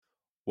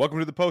Welcome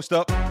to the Post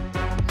Up.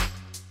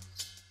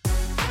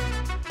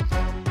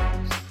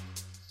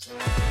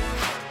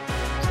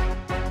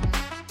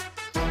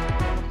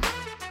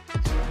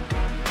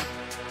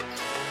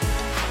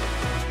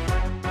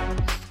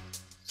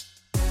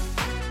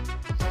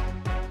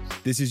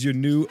 This is your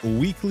new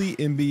weekly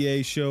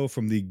NBA show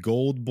from the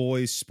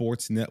GoldBoys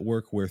Sports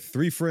Network, where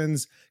three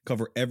friends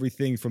cover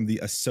everything from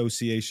the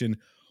association.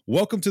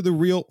 Welcome to the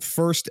real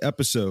first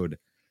episode.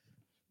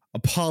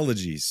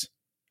 Apologies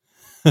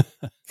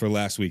for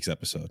last week's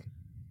episode.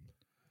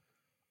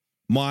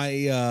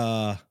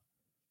 That's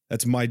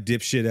my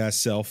dipshit ass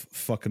self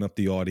fucking up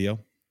the audio.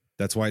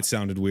 That's why it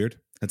sounded weird.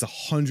 That's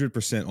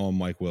 100% on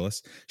Mike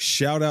Willis.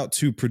 Shout out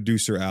to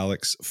producer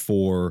Alex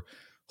for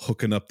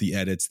hooking up the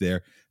edits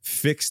there.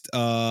 Fixed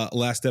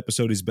last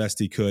episode as best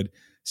he could.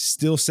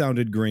 Still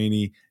sounded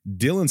grainy.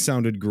 Dylan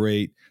sounded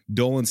great.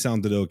 Dolan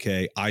sounded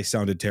okay. I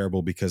sounded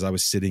terrible because I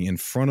was sitting in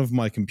front of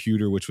my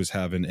computer, which was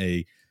having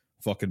a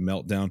fucking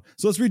meltdown.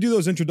 So let's redo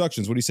those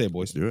introductions. What do you say,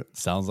 boys? Do it.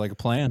 Sounds like a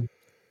plan.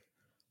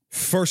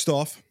 First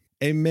off,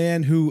 a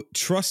man who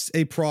trusts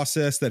a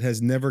process that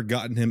has never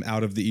gotten him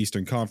out of the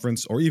Eastern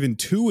Conference or even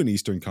to an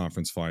Eastern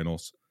Conference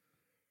Finals.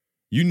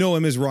 You know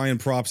him as Ryan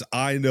Props.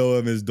 I know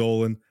him as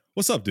Dolan.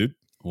 What's up, dude?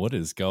 What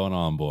is going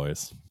on,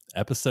 boys?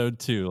 Episode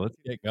 2. Let's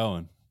get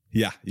going.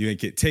 Yeah, you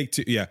ain't get take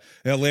 2. Yeah,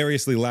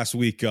 hilariously, last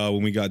week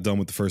when we got done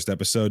with the first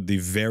episode, the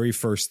very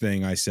first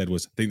thing I said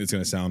was, "I think it's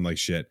going to sound like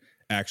shit."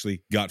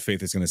 Actually, got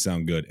faith it's going to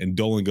sound good. And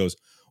Dolan goes,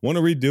 "Want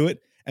to redo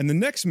it?" And the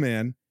next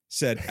man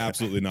said,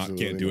 "Absolutely not.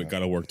 Can't do it. Got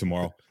to work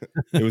tomorrow."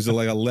 It was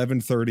like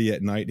 11:30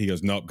 at night. He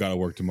goes, "Nope, got to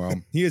work tomorrow."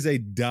 He is a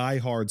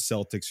diehard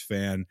Celtics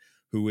fan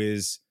who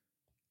is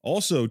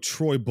also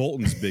Troy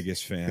Bolton's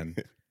biggest fan.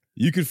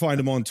 You can find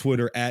him on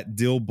Twitter at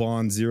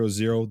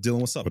DillBond00. Dylan,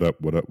 what's up?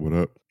 What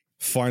up?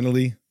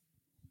 Finally,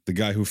 the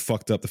guy who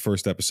fucked up the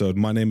first episode.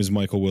 My name is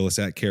Michael Willis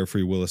at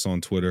Carefree Willis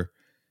on Twitter.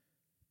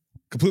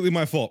 Completely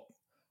my fault.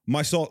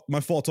 My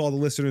fault to all the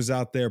listeners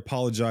out there.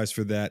 Apologize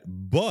for that.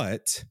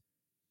 But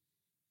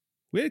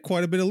we had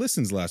quite a bit of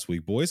listens last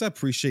week, boys. I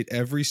appreciate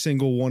every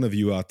single one of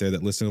you out there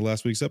that listened to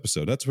last week's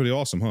episode. That's pretty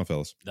awesome, huh,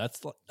 fellas?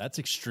 That's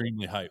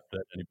extremely hype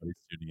that anybody's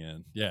tuning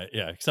in.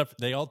 Yeah. Except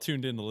they all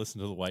tuned in to listen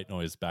to the white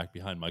noise back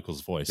behind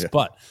Michael's voice. Yeah.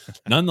 But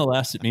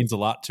nonetheless, it means a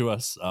lot to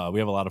us. We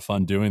have a lot of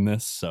fun doing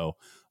this. So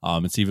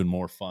it's even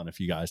more fun if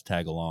you guys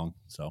tag along.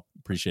 So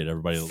appreciate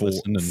everybody that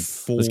listened,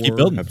 and let's keep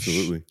building.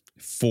 Absolutely.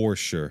 For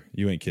sure.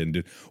 You ain't kidding,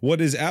 dude.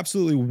 What is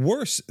absolutely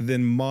worse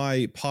than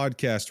my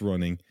podcast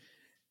running?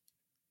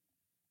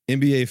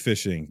 NBA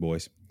fishing,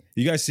 boys.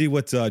 You guys see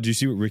what? Did you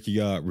see what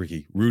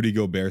Rudy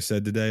Gobert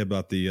said today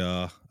about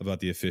the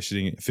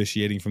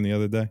officiating from the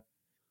other day?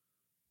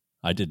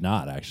 I did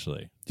not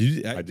actually.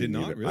 I did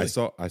not. Really? I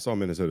saw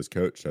Minnesota's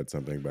coach said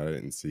something, but I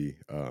didn't see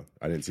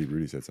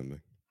Rudy said something.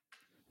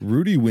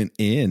 Rudy went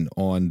in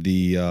on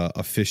the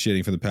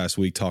officiating for the past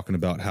week, talking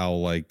about how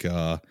like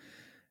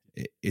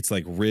it's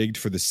like rigged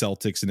for the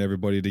Celtics and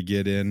everybody to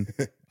get in.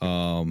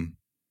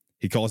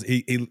 He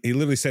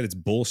literally said it's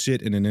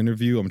bullshit in an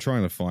interview. I'm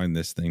trying to find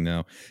this thing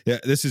now. Yeah,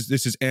 this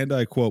is, and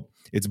I quote,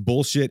 "It's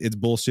bullshit. It's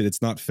bullshit.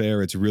 It's not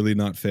fair. It's really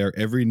not fair.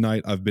 Every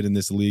night I've been in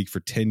this league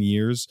for 10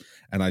 years,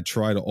 and I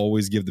try to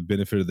always give the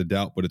benefit of the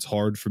doubt, but it's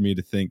hard for me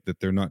to think that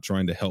they're not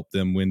trying to help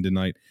them win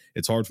tonight.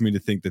 It's hard for me to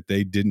think that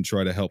they didn't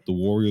try to help the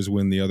Warriors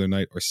win the other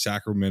night, or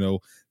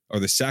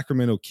the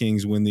Sacramento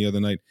Kings win the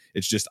other night.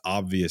 It's just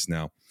obvious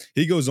now."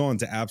 He goes on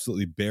to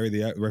absolutely bury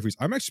the referees.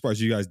 I'm actually surprised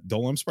you guys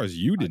don't. I'm surprised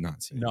you did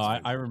not see it. No,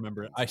 I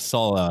remember it. I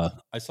saw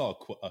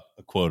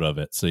a quote of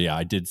it. So yeah,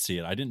 I did see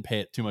it. I didn't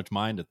pay it too much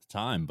mind at the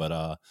time,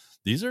 but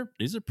these are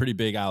pretty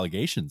big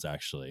allegations,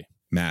 actually.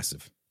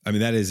 Massive. I mean,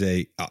 that is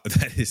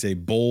a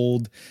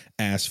bold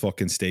ass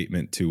fucking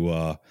statement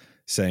to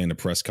say in a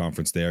press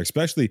conference there.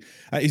 Especially,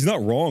 he's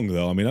not wrong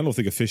though. I mean, I don't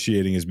think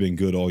officiating has been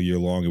good all year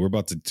long, and we're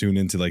about to tune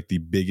into like the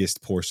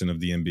biggest portion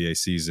of the NBA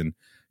season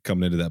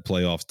coming into that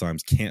playoffs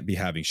times. Can't be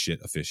having shit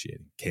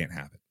officiating. Can't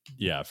have it.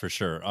 Yeah, for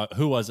sure.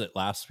 Who was it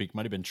last week?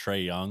 Might have been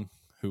Trae Young,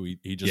 who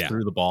he just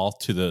threw the ball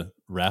to the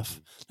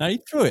ref. Now he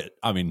threw it.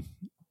 I mean,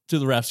 to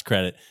the ref's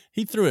credit,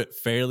 he threw it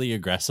fairly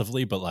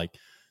aggressively, but like,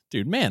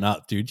 dude, man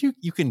up, dude.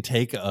 You can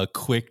take a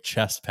quick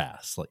chest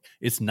pass. Like,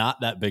 it's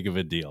not that big of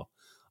a deal.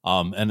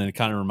 And then it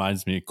kind of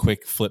reminds me of a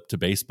quick flip to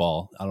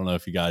baseball. I don't know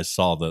if you guys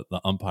saw the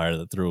umpire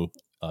that threw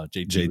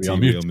JT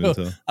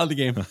Realmuto out of the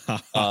game.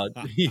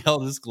 He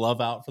held his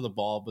glove out for the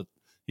ball, but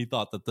he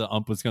thought that the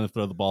ump was going to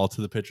throw the ball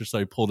to the pitcher, so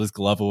he pulled his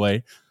glove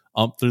away.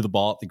 Ump threw the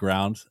ball at the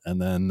ground,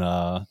 and then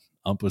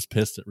ump was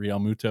pissed at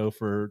Realmuto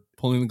for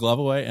pulling the glove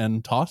away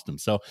and tossed him.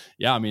 So,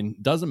 yeah, I mean,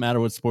 doesn't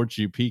matter what sports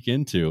you peek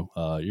into,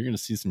 you're going to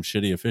see some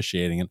shitty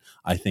officiating, and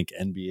I think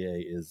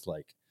NBA is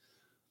like,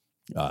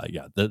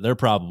 they're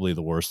probably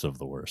the worst of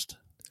the worst.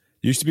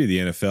 Used to be the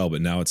NFL,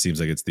 but now it seems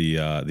like it's the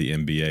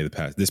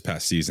NBA. This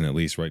past season, at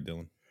least, right,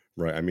 Dylan?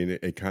 Right. I mean,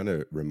 it kind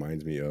of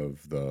reminds me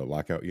of the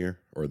lockout year,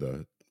 or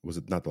was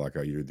it not the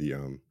lockout year?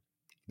 The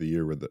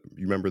year where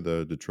you remember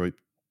the Detroit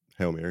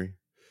Hail Mary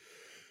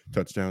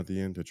touchdown at the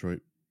end,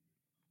 Detroit.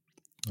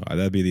 All right,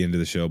 that'd be the end of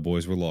the show,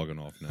 boys. We're logging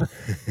off now.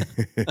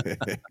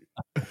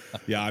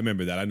 Yeah, I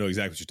remember that. I know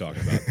exactly what you're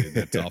talking about. Dude.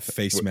 That's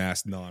face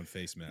mask,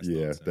 non-face mask.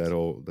 Yeah,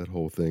 nonsense. that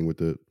whole thing with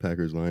the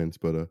Packers Lions.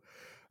 But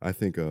I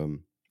think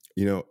I'm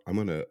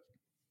gonna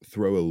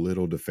throw a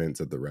little defense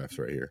at the refs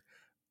right here.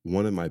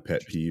 One of my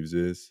pet peeves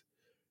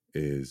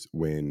is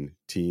when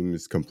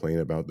teams complain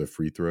about the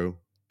free throw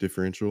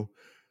differential,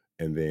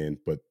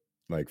 but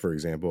like for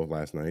example,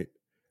 last night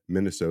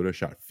Minnesota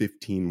shot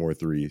 15 more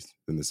threes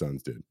than the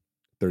Suns did,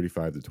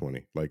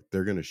 35-20. Like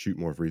they're gonna shoot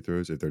more free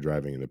throws if they're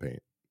driving in the paint.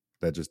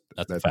 That's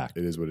a fact.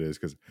 It is what it is.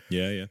 Because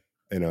yeah.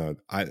 And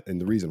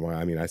the reason why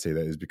I say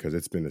that is because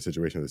it's been a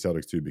situation with the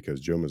Celtics too, because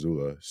Joe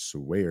Mazzulla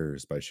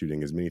swears by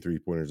shooting as many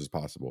 3-pointers as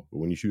possible. But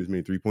when you shoot as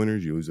many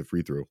 3-pointers, you lose a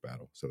free throw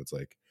battle. So it's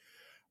like,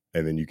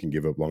 and then you can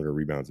give up longer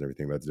rebounds and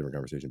everything. That's a different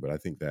conversation. But I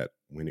think that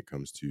when it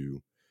comes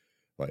to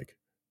like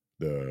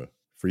the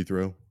free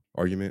throw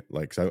argument,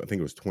 like, so I think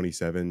it was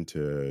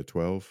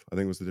 27-12, I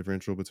think was the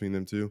differential between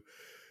them two.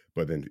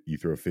 But then you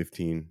throw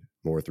 15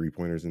 more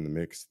 3-pointers in the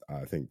mix.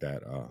 I think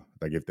that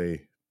like if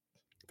they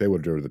would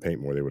have drove to the paint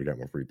more, they would have got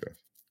more free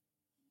throws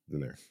than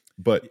there.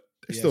 But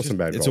there's still some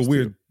bad calls. It's a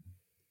weird,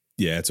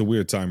 it's a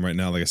weird time right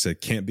now. Like I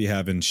said, can't be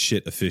having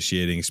shit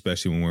officiating,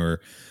 especially when we're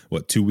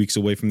 2 weeks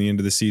away from the end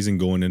of the season,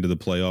 going into the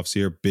playoffs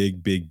here.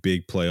 Big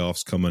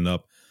playoffs coming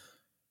up.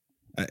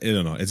 I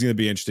don't know. It's going to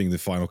be interesting the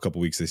final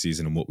couple weeks of the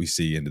season and what we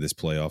see into this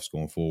playoffs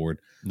going forward.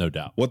 No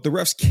doubt. What the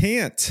refs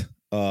can't,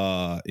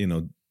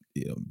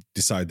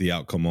 decide the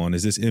outcome on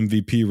is this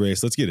MVP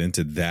race. Let's get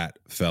into that,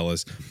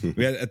 fellas.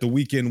 At the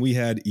weekend, we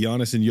had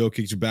Giannis and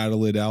Jokic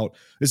battle it out.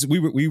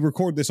 We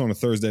record this on a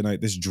Thursday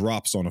night. This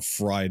drops on a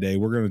Friday.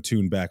 We're going to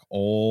tune back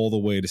all the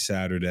way to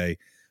Saturday.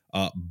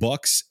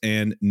 Bucks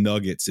and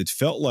Nuggets. It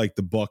felt like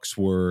the Bucks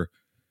were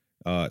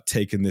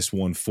taking this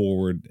one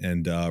forward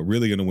and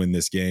really going to win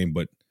this game,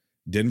 but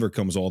Denver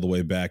comes all the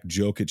way back.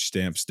 Jokic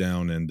stamps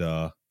down,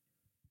 and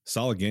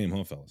solid game,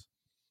 huh, fellas?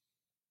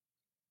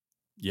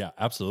 Yeah,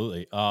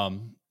 absolutely.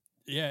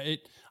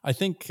 I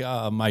think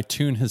my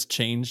tune has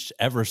changed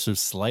ever so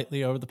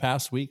slightly over the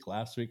past week.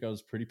 Last week, I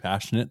was pretty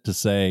passionate to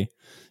say,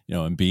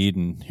 Embiid,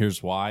 and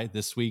here's why.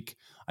 This week,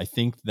 I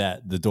think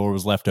that the door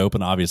was left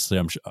open. Obviously,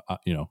 I'm sure,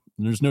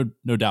 there's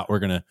no doubt we're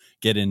going to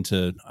get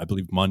into, I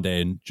believe,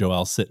 Monday and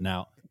Joel sitting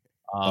out.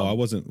 I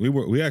wasn't.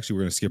 We actually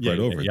were going to skip right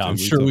over it. Yeah, I'm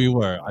sure we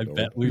were. I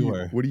bet we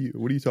were. What are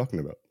you talking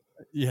about?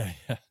 Yeah,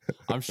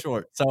 I'm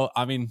sure. So,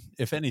 I mean,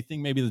 if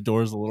anything, maybe the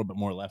door is a little bit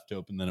more left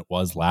open than it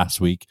was last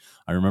week.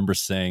 I remember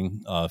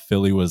saying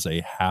Philly was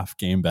a half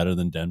game better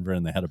than Denver,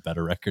 and they had a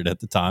better record at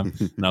the time,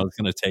 and I was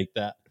going to take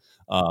that.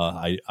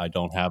 I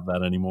don't have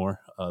that anymore,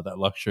 that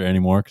luxury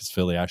anymore, because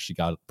Philly actually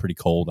got pretty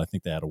cold. I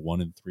think they had a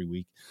 1-3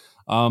 week.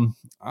 I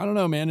don't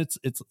know, man.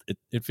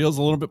 It feels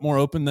a little bit more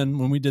open than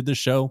when we did this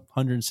show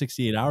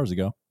 168 hours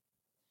ago.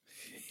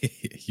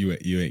 You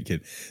ain't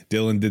kidding.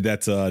 Dylan, did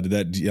that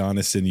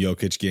Giannis and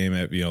Jokic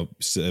game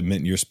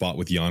cement your spot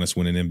with Giannis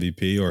winning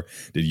MVP, or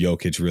did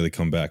Jokic really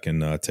come back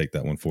and take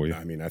that one for you?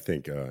 I mean, I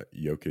think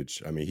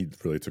Jokic, he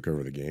really took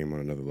over the game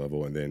on another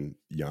level, and then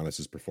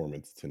Giannis's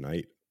performance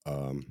tonight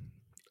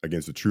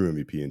against the true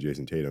MVP and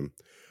Jason Tatum.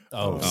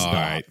 All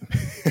right.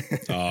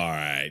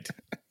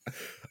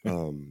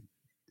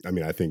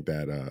 I think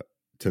that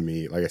to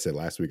me, like I said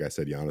last week, I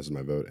said Giannis is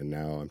my vote, and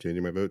now I'm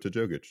changing my vote to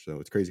Jokic. So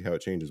it's crazy how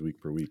it changes week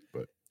per week,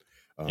 but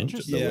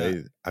interesting.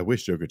 Way, I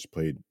wish Jokic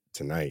played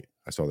tonight.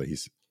 I saw that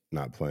he's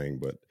not playing,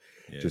 but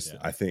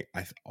I think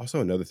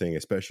also another thing,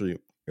 especially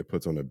it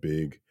puts on a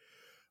big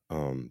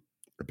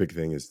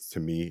thing is, to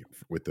me,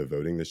 with the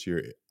voting this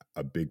year,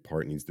 a big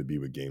part needs to be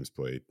with games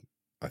played.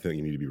 I think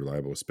you need to be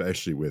reliable,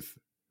 especially with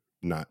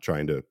not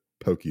trying to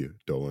poke you,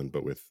 Dolan,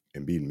 but with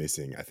Embiid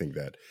missing. I think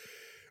that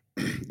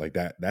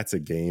that's a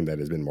game that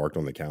has been marked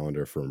on the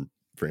calendar for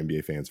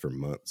NBA fans for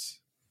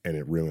months, and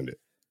it ruined it.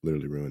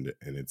 Literally ruined it.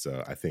 And it's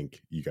I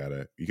think you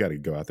gotta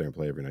go out there and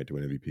play every night to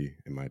win MVP,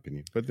 in my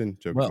opinion. But then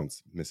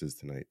Jokic misses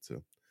tonight,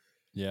 so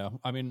yeah.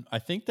 I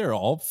think they're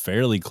all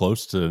fairly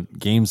close to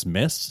games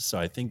missed, so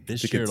I think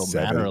this year it'll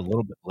matter a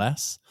little bit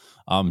less.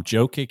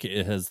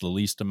 Jokic has the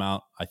least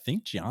amount. I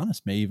think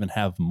Giannis may even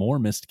have more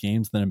missed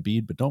games than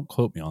Embiid, but don't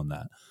quote me on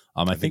that.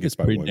 I think it's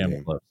pretty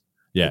damn close.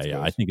 Yeah, close.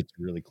 I think it's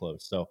really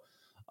close. So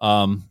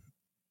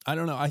I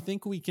don't know. I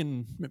think we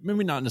can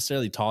maybe not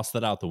necessarily toss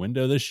that out the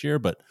window this year,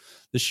 but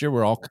this year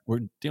we're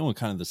dealing with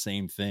kind of the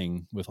same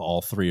thing with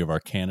all three of our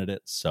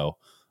candidates. So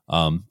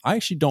I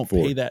actually don't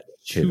pay that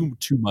too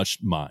much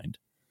mind.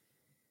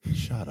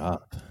 Shut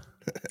up.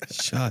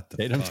 Shut the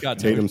Tatum's fuck.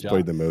 Tatum's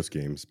played the most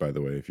games, by the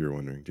way, if you're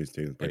wondering. Jason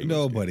Tatum's played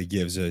Nobody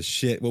gives a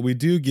shit. What we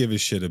do give a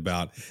shit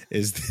about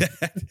is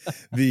that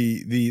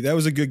that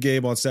was a good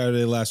game on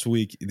Saturday last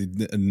week.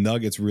 The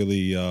Nuggets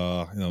really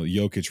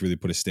Jokic really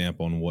put a stamp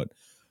on what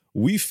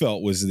we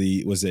felt was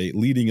a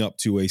leading up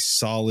to a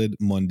solid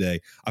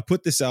Monday. I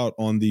put this out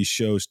on the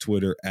show's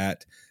Twitter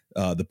at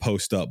the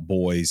Post Up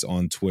Boys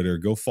on Twitter.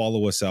 Go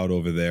follow us out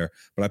over there.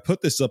 But I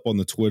put this up on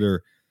the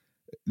Twitter.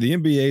 The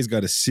NBA's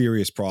got a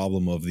serious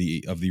problem of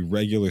the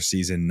regular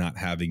season not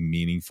having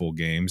meaningful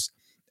games.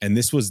 And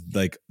this was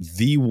like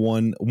the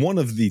one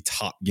of the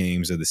top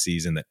games of the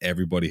season that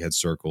everybody had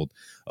circled,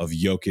 of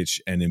Jokic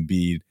and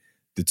Embiid,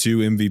 the two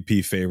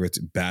MVP favorites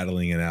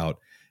battling it out.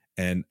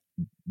 And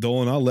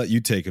Dolan, I'll let you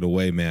take it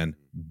away, man.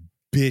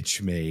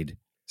 Bitch made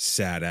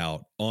sat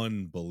out.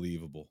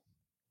 Unbelievable.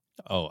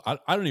 Oh,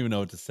 I don't even know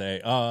what to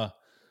say. I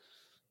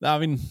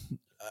mean,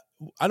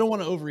 I don't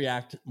want to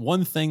overreact.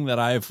 One thing that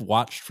I've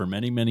watched for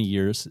many, many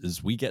years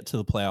is we get to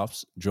the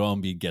playoffs, Joel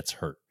Embiid gets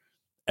hurt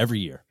every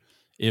year.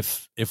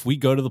 If we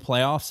go to the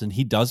playoffs and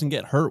he doesn't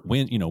get hurt,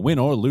 win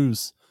or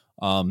lose,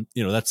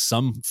 that's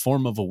some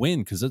form of a win,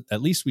 because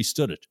at least we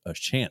stood a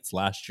chance.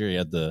 Last year he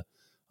had the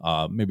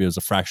maybe it was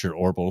a fractured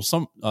orbital,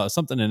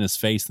 something in his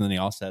face, and then he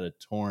also had a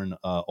torn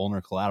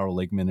ulnar collateral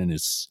ligament in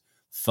his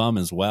thumb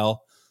as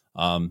well.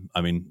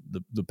 I mean,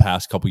 the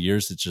past couple of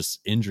years, it's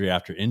just injury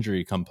after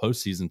injury come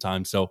postseason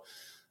time. So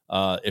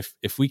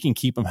if we can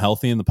keep him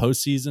healthy in the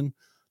postseason,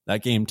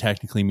 that game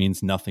technically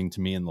means nothing to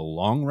me in the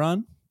long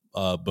run.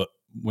 But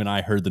when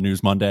I heard the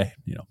news Monday,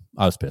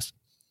 I was pissed.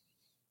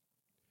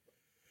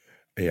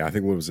 Yeah, I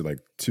think what was it, like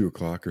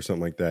 2:00 or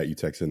something like that? You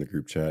text in the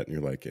group chat and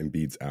you're like,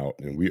 Embiid's out,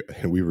 and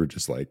we were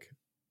just like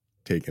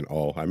taking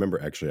all. I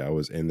remember actually I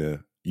was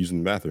using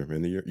the bathroom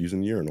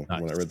using the urinal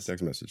when I read the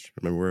text message.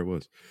 I remember where it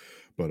was,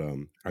 but I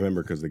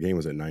remember because the game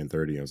was at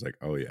 9:30. I was like,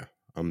 oh yeah,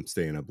 I'm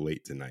staying up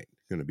late tonight.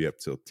 I'm gonna be up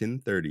till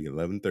 10:30,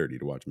 11:30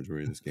 to watch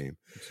majority of this game.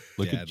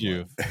 Look at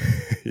you.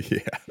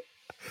 Yeah,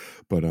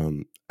 but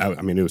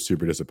I mean, it was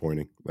super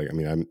disappointing. Like, I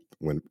mean, I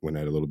went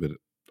at a little bit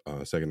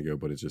a second ago,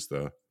 but it's just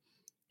a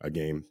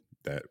game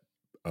that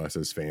us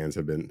as fans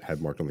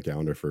had marked on the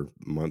calendar for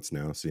months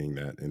now, seeing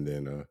that, and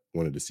then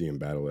wanted to see him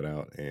battle it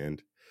out,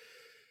 and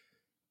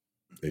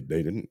they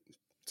didn't.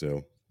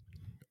 So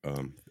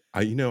I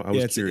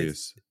was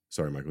curious.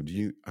 Sorry, Michael.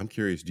 I'm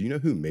curious. Do you know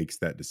who makes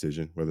that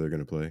decision whether they're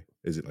going to play?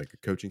 Is it like a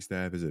coaching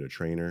staff? Is it a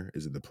trainer?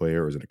 Is it the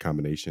player? Or is it a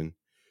combination?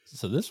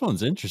 So this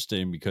one's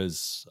interesting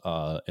because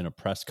in a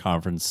press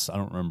conference, I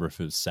don't remember if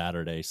it was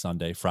Saturday,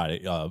 Sunday,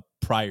 Friday,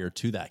 prior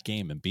to that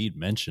game, Embiid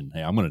mentioned,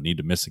 hey, I'm going to need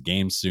to miss a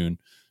game soon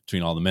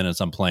between all the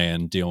minutes I'm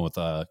playing, dealing with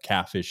a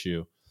calf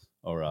issue,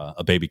 or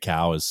a baby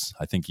cow, as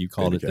I think you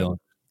called it, Dylan.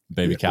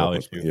 Baby cow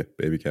issue. Yeah,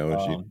 baby cow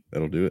issue.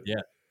 That'll do it.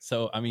 Yeah.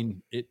 So, I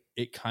mean,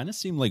 it kind of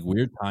seemed like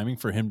weird timing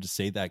for him to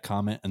say that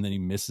comment, and then he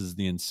misses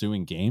the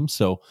ensuing game.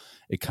 So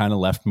it kind of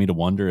left me to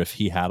wonder if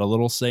he had a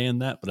little say in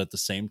that. But at the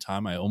same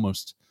time, I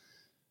almost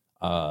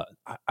I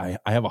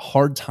have a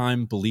hard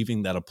time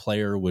believing that a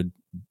player would,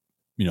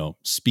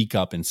 speak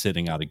up in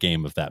sitting out a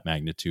game of that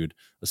magnitude,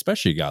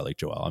 especially a guy like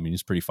Joel. I mean,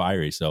 he's pretty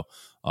fiery, so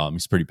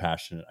he's pretty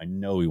passionate. I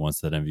know he wants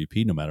that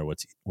MVP no matter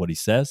what he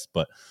says,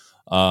 but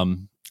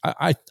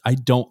I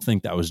don't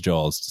think that was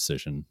Joel's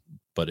decision,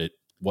 but it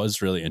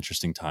was really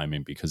interesting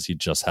timing because he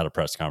just had a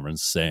press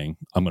conference saying,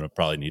 I'm going to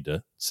probably need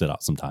to sit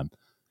out some time.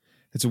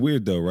 It's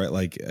weird though, right?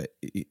 Like,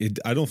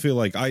 I don't feel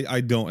like I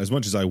don't, as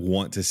much as I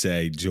want to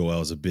say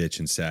Joel's a bitch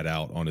and sat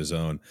out on his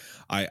own.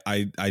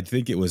 I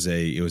think it was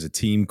a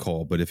team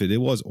call, but if it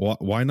was,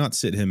 why not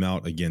sit him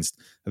out against?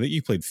 I think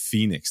you played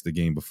Phoenix the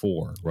game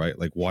before, right?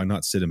 Like, why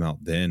not sit him out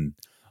then?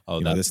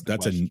 Oh,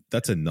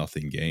 that's a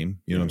nothing game.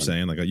 You know what I'm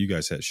saying? Like, you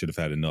guys should have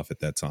had enough at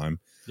that time.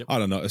 Yep. I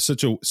don't know. It's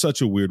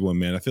such a weird one,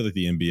 man. I feel like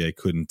the NBA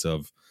couldn't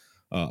have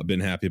been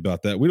happy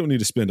about that. We don't need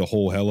to spend a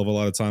whole hell of a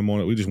lot of time on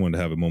it. We just wanted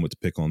to have a moment to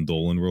pick on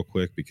Dolan real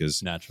quick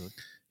because naturally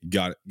you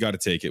got to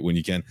take it when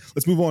you can.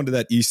 Let's move on to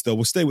that East though.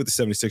 We'll stay with the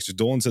 76ers.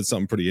 Dolan said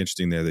something pretty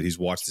interesting there, that he's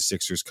watched the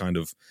Sixers kind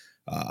of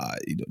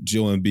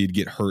Joel Embiid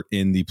get hurt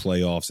in the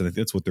playoffs, and I think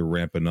that's what they're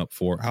ramping up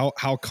for.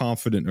 How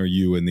confident are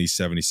you in these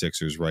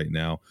 76ers right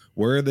now?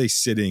 Where are they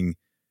sitting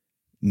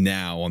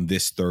now on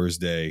this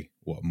Thursday,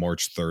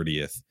 March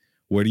 30th?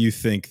 Where do you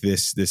think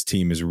this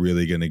team is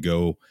really going to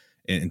go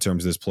in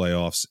terms of this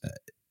playoffs?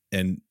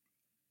 And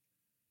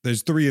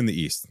there's three in the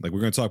East. Like, we're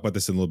going to talk about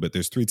this in a little bit.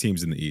 There's three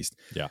teams in the East.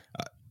 Yeah.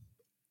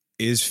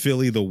 Is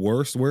Philly the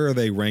worst? Where are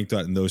they ranked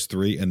out in those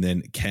three? And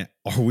then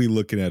are we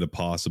looking at a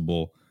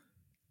possible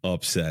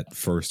upset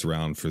first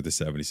round for the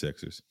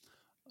 76ers?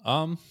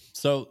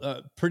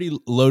 So pretty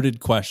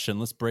loaded question.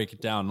 Let's break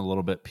it down a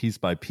little bit piece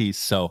by piece.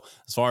 So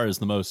as far as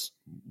the most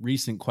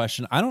recent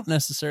question, I don't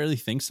necessarily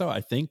think so.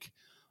 I think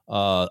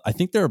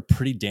they're a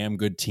pretty damn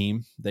good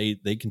team. They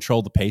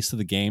control the pace of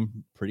the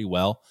game pretty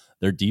well.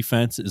 Their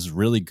defense is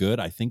really good.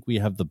 I think we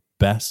have the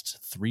best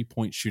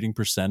 3-point shooting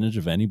percentage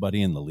of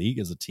anybody in the league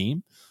as a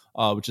team,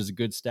 which is a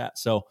good stat.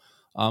 So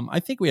I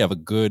think we have a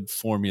good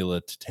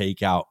formula to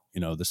take out,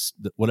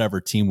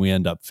 whatever team we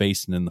end up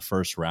facing in the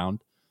first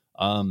round.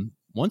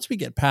 Once we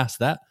get past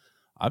that,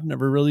 I've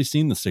never really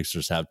seen the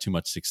Sixers have too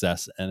much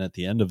success. And at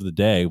the end of the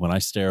day, when I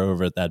stare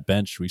over at that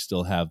bench, we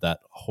still have that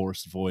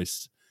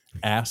hoarse-voiced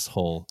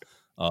asshole.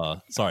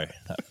 We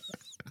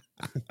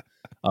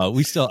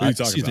still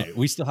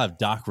have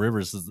Doc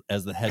Rivers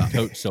as the head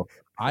coach. So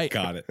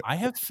I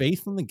have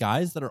faith in the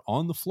guys that are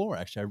on the floor.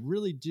 Actually, I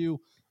really do.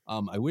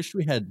 I wish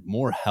we had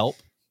more help.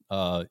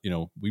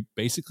 We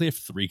basically have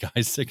three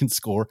guys that can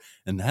score,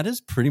 and that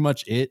is pretty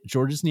much it.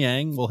 Georges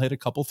Niang will hit a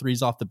couple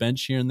threes off the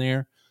bench here and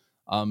there.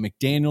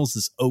 McDaniels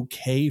is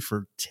okay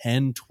for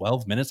 10,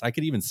 12 minutes. I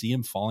could even see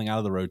him falling out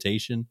of the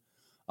rotation.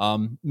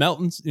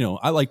 Melton's,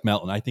 I like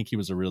Melton. I think he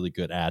was a really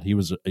good ad. He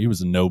was a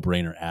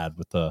no-brainer ad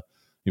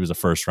he was a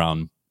first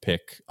round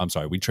pick. I'm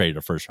sorry, we traded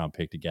a first round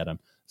pick to get him.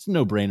 It's a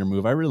no-brainer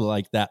move. I really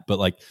like that. But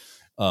like,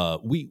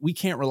 we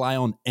can't rely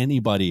on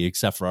anybody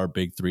except for our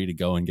big three to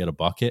go and get a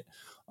bucket.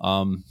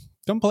 Come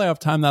playoff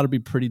time, that'll be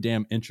pretty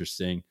damn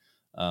interesting.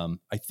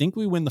 I think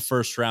we win the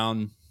first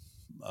round.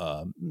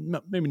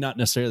 Maybe not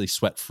necessarily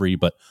sweat free,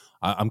 but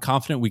I'm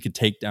confident we could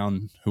take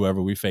down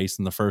whoever we face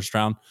in the first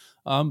round.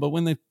 But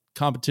when the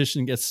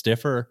competition gets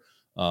stiffer,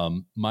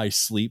 my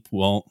sleep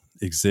won't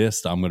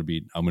exist. I'm gonna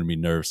be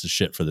nervous as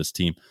shit for this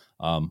team.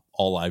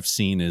 All I've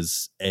seen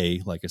is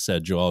A, like I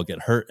said, Joel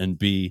get hurt, and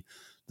B,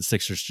 the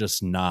Sixers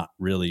just not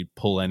really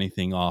pull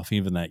anything off.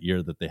 Even that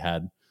year that they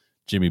had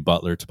Jimmy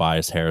Butler,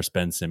 Tobias Harris,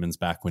 Ben Simmons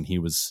back when he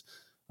was,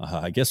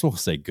 I guess we'll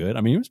say good.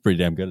 I mean, he was pretty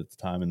damn good at the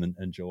time,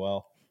 and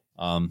Joel.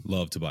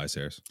 Love Tobias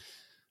Harris.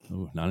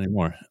 Ooh, not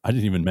anymore. I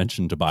didn't even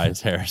mention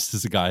Tobias Harris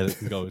as a guy that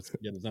can go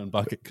get his own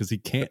bucket because he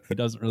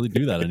doesn't really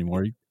do that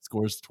anymore. He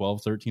scores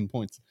 12, 13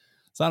 points.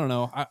 So I don't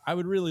know. I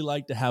would really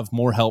like to have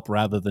more help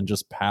rather than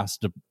just pass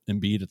to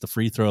Embiid at the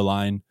free throw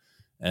line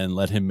and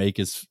let him make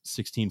his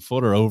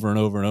 16-footer over and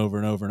over and over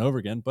and over and over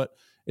again. But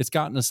it's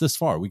gotten us this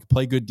far. We could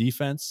play good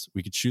defense.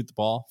 We could shoot the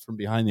ball from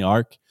behind the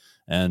arc.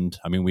 And,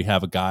 I mean, we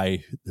have a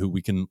guy who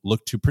we can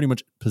look to pretty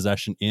much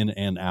possession in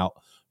and out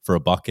for a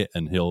bucket,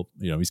 and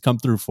he's come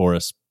through for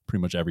us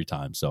pretty much every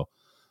time. So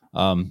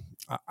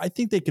I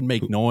think they can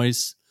make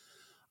noise.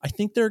 I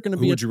think they're going to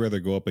be. Who would you rather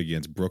go up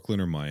against,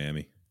 Brooklyn or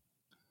Miami?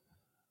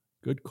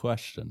 Good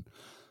question.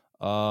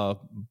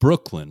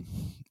 Brooklyn,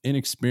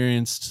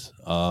 inexperienced,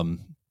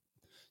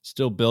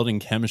 still building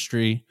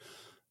chemistry.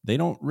 They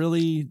don't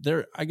really.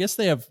 I guess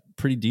they have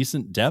pretty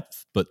decent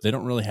depth, but they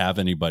don't really have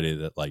anybody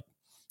that like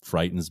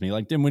frightens me.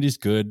 Like Dinwiddie's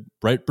good.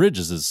 Bright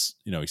Bridges is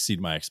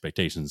exceed my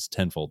expectations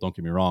tenfold. Don't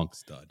get me wrong,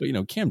 Stud.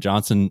 But Cam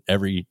Johnson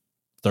every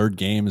third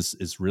game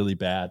is really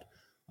bad.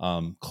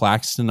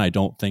 Claxton I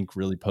don't think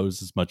really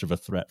poses much of a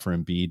threat for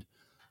Embiid.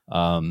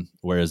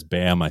 Whereas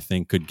Bam, I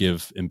think, could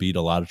give Embiid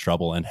a lot of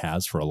trouble and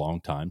has for a long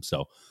time.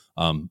 So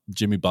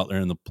Jimmy Butler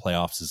in the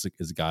playoffs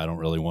is a guy I don't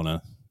really want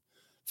to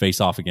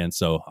face off against.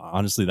 So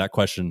honestly, that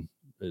question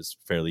is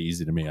fairly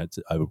easy to me.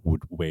 I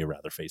would way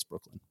rather face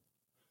Brooklyn.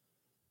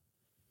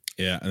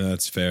 Yeah,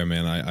 that's fair,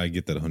 man. I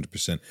get that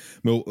 100%.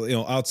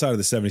 Outside of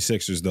the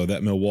 76ers, though,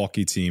 that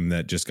Milwaukee team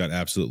that just got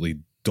absolutely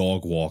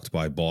dog-walked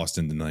by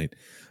Boston tonight.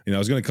 I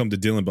was going to come to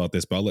Dylan about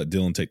this, but I'll let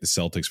Dylan take the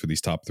Celtics for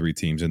these top three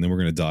teams, and then we're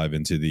going to dive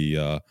into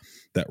the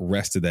that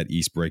rest of that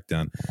East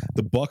breakdown.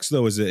 The Bucks,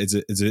 though, is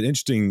an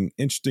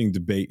interesting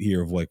debate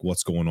here of like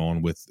what's going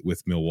on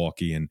with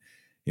Milwaukee, and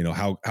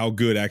how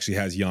good actually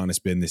has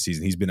Giannis been this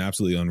season. He's been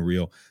absolutely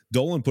unreal.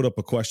 Dolan put up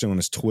a question on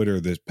his Twitter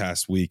this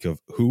past week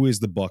of who is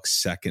the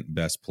Bucks' second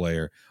best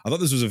player. I thought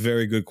this was a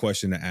very good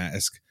question to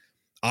ask.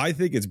 I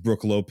think it's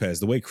Brook Lopez.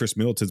 The way Chris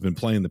Middleton's been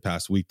playing the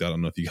past week, I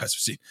don't know if you guys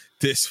have seen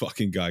this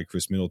fucking guy.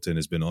 Chris Middleton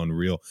has been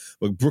unreal.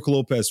 But Brook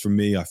Lopez, for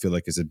me, I feel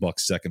like is the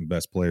Bucks' second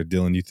best player.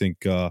 Dylan, you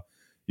think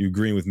you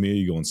agreeing with me, or are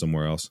you going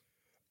somewhere else?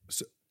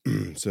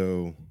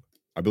 So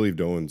I believe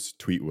Dolan's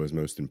tweet was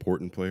most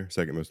important player,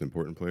 second most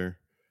important player.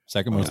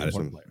 Second most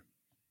important player.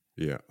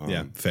 Yeah.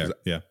 Yeah, fair.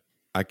 Yeah.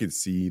 I could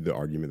see the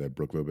argument that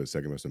Brook Lopez is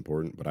second most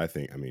important, but I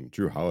mean,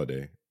 Drew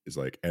Holiday is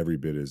like every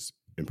bit as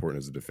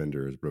important as a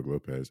defender as Brook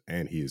Lopez,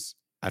 and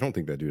I don't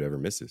think that dude ever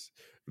misses.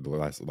 The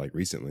last,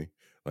 recently,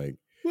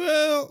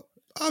 Well,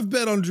 I've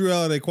bet on Drew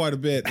Holiday quite a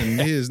bit,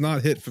 and he has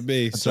not hit for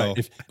me. So,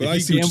 if I you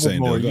see what you're saying.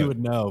 More, you would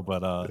know,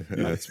 but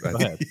that's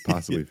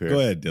possibly fair. Go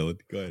ahead, Dylan.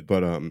 Go ahead.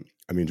 But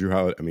I mean, Drew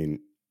Holiday. I mean,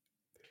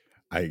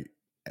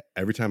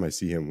 every time I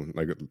see him,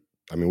 what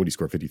did he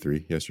score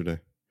 53 yesterday?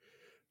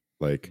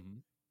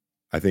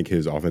 I think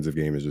his offensive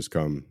game has just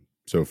come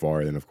so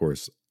far, and then of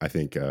course, I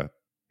think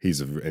he's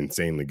an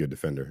insanely good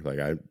defender.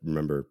 I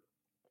remember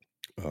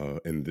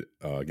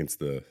against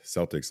the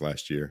Celtics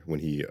last year when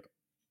he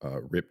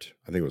ripped,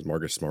 I think it was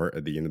Marcus Smart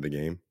at the end of the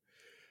game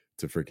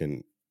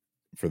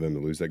for them to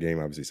lose that game.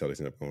 Obviously, Celtics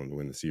ended up going to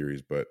win the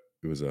series, but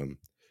it was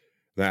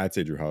I'd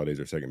say Drew Holiday's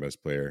our second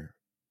best player.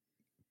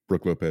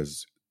 Brook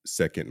Lopez,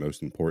 second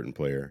most important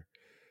player.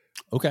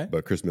 Okay,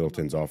 but Chris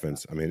Middleton's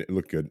offense, I mean, it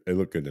looked good. It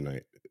looked good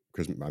tonight.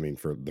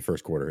 For the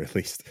first quarter at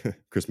least,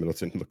 Chris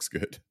Middleton looked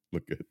good.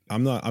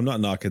 I'm not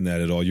knocking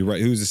that at all. You're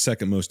right. Who's the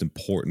second most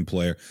important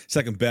player?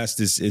 Second best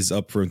is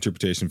up for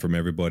interpretation from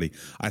everybody.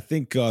 I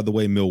think the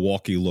way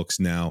Milwaukee looks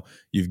now,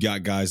 you've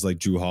got guys like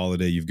Drew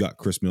Holiday, you've got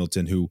Chris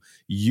Middleton, who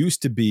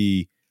used to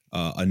be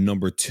a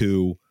number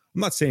two.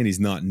 I'm not saying he's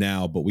not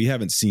now, but we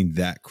haven't seen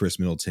that Chris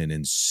Middleton,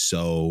 and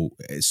so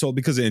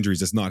because of injuries,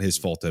 that's not his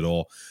fault at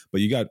all.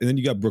 But you got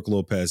Brook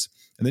Lopez,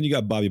 and then you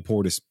got Bobby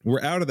Portis.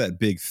 We're out of that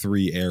big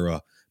three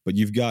era. But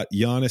you've got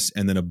Giannis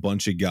and then a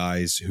bunch of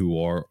guys who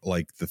are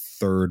like the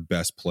third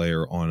best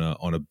player on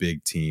a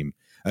big team.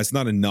 That's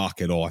not a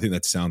knock at all. I think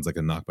that sounds like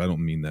a knock, but I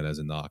don't mean that as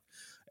a knock.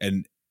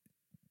 And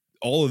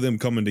all of them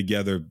coming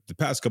together the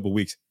past couple of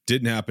weeks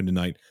didn't happen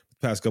tonight.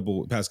 past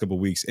couple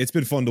weeks. It's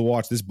been fun to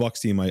watch. This Bucks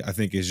team, I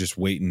think, is just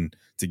waiting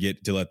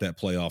to let that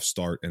playoff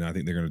start, and I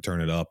think they're going to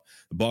turn it up.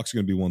 The Bucks are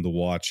going to be one to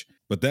watch.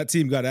 But that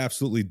team got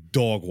absolutely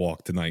dog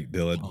walked tonight,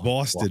 Dylan.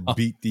 Boston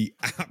beat the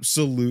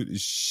absolute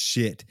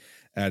shit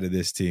out of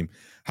this team.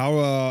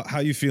 How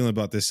you feeling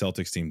about this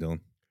Celtics team,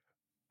 Dylan?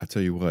 I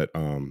tell you what,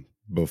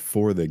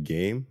 before the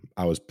game,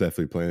 I was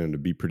definitely planning to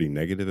be pretty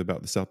negative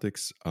about the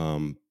Celtics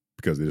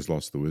because they just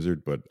lost to the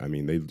Wizard. But I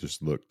mean, they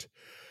just looked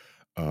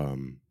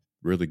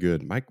really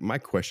good. My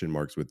question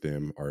marks with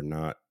them are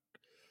not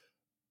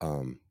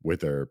with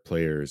their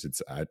players.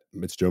 It's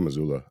Joe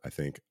Mazzulla. I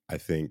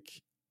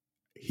think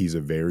he's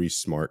a very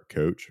smart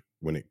coach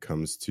when it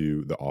comes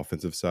to the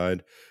offensive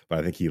side, but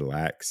I think he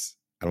lacks.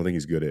 I don't think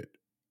he's good at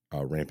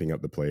ramping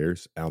up the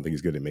players. I don't think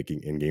he's good at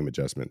making in-game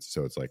adjustments.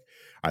 So it's like,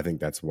 I think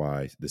that's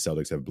why the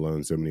Celtics have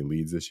blown so many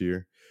leads this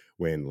year.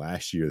 When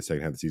last year, the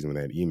second half of the season, when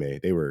they had Ime,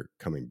 they were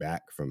coming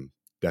back from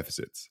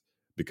deficits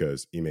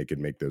because Ime could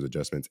make those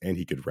adjustments and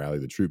he could rally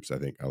the troops, I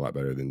think, a lot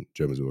better than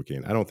Joe Mazzulla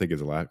can. I don't think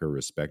it's a lack of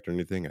respect or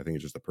anything. I think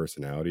it's just a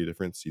personality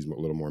difference. He's a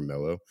little more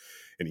mellow.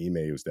 And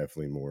Ime was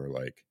definitely more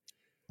like,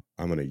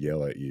 I'm going to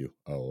yell at you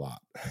a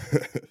lot.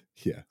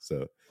 Yeah,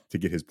 so to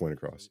get his point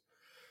across.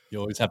 You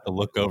always have to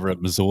look over at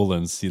Mazzulla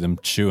and see them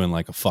chewing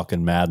like a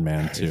fucking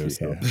madman too.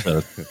 So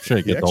I'm sure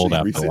it gets old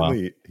after a while.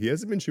 He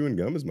hasn't been chewing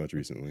gum as much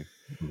recently.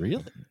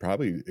 Really?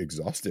 Probably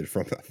exhausted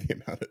from the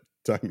amount of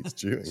time he's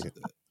chewing it.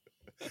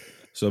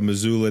 So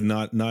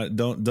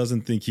Mazzulla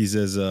doesn't think he's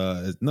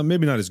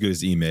maybe not as good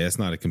as Ime. That's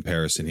not a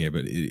comparison here,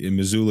 but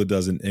Mazzulla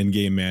doesn't.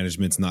 In-game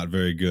management's not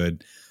very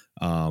good.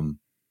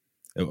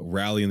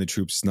 Rallying the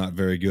troops is not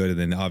very good, and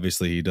then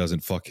obviously he doesn't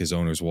fuck his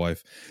owner's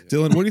wife.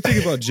 Dylan, what do you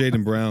think about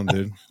Jaylen Brown,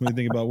 dude? What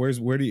do you think about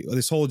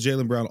this whole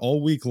Jaylen Brown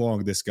all week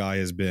long? This guy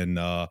has been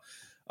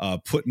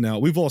putting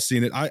out. We've all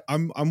seen it.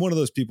 I'm one of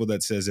those people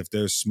that says if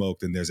there's smoke,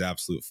 then there's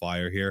absolute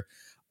fire here.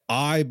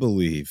 I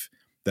believe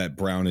that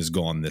Brown is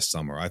gone this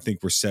summer. I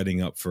think we're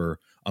setting up for,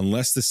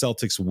 unless the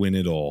Celtics win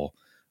it all,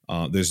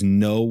 there's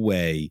no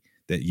way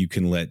that you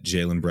can let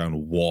Jaylen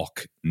Brown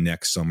walk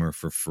next summer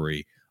for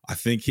free. I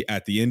think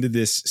at the end of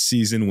this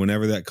season,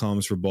 whenever that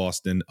comes for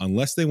Boston,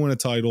 unless they win a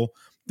title,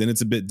 then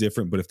it's a bit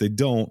different. But if they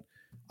don't,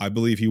 I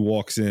believe he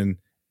walks in,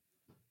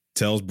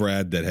 tells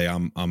Brad that, hey,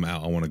 I'm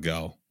out. I want to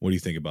go. What do you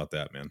think about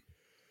that, man?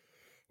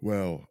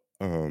 Well,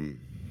 I'm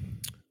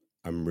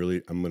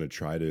going to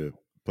try to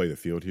play the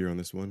field here on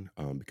this one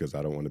because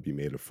I don't want to be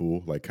made a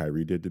fool like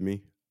Kyrie did to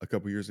me a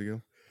couple years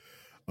ago.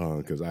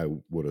 Because I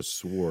would have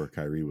swore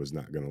Kyrie was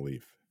not going to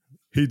leave.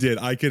 He did.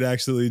 I could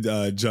actually,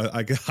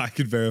 I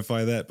could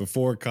verify that.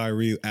 Before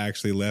Kyrie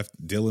actually left,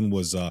 Dylan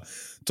was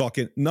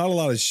talking not a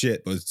lot of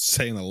shit, but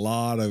saying a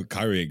lot of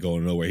Kyrie ain't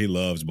going nowhere. He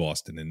loves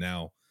Boston, and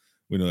now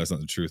we know that's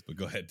not the truth. But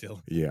go ahead,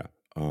 Dylan. Yeah.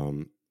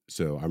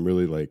 So I'm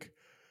really like,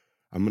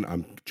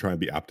 I'm trying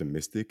to be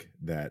optimistic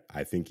that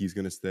I think he's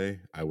going to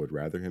stay. I would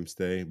rather him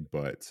stay,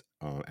 but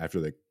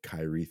after the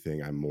Kyrie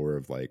thing, I'm more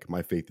of like,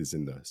 my faith is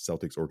in the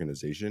Celtics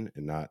organization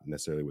and not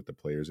necessarily with the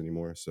players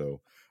anymore.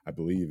 So I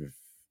believe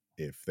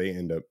if they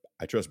end up,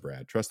 I trust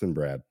Brad. Trust in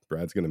Brad.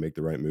 Brad's going to make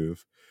the right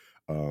move.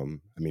 I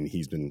mean,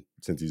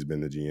 since he's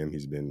been the GM,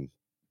 he's been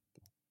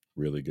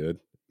really good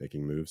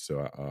making moves.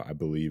 So I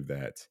believe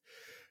that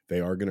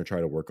they are going to try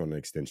to work on an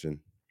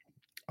extension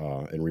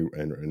and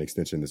an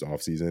extension this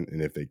offseason.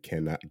 And if they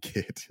cannot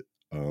get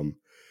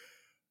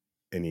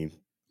any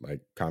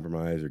like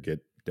compromise or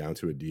get down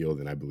to a deal,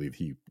 then I believe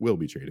he will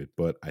be traded.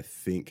 But I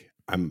think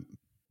I'm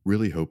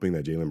really hoping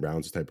that Jaylen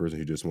Brown's the type of person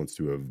who just wants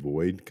to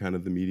avoid kind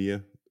of the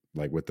media.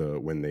 Like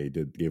when they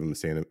gave him the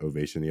standing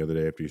ovation the other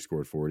day after he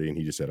scored 40 and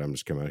he just said, I'm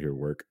just coming out here to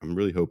work. I'm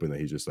really hoping that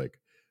he's just like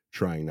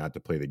trying not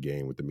to play the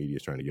game with the media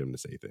trying to get him to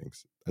say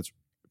things. That's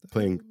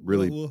being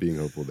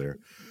hopeful there.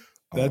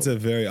 That's a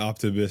very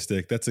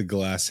optimistic. That's a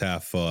glass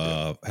half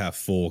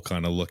full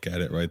kind of look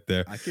at it right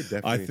there. I could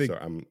definitely. Sorry,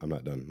 I'm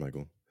not done,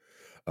 Michael.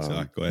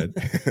 Sorry, go ahead.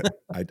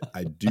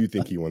 I do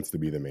think he wants to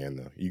be the man,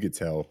 though. You could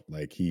tell,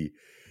 like he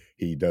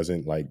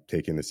doesn't like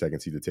taking the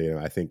second seat to Tatum.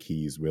 I think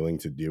he's willing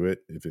to do it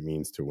if it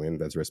means to win.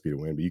 That's a recipe to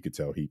win. But you could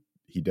tell he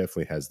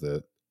definitely has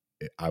the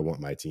I want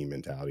my team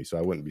mentality. So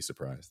I wouldn't be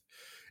surprised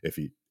if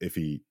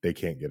they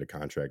can't get a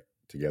contract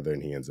together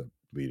and he ends up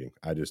leading.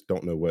 I just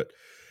don't know what.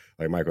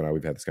 Like Michael and I,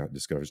 we've had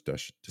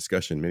this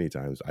discussion many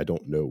times. I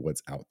don't know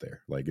what's out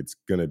there. Like it's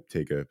gonna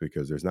take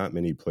because there's not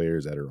many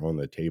players that are on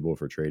the table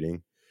for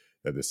trading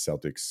that the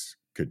Celtics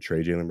could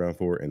trade Jaylen Brown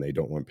for, and they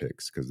don't want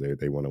picks because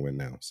they want to win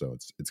now. So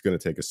it's going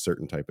to take a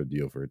certain type of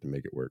deal for it to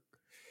make it work.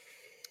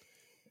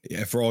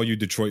 Yeah, for all you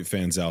Detroit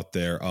fans out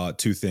there,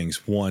 two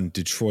things. One,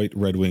 Detroit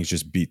Red Wings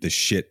just beat the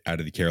shit out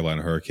of the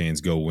Carolina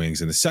Hurricanes. Go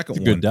Wings! And the second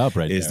one good dub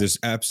right is there. There's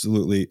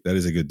absolutely that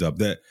is a good dub.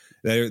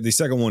 The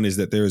second one is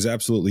that there is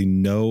absolutely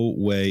no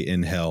way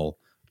in hell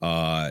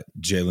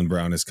Jaylen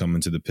Brown is coming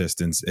to the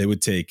Pistons. It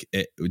would take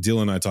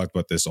Dylan and I talked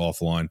about this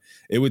offline.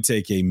 It would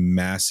take a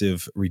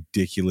massive,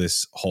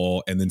 ridiculous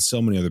haul and then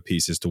so many other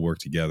pieces to work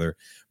together.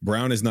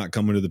 Brown is not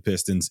coming to the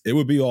Pistons. It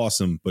would be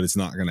awesome, but it's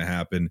not going to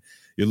happen.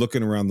 You're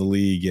looking around the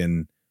league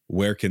and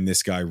where can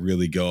this guy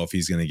really go if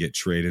he's going to get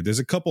traded? There's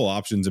a couple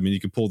options. I mean, you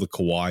can pull the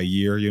Kawhi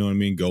year, you know what I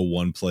mean? Go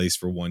one place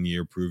for 1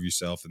 year, prove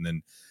yourself, and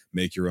then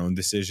make your own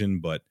decision.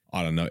 But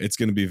I don't know. It's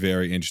going to be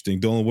very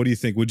interesting. Dolan, what do you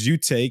think? Would you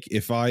take,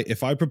 if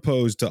I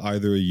proposed to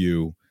either of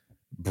you,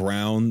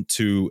 Brown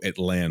to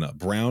Atlanta,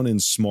 Brown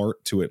and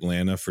Smart to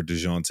Atlanta for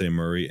DeJounte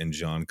Murray and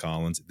John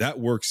Collins?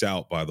 That works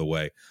out, by the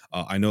way.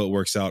 I know it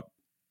works out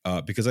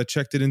because I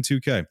checked it in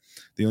 2K,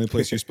 the only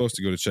place you're supposed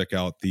to go to check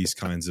out these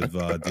kinds of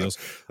deals.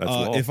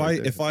 That's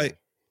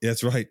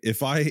right.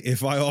 If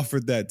I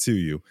offered that to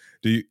you,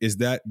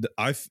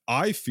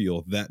 I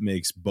feel that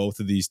makes both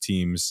of these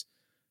teams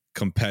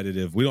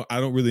competitive. I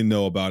don't really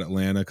know about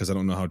Atlanta because I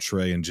don't know how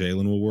Trey and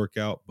Jalen will work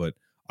out, but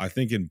I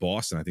think in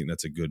Boston, I think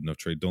that's a good enough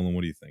trade. Dolan,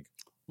 what do you think?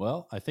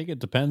 Well, I think it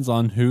depends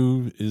on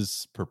who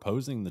is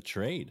proposing the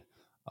trade.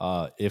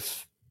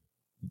 If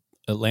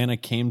Atlanta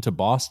came to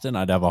Boston,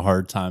 I'd have a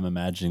hard time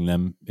imagining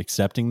them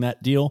accepting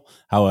that deal.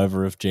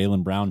 However, if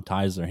Jaylen Brown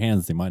ties their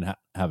hands, they might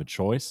have a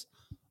choice.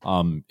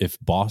 If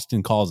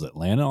Boston calls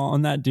Atlanta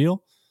on that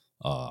deal,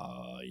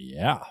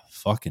 yeah,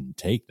 fucking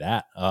take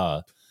that.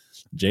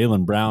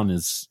 Jaylen Brown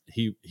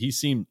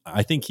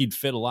I think he'd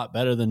fit a lot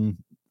better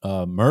than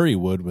Murray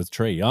would with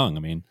Trae Young. I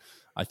mean,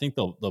 I think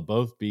they'll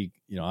both be,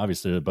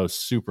 obviously they're both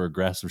super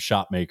aggressive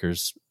shot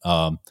makers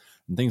and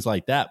things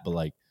like that. But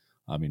like,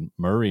 I mean,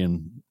 Murray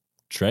and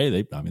Trae,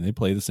 they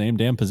play the same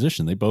damn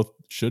position. They both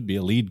should be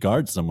a lead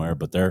guard somewhere,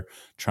 but they're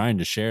trying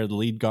to share the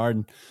lead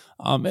guard.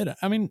 And,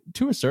 I mean,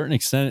 to a certain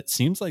extent, it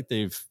seems like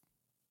they've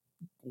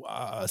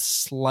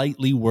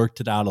slightly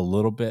worked it out a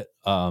little bit.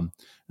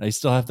 They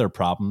still have their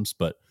problems,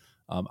 but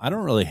I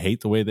don't really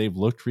hate the way they've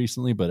looked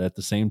recently. But at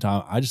the same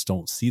time, I just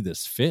don't see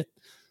this fit.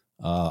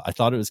 I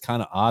thought it was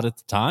kind of odd at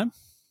the time.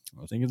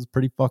 I think it's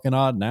pretty fucking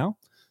odd now.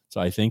 So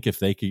I think if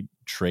they could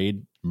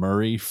trade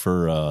Murray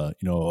for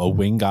a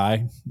wing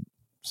guy,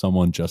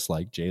 someone just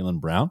like Jaylen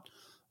Brown,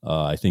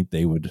 I think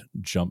they would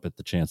jump at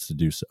the chance to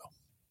do so.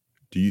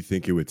 Do you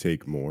think it would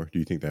take more? Do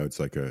you think that was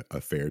like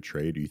a fair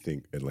trade? Do you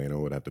think Atlanta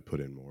would have to put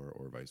in more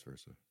or vice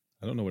versa?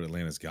 I don't know what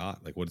Atlanta's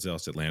got. Like, what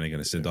else Atlanta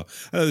going to send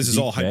off? I know this is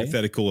all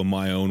hypothetical in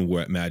my own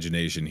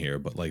imagination here,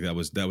 but like that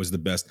was the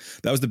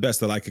best. That was the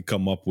best that I could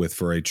come up with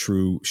for a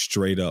true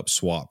straight up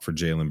swap for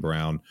Jaylen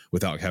Brown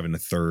without having a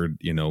third,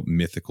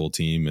 mythical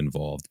team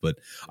involved. But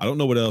I don't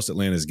know what else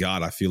Atlanta's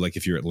got. I feel like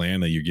if you're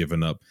Atlanta, you're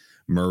giving up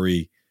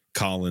Murray,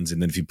 Collins,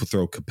 and then if you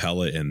throw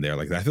Capella in there,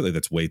 like I feel like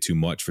that's way too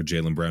much for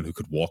Jaylen Brown, who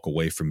could walk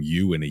away from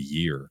you in a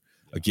year.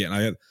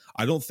 Again,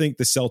 I don't think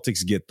the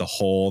Celtics get the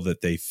haul that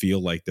they feel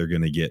like they're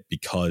going to get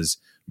because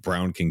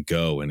Brown can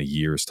go in a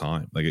year's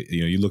time. Like,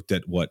 you looked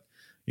at what,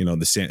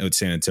 the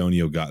San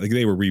Antonio got. Like,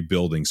 they were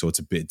rebuilding, so it's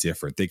a bit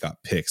different. They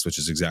got picks, which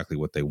is exactly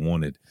what they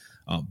wanted.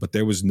 But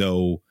there was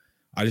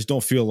I just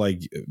don't feel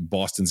like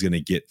Boston's going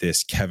to get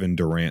this Kevin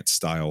Durant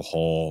style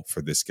haul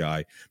for this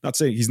guy. Not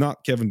saying he's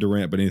not Kevin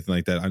Durant, but anything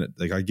like that.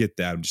 I get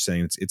that. I'm just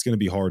saying it's going to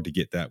be hard to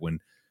get that when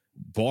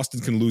Boston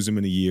can lose him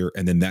in a year,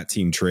 and then that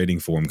team trading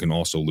for him can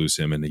also lose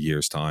him in a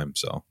year's time.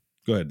 So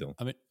go ahead, Dylan.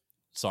 I mean,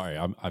 sorry,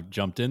 I've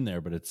jumped in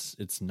there, but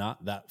it's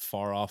not that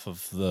far off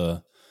of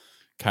the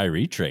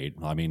Kyrie trade.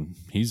 I mean,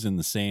 he's in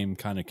the same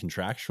kind of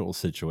contractual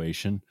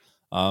situation,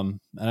 and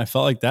I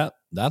felt like that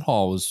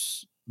haul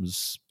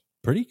was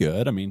pretty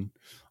good. I mean,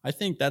 I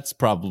think that's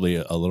probably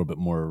a little bit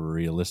more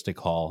realistic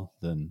haul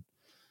than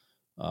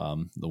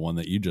the one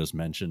that you just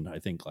mentioned. I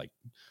think like.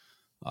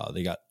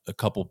 They got a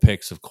couple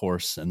picks, of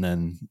course, and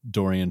then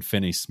Dorian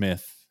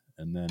Finney-Smith,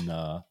 and then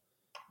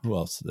who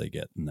else did they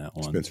get in that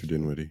one? Spencer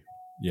Dinwiddie.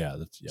 Yeah,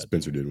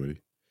 Spencer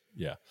Dinwiddie.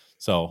 Yeah.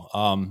 So,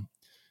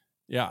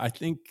 I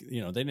think they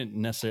didn't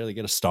necessarily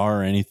get a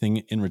star or anything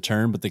in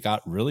return, but they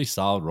got really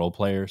solid role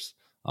players.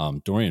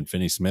 Dorian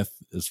Finney-Smith,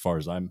 as far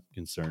as I'm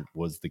concerned,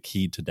 was the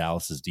key to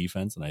Dallas's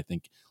defense, and I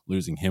think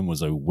losing him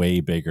was a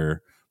way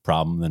bigger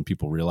problem than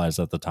people realized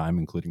at the time,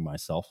 including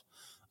myself.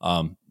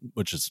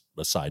 Which is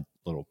a side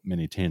little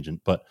mini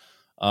tangent, but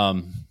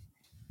I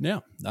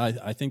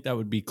think that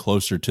would be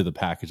closer to the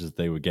package that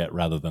they would get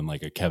rather than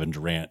like a Kevin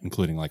Durant,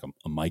 including like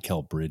a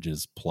Mikal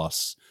Bridges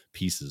plus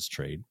pieces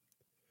trade.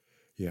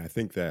 Yeah, I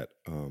think that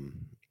I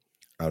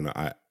don't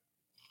know.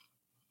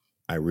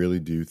 I really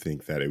do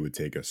think that it would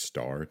take a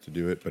star to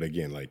do it, but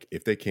again, like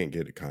if they can't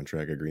get a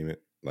contract agreement,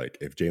 like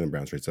if Jaylen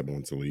Brown straight up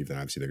wants to leave, then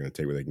obviously they're going to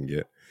take what they can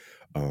get.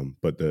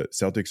 But the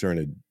Celtics are in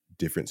a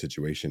different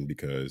situation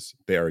because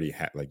they already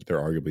have, like, they're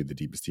arguably the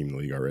deepest team in the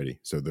league already.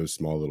 So those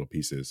small little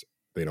pieces,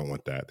 they don't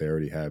want that. They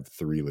already have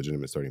 3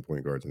 legitimate starting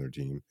point guards on their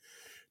team.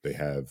 They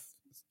have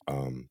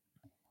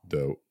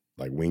the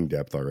like wing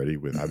depth already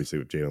with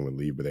Jalen would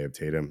leave, but they have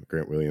Tatum.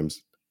 Grant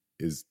Williams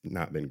is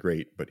not been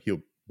great, but he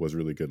was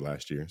really good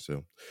last year.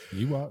 So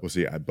we'll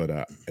see. And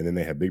then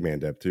they have big man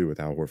depth too with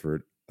Al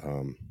Horford,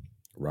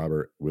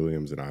 Robert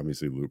Williams and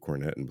obviously Luke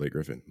Cornett and Blake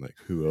Griffin. Like,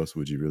 who else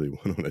would you really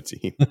want on a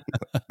team?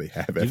 They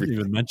have everything. You didn't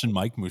even mention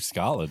Mike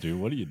Muscala, dude.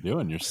 What are you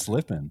doing? You're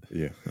slipping.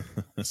 Yeah.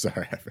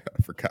 Sorry,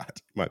 I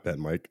forgot. My bad,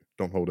 Mike.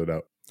 Don't hold it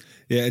out.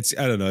 Yeah,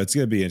 I don't know. It's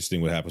going to be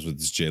interesting what happens with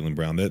this Jaylen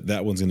Brown.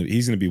 That one's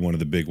he's going to be one of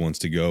the big ones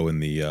to go in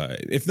the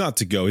if not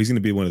to go, he's going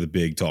to be one of the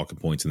big talking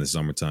points in the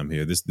summertime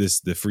here.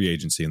 The free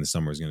agency in the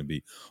summer is going to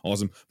be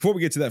awesome. Before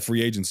we get to that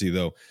free agency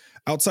though,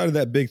 outside of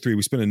that big three,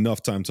 we spent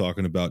enough time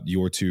talking about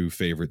your two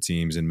favorite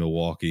teams in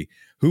Milwaukee.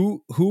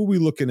 Who are we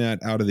looking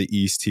at out of the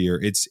East here?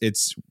 It's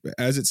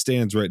as it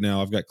stands right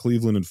now, I've got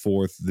Cleveland in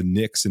 4th, the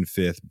Knicks in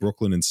 5th,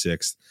 Brooklyn in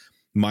 6th,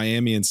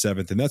 Miami in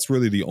 7th, and that's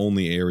really the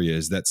only area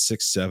is that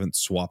 6th, 7th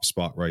swap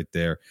spot right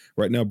there.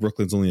 Right now,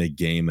 Brooklyn's only a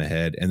game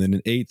ahead, and then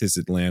in 8th is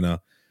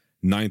Atlanta,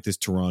 9th is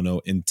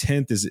Toronto, and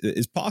 10th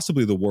is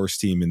possibly the worst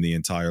team in the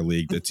entire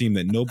league, the team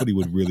that nobody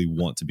would really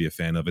want to be a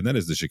fan of, and that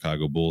is the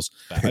Chicago Bulls.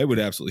 It would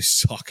absolutely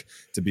suck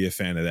to be a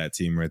fan of that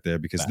team right there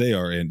because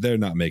they're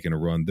not making a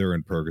run. They're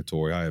in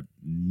purgatory. I have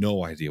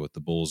no idea what the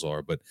Bulls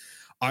are, but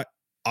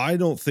I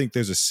don't think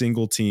there's a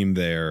single team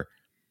there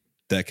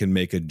that can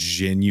make a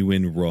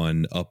genuine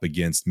run up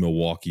against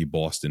Milwaukee,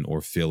 Boston,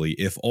 or Philly.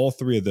 If all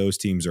three of those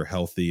teams are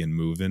healthy and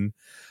moving,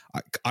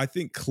 I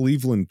think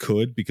Cleveland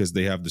could because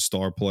they have the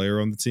star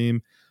player on the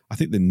team. I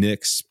think the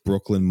Knicks,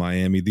 Brooklyn,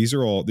 Miami, these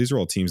are all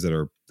teams that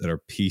are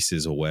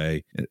pieces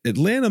away.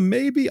 Atlanta,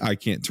 maybe. I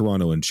can't.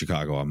 Toronto and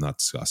Chicago, I'm not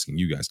discussing.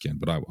 You guys can,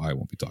 but I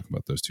won't be talking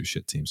about those two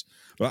shit teams.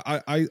 But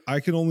I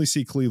can only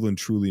see Cleveland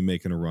truly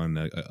making a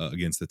run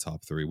against the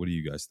top three. What do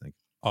you guys think?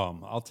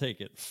 I'll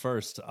take it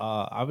first.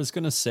 I was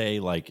gonna say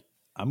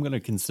I'm gonna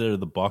consider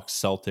the Bucks,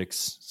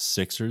 Celtics,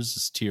 Sixers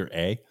as tier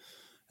A,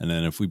 and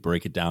then if we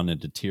break it down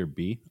into tier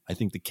B, I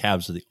think the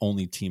Cavs are the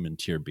only team in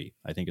tier B.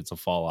 I think it's a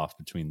fall off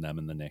between them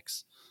and the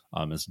Knicks.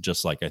 It's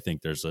just like I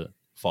think there's a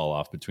fall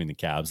off between the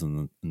Cavs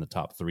and the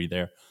top three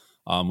there.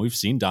 We've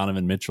seen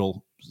Donovan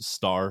Mitchell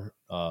star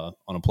on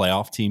a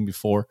playoff team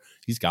before.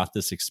 He's got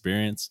this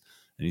experience,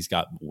 and he's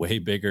got way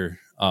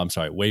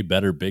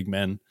better big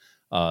men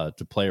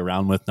to play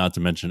around with, not to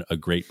mention a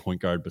great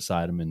point guard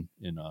beside him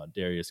in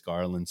Darius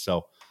Garland.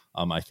 So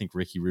I think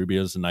Ricky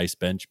Rubio is a nice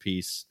bench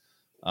piece.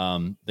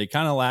 They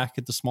kind of lack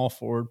at the small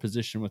forward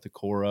position with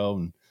Okoro,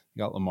 and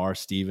you got Lamar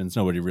Stevens.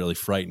 Nobody really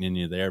frightening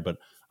you there, but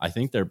I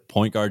think their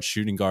point guard,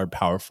 shooting guard,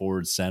 power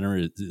forward, center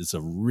is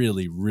a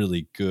really,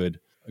 really good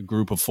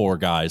group of four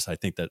guys. I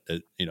think that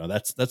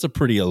that's a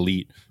pretty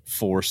elite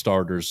four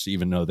starters,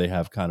 even though they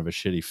have kind of a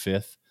shitty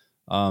fifth.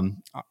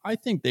 I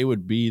think they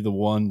would be the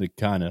one to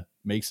kind of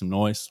make some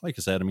noise. Like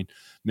I said, I mean,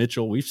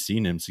 Mitchell, we've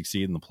seen him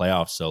succeed in the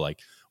playoffs. So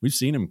we've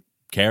seen him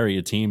carry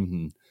a team.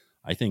 And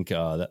I think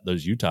that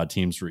those Utah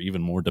teams were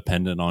even more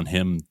dependent on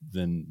him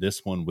than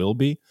this one will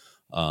be.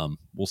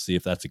 We'll see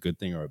if that's a good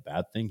thing or a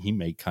bad thing. He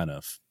may kind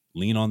of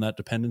lean on that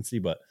dependency,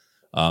 but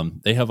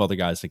they have other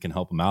guys that can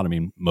help him out. I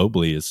mean,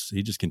 Mobley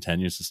he just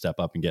continues to step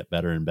up and get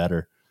better and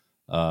better.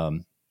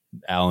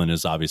 Allen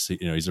is obviously,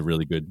 he's a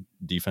really good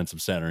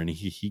defensive center, and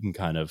he can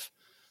kind of,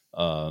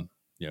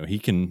 he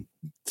can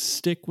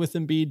stick with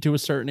Embiid to a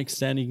certain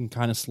extent. He can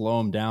kind of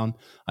slow him down.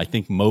 I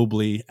think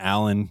Mobley,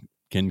 Allen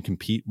can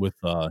compete with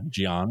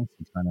Giannis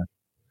and kind of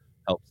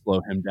help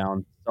slow him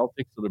down.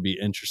 Celtics, it'll be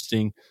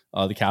interesting.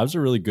 The Cavs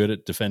are really good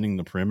at defending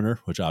the perimeter,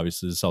 which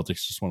obviously the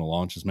Celtics just want to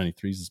launch as many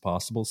threes as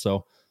possible.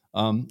 So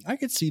I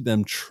could see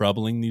them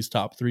troubling these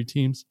top three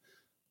teams.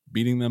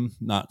 Beating them,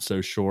 not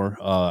so sure.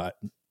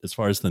 As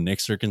far as the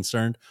Knicks are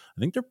concerned, I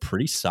think they're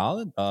pretty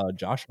solid.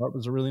 Josh Hart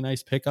was a really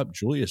nice pickup.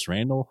 Julius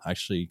Randle,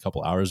 actually a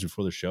couple hours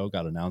before the show,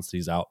 got announced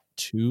he's out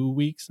 2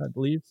 weeks, I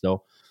believe.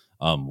 So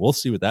we'll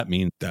see what that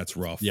means. That's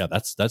rough. Yeah,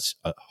 that's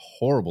a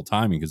horrible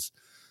timing because,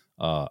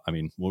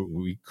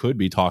 we could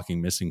be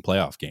talking missing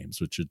playoff games,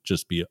 which would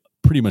just be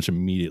pretty much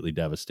immediately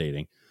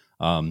devastating.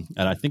 And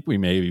I think we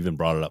may have even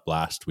brought it up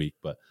last week,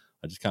 but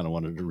I just kind of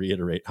wanted to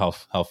reiterate how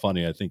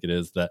funny I think it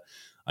is that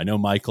I know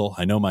Michael,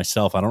 I know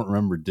myself, I don't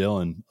remember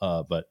Dylan,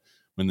 but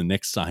when the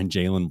Knicks signed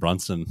Jalen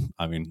Brunson,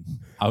 I mean,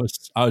 I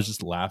was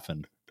just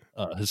laughing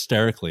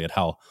hysterically at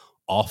how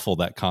awful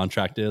that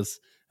contract is.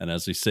 And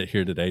as we sit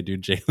here today,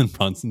 dude, Jalen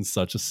Brunson's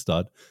such a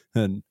stud,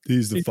 and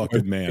he's the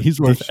fucking man. He's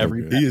worth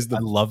every. I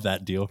love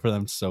that deal for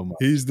them so much.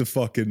 He's the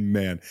fucking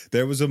man.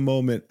 There was a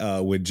moment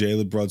when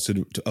Jalen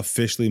Brunson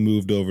officially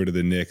moved over to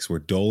the Knicks, where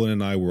Dolan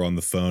and I were on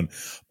the phone,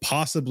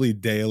 possibly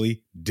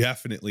daily,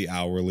 definitely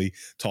hourly,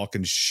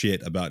 talking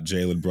shit about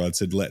Jalen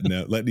Brunson,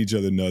 letting each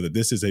other know that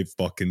this is a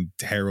fucking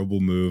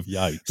terrible move.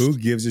 Yikes! Who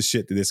gives a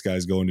shit that this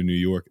guy's going to New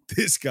York?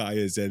 This guy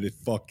is a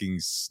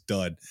fucking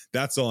stud.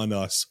 That's on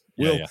us.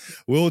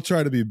 We'll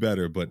try to be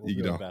better, but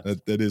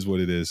that is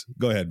what it is.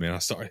 Go ahead, man. I'm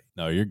sorry.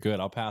 No, you're good.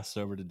 I'll pass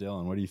it over to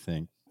Dylan. What do you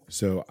think?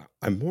 So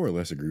I more or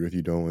less agree with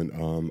you,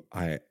 Dolan.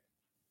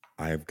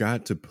 I've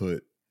got to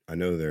put. I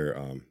know their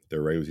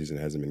regular season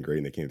hasn't been great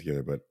and they came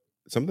together, but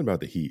something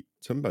about the Heat,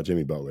 something about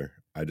Jimmy Butler.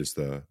 I just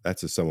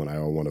that's just someone I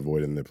want to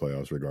avoid in the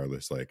playoffs,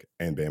 regardless.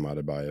 And Bam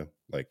Adebayo,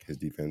 his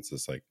defense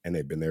is and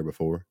they've been there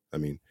before. I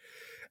mean,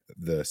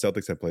 the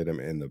Celtics have played them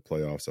in the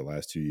playoffs the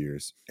last 2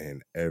 years,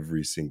 and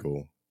every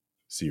single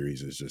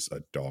series is just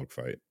a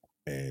dogfight.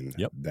 And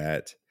Yep.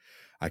 that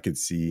I could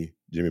see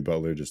Jimmy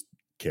Butler just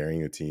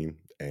carrying a team.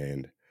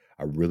 And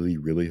I really,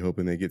 really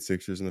hoping they get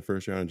Sixers in the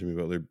first round and Jimmy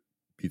Butler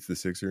beats the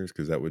Sixers,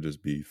 because that would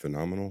just be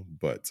phenomenal.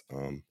 But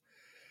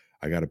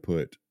I got to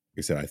put, like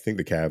I said, I think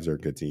the Cavs are a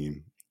good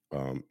team.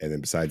 And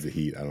then besides the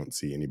Heat, I don't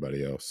see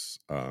anybody else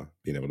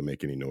being able to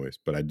make any noise.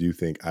 But I do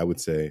think, I would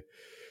say,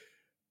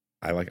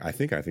 I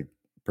think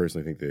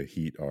personally think the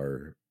Heat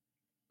are,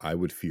 I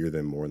would fear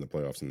them more in the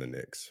playoffs than the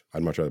Knicks.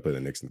 I'd much rather play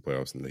the Knicks in the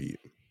playoffs than the Heat,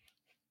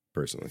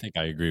 personally. I think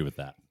I agree with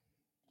that.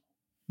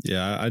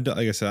 Yeah,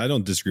 like I said, I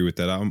don't disagree with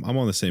that. I'm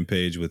on the same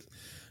page with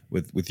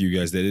you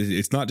guys that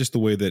it's not just the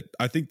way that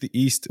I think the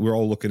East, we're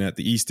all looking at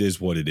the East is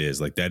what it is.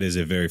 Like that is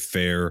a very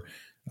fair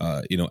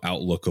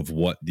outlook of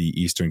what the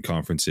Eastern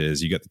Conference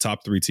is. You got the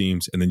top 3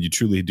 teams, and then you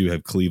truly do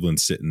have Cleveland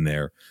sitting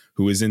there,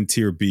 who is in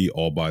tier B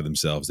all by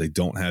themselves. They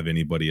don't have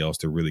anybody else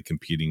they're really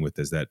competing with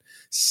as that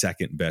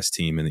second best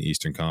team in the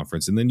Eastern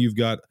Conference. And then you've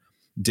got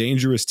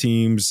dangerous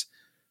teams,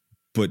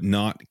 but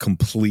not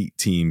complete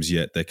teams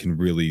yet that can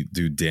really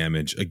do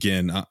damage.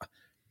 Again,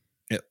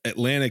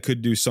 Atlanta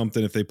could do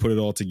something if they put it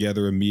all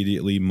together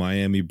immediately.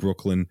 Miami,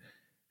 Brooklyn,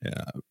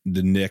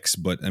 the Knicks,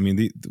 but I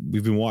mean,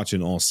 we've been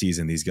watching all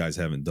season. These guys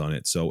haven't done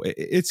it, so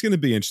it's going to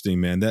be interesting,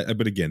 man.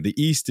 But again, the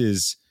East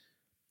is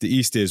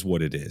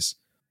what it is.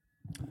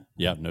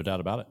 Yeah, no doubt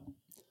about it.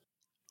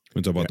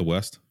 We talk about the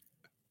West.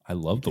 I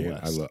love the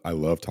West. I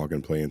love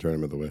talking play-in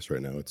tournament of the West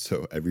right now. It's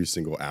so every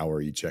single hour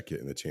you check it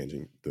and the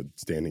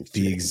standings.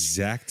 The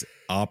exact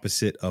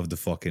opposite of the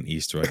fucking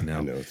East right now.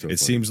 I know, it's so it funny.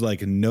 Seems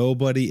like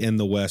nobody in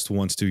the West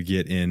wants to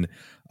get in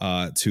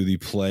to the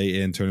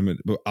play-in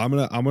tournament. But I'm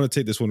gonna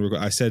take this one.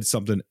 I said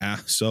something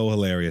so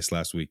hilarious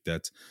last week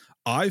that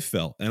I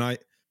felt, and I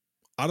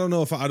don't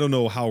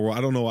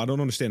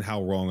understand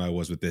how wrong I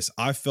was with this.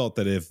 I felt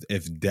that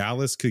if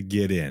Dallas could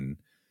get in,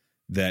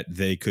 that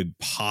they could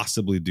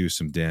possibly do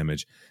some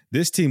damage.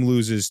 This team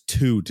loses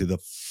 2 to the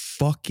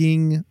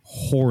fucking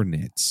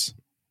Hornets.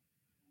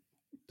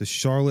 The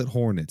Charlotte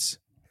Hornets.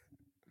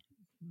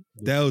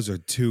 Those are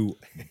 2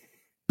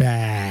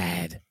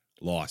 bad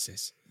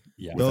losses.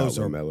 Yeah, those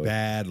are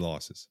bad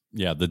losses.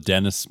 Yeah, the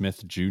Dennis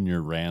Smith Jr.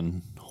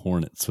 ran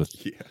Hornets with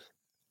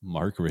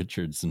Mark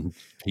Richards and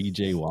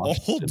PJ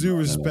Washington. All due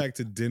respect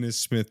to Dennis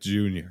Smith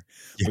Jr.,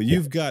 but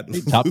you've got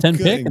top 10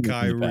 Luka pick and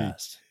Kyrie.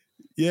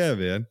 Yeah,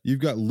 man. You've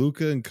got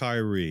Luka and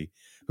Kyrie,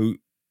 who,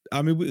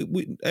 I mean,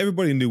 we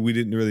everybody knew we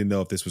didn't really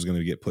know if this was going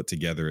to get put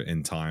together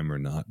in time or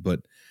not.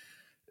 But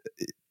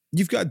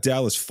you've got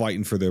Dallas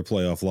fighting for their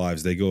playoff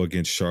lives. They go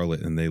against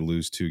Charlotte and they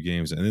lose 2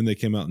 games. And then they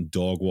came out and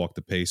dog walked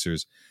the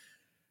Pacers.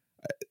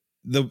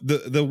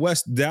 The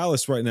West,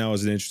 Dallas right now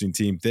is an interesting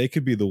team. They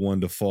could be the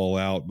one to fall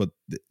out. But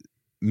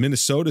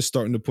Minnesota's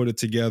starting to put it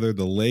together.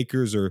 The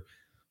Lakers are...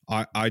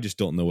 I just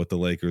don't know what the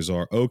Lakers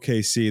are.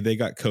 OKC, they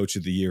got coach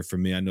of the year for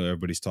me. I know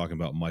everybody's talking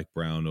about Mike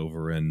Brown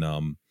over in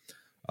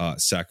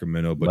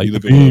Sacramento, but you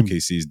look at what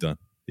OKC's done.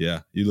 Yeah,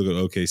 you look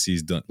at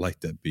OKC's done,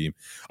 like that beam.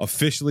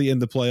 Officially in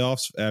the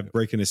playoffs,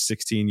 breaking a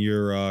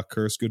 16-year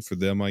curse. Good for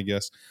them, I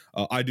guess.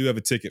 I do have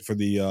a ticket for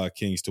the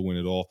Kings to win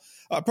it all.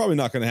 Probably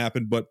not going to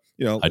happen, but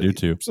I do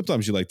too.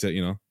 Sometimes you like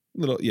to,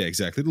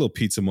 exactly. A little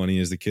pizza money,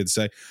 as the kids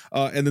say.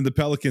 And then the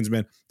Pelicans,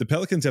 man. The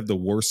Pelicans have the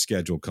worst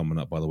schedule coming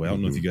up, by the way. I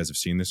don't know if you guys have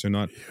seen this or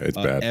not. Yeah, it's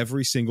bad.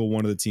 Every single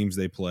one of the teams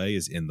they play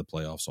is in the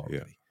playoffs already.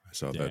 Yeah, I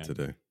saw that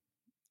today.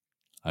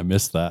 I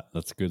missed that.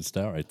 That's a good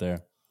stat right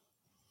there.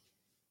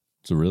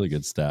 It's a really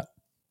good stat.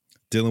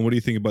 Dylan, what do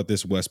you think about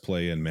this West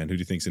play-in, man? Who do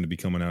you think is going to be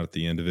coming out at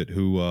the end of it?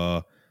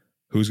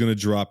 Who's going to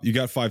drop? You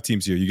got 5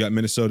 teams here. You got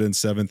Minnesota in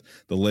 7th,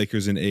 the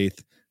Lakers in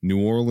 8th, New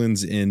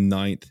Orleans in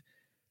 9th,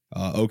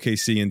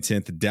 OKC in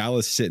 10th,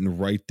 Dallas sitting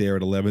right there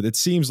at 11th. It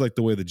seems like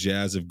the way the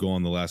Jazz have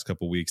gone the last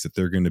couple of weeks that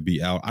they're going to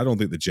be out. I don't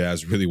think the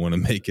Jazz really want to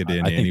make it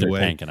in I think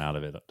anyway. They're tanking out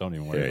of it. Don't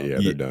even worry about it. Yeah,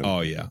 they're done.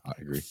 Oh, yeah. I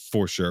agree.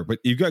 For sure. But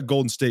you've got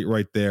Golden State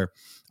right there.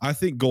 I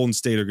think Golden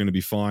State are going to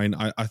be fine.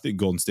 I think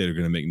Golden State are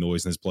going to make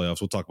noise in this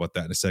playoffs. We'll talk about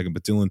that in a second.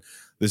 But Dylan,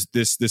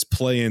 this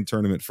play-in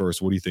tournament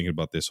first, what are you thinking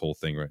about this whole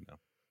thing right now?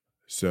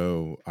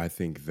 So I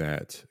think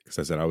that, because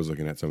I said I was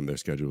looking at some of their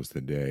schedules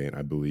today, and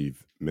I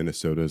believe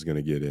Minnesota is going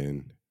to get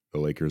in. The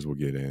Lakers will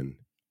get in.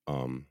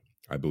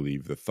 I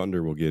believe the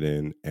Thunder will get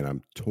in, and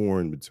I'm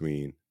torn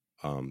between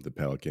the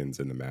Pelicans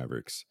and the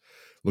Mavericks.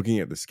 Looking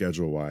at the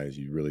schedule-wise,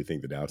 you really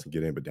think that Dallas can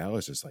get in, but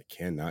Dallas just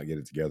cannot get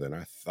it together. And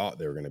I thought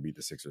they were going to beat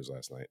the Sixers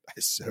last night. I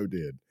so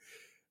did,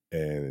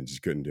 and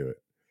just couldn't do it.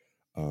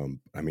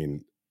 I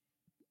mean,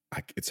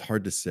 it's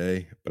hard to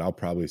say, but I'll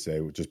probably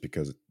say just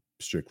because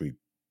strictly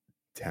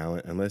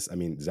talent. Unless,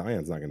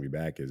 Zion's not going to be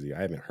back, is he?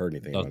 I haven't heard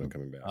anything about him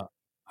coming back.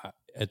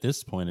 At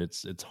this point,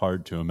 it's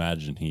hard to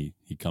imagine he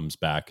comes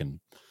back and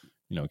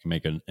can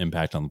make an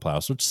impact on the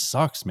playoffs, which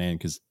sucks, man.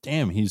 Because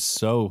damn, he's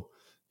so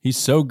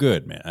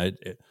good, man.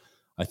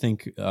 I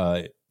think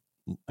I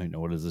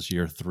know, what is this,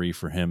 year 3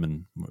 for him,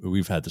 and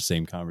we've had the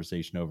same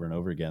conversation over and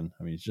over again.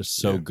 He's just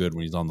so good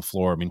when he's on the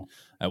floor.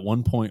 At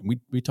one point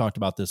we talked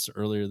about this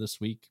earlier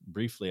this week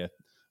briefly.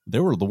 they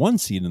were the 1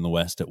 seed in the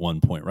West at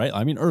one point, right?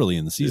 I mean, early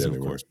in the season,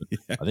 of course, but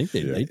I think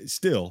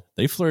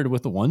they flirted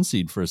with the 1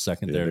 seed for a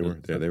second there.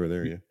 They were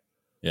there, yeah.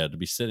 Yeah, to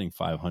be sitting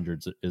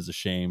 500 is a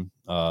shame.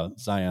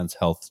 Zion's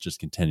health just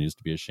continues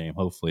to be a shame.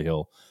 Hopefully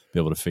he'll be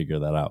able to figure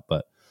that out.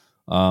 But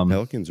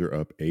Pelicans are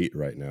up 8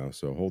 right now,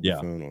 so hold the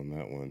phone on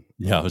that one.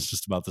 Yeah, I was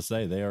just about to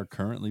say they are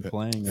currently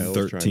playing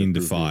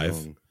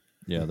 13-5.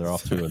 Yeah, they're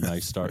off to a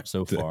nice start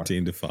so far.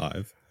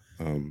 13-5.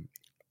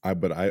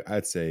 But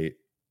I'd say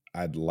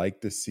I'd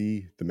like to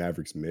see the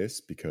Mavericks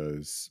miss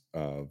because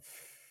of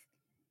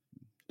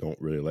don't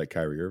really like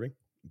Kyrie Irving,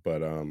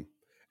 but and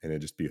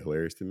it'd just be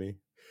hilarious to me.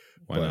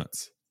 Why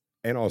not?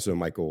 And also,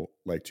 Michael,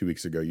 like 2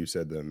 weeks ago, you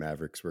said the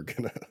Mavericks were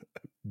gonna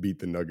beat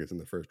the Nuggets in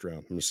the first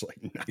round. I'm just like,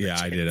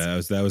 I did.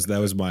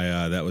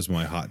 That was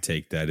my hot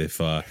take that if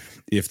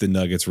the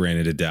Nuggets ran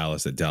into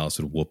Dallas, that Dallas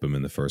would whoop them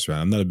in the first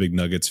round. I'm not a big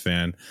Nuggets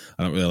fan.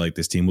 I don't really like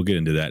this team. We'll get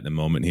into that in a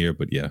moment here,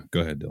 but yeah,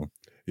 go ahead, Dylan.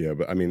 Yeah,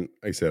 but I mean,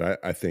 like I said,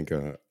 I think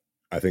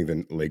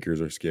the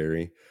Lakers are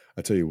scary.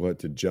 I tell you what,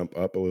 to jump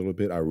up a little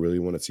bit, I really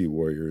want to see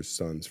Warriors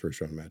Suns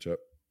first round matchup.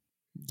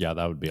 Yeah,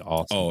 that would be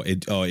awesome.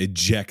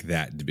 Eject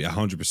that to be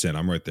 100%.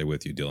 I'm right there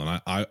with you,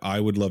 Dylan. I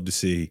would love to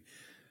see.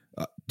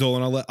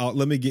 Dolan,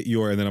 let me get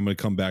and then I'm going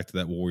to come back to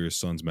that Warriors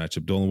Suns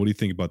matchup. Dolan, what do you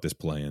think about this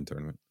play-in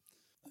tournament?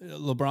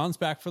 LeBron's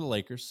back for the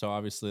Lakers, so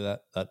obviously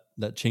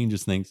that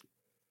changes things.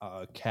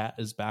 Cat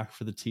is back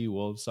for the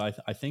T-Wolves. So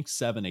I think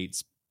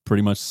 7-8's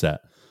pretty much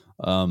set.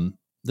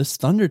 This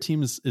Thunder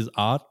team is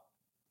odd.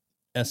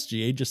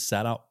 SGA just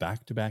sat out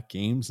back-to-back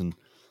games, and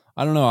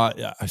I don't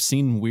know. I've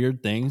seen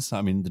weird things.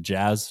 I mean, the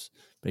Jazz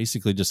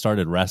basically just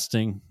started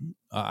resting.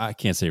 I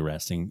can't say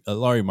resting.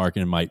 Lauri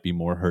Markkanen might be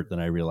more hurt than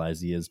I realize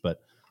he is,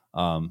 but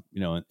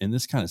in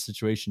this kind of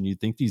situation,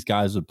 you'd think these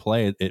guys would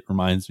play. It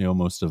reminds me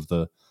almost of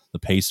the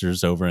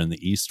Pacers over in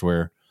the East,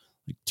 where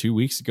like 2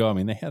 weeks ago, I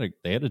mean, they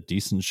had a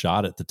decent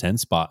shot at the 10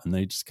 spot, and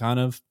they just kind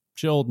of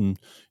chilled, and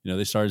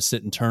they started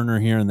sitting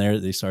Turner here and there.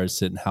 They started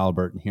sitting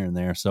Halliburton here and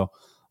there. So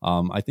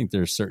I think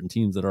there's certain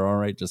teams that are all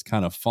right, just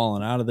kind of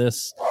falling out of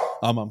this.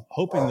 I'm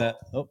hoping that.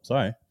 Oh,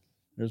 sorry.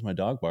 There's my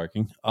dog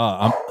barking.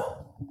 I'm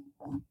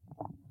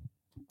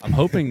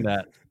hoping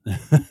that.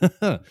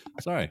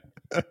 Sorry.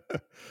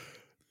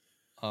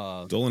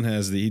 Dolan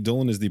is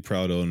the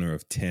proud owner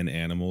of 10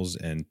 animals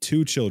and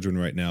 2 children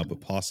right now,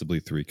 but possibly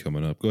 3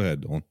 coming up. Go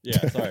ahead, Dolan.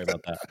 Yeah, sorry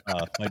about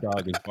that. My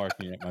dog is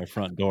barking at my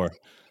front door.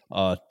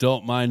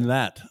 Don't mind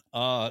that.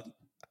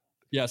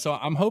 Yeah, so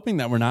I'm hoping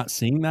that we're not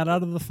seeing that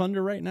out of the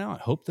Thunder right now. I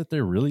hope that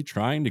they're really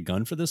trying to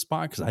gun for this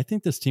spot, because I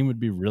think this team would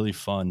be really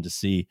fun to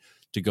see,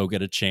 to go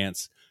get a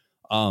chance.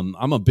 I'm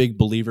a big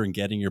believer in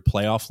getting your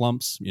playoff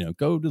lumps.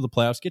 Go to the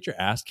playoffs, get your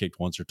ass kicked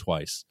once or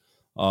twice.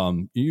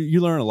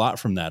 You learn a lot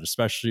from that,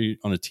 especially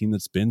on a team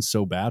that's been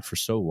so bad for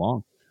so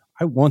long.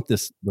 I want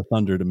the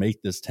Thunder to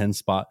make this 10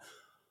 spot.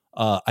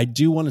 I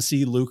do want to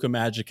see Luka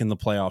Magic in the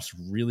playoffs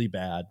really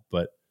bad,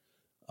 but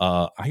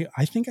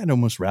I think I'd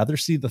almost rather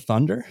see the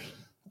Thunder.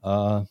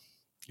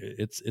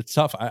 It's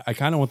tough. I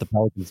kind of want the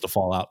Pelicans to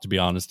fall out, to be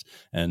honest,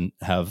 and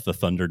have the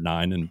Thunder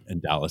 9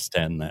 and Dallas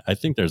 10. I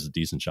think there's a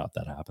decent shot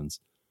that happens.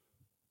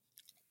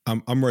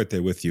 I'm right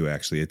there with you.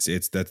 Actually,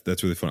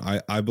 that's really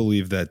fun. I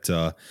believe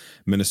that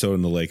Minnesota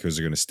and the Lakers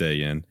are going to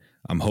stay in.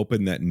 I'm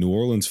hoping that New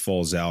Orleans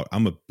falls out.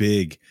 I'm a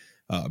big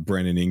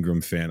Brandon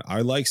Ingram fan.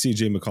 I like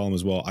CJ McCollum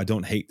as well. I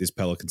don't hate this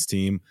Pelicans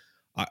team.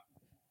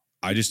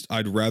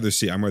 I'd rather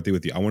see. I'm right there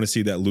with you. I want to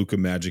see that Luka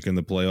Magic in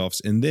the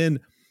playoffs, and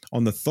then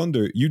on the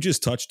Thunder, you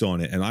just touched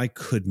on it, and I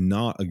could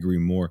not agree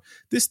more.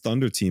 This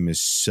Thunder team is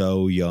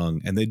so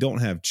young, and they don't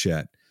have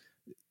Chet.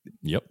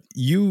 Yep.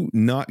 You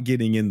not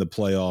getting in the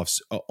playoffs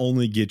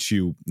only gets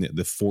you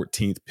the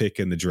 14th pick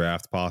in the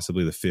draft,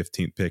 possibly the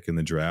 15th pick in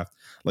the draft.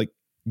 Like,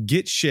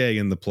 get Shea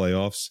in the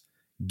playoffs.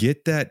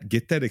 Get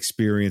that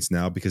experience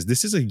now, because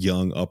this is a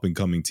young up and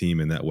coming team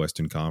in that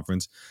Western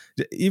Conference.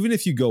 Even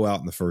if you go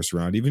out in the first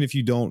round, even if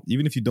you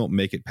don't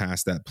make it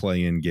past that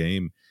play-in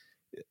game,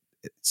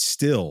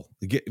 still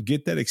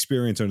get that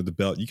experience under the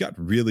belt. You got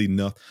really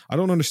nothing. I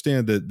don't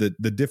understand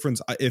the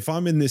difference. If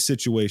I'm in this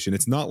situation,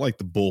 it's not like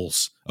the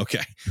Bulls.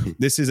 Okay,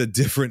 this is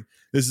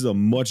a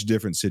much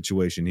different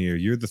situation here.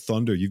 You're the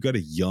Thunder. You've got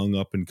a young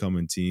up and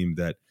coming team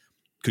that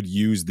could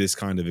use this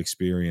kind of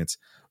experience.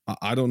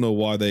 I don't know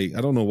why they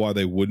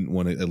wouldn't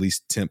want to at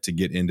least attempt to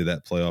get into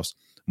that playoffs.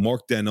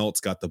 Mark Denault's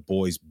got the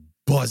boys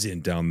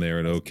buzzing down there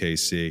at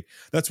OKC.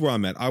 That's where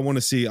I'm at. I want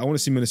to see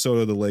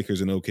Minnesota, the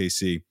Lakers, and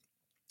OKC,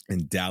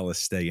 and Dallas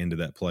stay into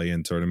that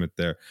play-in tournament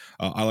there.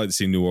 I like to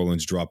see New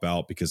Orleans drop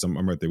out, because I'm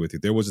right there with you.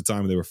 There was a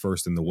time they were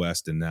first in the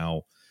West, and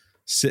now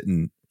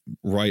sitting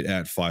right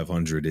at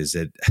 500 is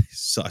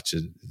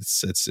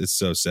it's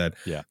so sad.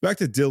 Yeah. Back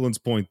to Dylan's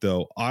point,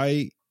 though,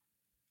 I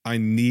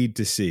need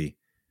to see.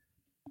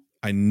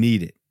 I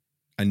need it.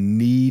 I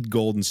need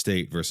Golden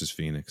State versus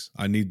Phoenix.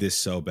 I need this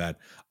so bad.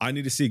 I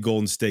need to see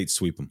Golden State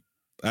sweep them.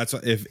 That's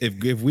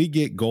if we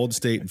get Golden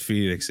State and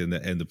Phoenix in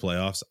the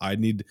playoffs, I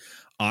need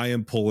I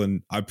am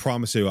pulling. I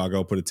promise you, I'll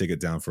go put a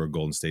ticket down for a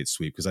Golden State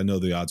sweep because I know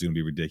the odds are going to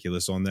be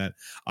ridiculous on that.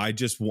 I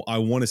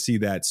want to see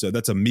that. So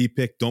that's a me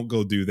pick. Don't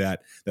go do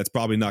that. That's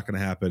probably not going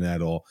to happen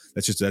at all.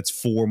 That's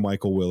for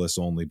Michael Willis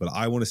only. But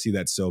I want to see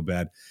that so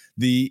bad.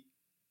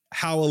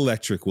 How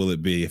electric will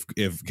it be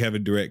if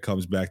Kevin Durant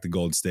comes back to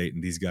Golden State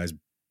and these guys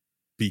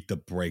beat the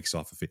brakes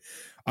off of it?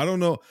 I don't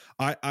know.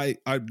 I'm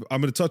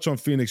going to touch on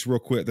Phoenix real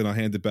quick, then I'll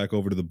hand it back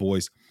over to the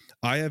boys.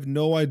 I have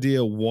no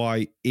idea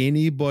why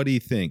anybody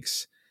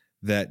thinks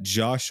that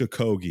Josh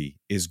Okogie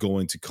is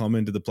going to come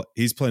into the play.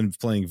 He's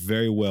playing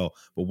very well,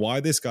 but how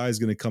this guy's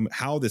going to come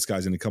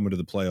into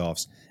the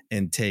playoffs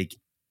and take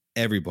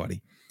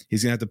everybody.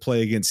 He's going to have to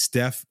play against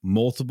Steph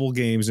multiple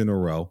games in a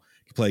row.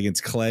 Play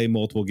against Clay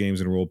multiple games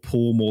in a row,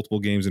 Poole multiple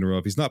games in a row.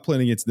 If he's not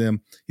playing against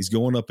them, he's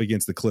going up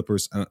against the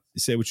Clippers.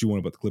 Say what you want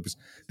about the Clippers.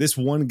 This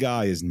one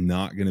guy is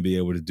not going to be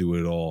able to do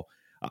it all.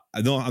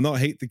 I don't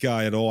hate the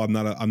guy at all. I'm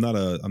not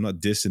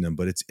dissing him,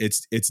 but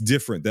it's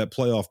different. That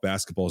playoff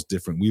basketball is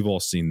different. We've all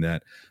seen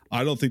that.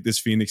 I don't think this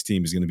Phoenix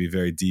team is going to be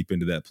very deep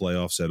into that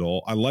playoffs at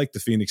all. I like the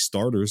Phoenix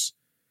starters.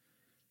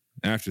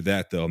 After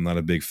that, though, I'm not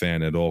a big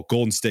fan at all.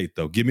 Golden State,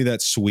 though, give me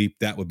that sweep.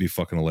 That would be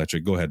fucking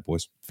electric. Go ahead,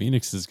 boys.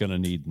 Phoenix is going to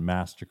need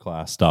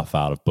masterclass stuff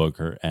out of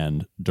Booker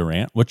and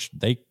Durant, which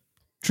they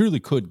truly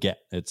could get.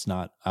 It's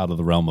not out of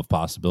the realm of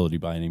possibility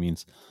by any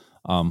means.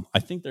 I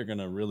think they're going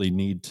to really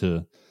need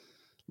to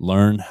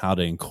learn how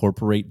to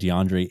incorporate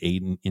DeAndre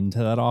Ayton into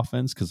that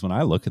offense. Because when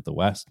I look at the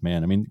West,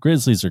 man, I mean,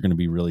 Grizzlies are going to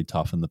be really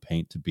tough in the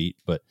paint to beat,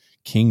 but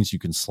Kings, you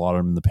can slaughter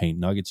them in the paint.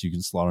 Nuggets, you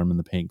can slaughter them in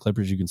the paint.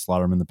 Clippers, you can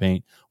slaughter them in the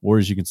paint.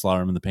 Warriors, you can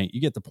slaughter them in the paint.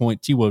 You get the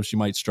point. T-Wolves, you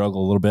might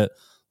struggle a little bit.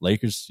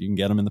 Lakers, you can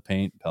get them in the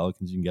paint.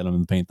 Pelicans, you can get them in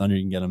the paint. Thunder,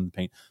 you can get them in the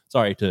paint.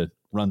 Sorry to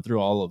run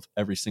through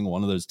every single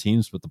one of those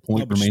teams, but the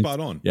point remains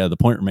spot on. Yeah, the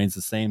point remains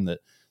the same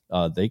that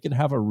they could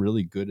have a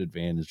really good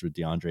advantage with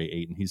DeAndre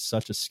Ayton. He's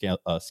such a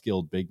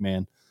skilled big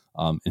man.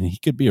 And he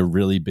could be a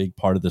really big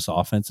part of this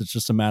offense. It's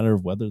just a matter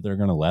of whether they're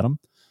going to let him.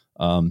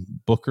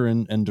 Booker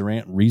and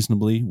Durant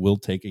reasonably will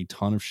take a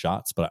ton of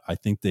shots, but I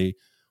think they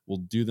will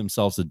do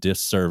themselves a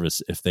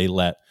disservice if they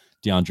let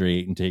DeAndre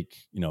Ayton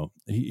take,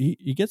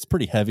 he gets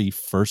pretty heavy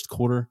first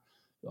quarter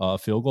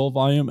field goal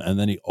volume, and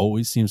then he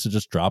always seems to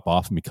just drop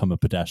off and become a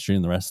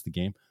pedestrian the rest of the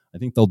game. I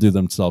think they'll do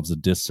themselves a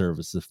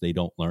disservice if they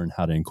don't learn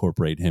how to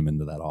incorporate him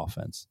into that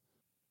offense.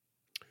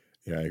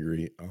 Yeah, I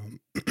agree.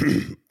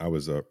 I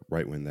was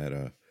right when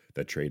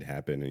that trade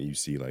happened, and you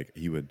see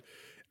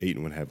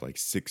Ayton would have like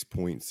 6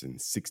 points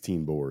and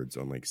 16 boards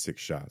on like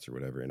 6 shots or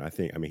whatever. And I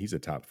mean, he's a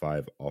top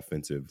 5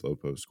 offensive low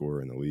post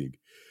scorer in the league,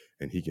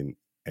 and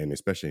and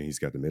especially he's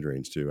got the mid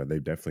range too.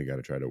 They've definitely got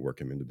to try to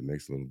work him into the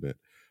mix a little bit.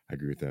 I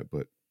agree with that,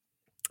 but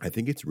I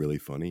think it's really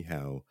funny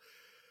how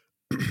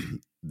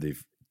the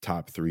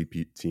top 3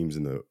 teams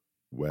in the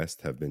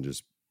West have been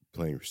just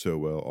playing so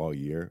well all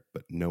year,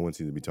 but no one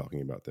seems to be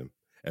talking about them.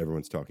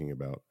 Everyone's talking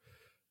about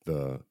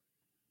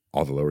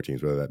all the lower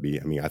teams, whether that be,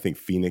 I think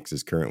Phoenix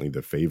is currently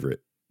the favorite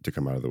to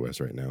come out of the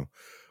West right now.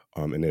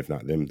 And if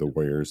not them, the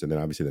Warriors, and then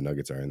obviously the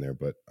Nuggets are in there.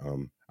 But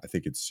I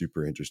think it's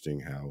super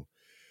interesting how,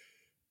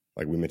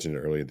 like we mentioned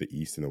earlier, the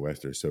East and the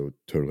West are so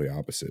totally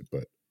opposite.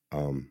 But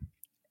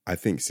I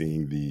think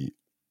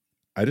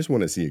I just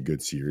want to see a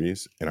good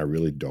series, and I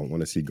really don't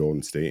want to see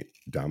Golden State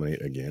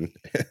dominate again.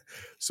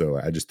 So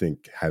I just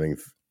think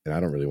and I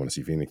don't really want to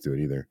see Phoenix do it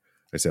either.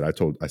 I said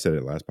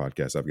it last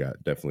podcast. I've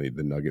got definitely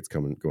the Nuggets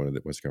going to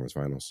the Western Conference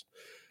Finals.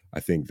 I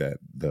think that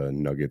the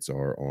Nuggets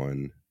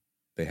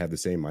they have the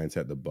same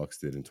mindset the Bucks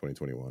did in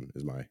 2021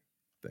 is my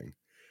thing.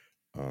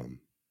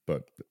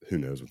 But who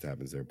knows what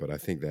happens there. But I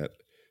think that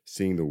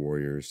seeing the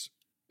Warriors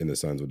and the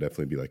Suns will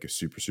definitely be like a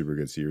super, super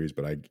good series.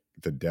 But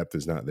the depth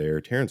is not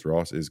there. Terrence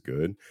Ross is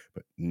good,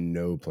 but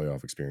no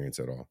playoff experience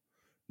at all.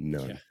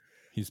 None. Yeah.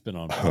 He's been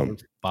on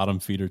bottom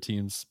feeder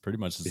teams pretty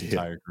much his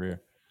entire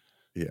career.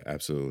 Yeah,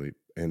 absolutely.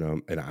 And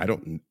I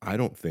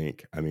don't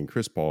think,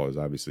 Chris Paul is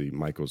obviously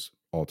Michael's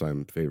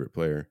all-time favorite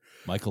player.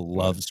 Michael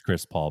loves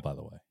Chris Paul, by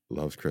the way.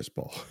 Loves Chris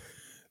Paul.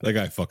 That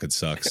guy fucking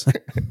sucks.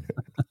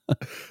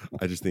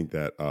 I just think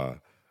that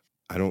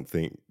I don't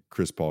think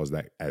Chris Paul is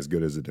that as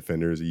good as a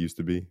defender as he used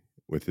to be,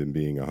 with him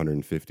being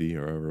 150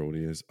 or however old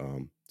he is.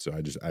 So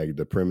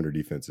the perimeter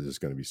defense is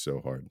just going to be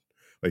so hard.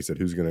 Like I said,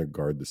 who's going to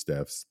guard the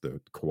Stephs, the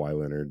Kawhi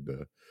Leonard,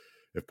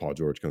 if Paul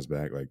George comes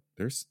back? Like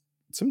there's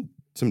some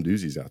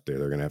doozies out there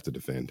they're going to have to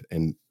defend,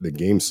 and the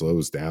game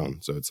slows down.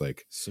 So it's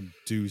like some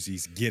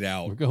doozies. Get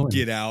out,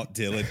 get out,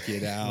 Dylan,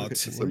 get out,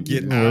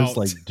 get out.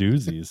 Like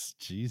doozies,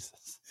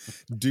 Jesus.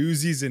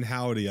 Doozies and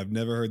howdy. I've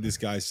never heard this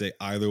guy say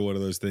either one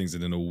of those things,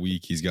 and in a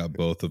week he's got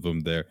both of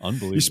them there.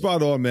 Unbelievable. You're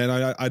spot on, man.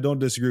 I don't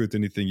disagree with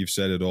anything you've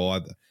said at all.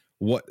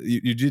 What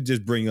you did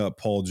just bring up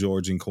Paul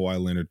George and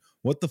Kawhi Leonard.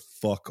 What the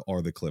fuck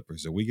are the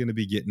Clippers? Are we going to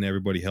be getting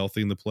everybody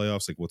healthy in the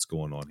playoffs? Like, what's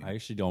going on here? I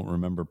actually don't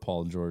remember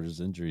Paul George's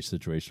injury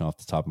situation off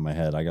the top of my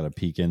head. I got to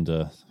peek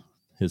into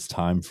his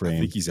time frame. I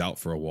think he's out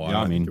for a while.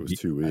 Yeah, I think it was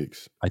 2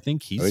 weeks. I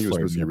think he was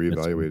supposed to be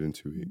reevaluated in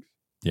 2 weeks.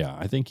 Yeah,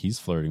 I think he's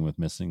flirting with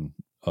missing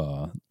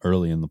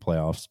early in the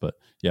playoffs. But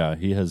yeah,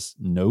 he has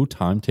no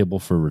timetable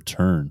for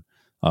return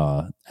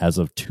as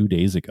of 2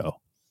 days ago.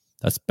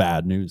 That's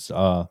bad news.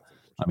 I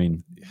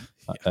mean,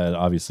 it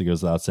obviously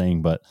goes without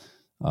saying, but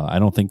I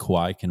don't think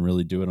Kawhi can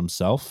really do it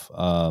himself.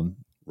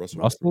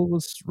 Russell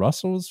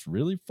was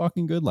really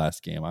fucking good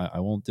last game. I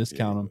won't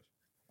discount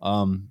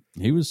him.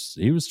 He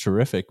was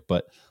terrific,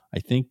 but I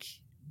think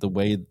the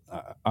way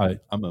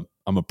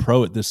I'm a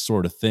pro at this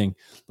sort of thing,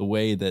 the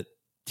way that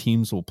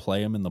teams will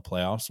play them in the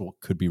playoffs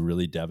could be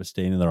really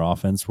devastating to their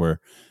offense, where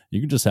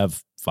you can just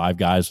have 5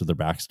 guys with their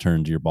backs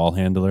turned to your ball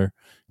handler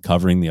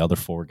covering the other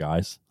 4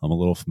 guys. I'm a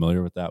little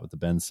familiar with that with the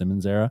Ben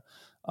Simmons era.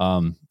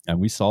 And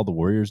we saw the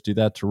Warriors do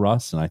that to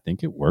Russ, and I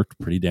think it worked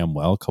pretty damn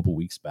well a couple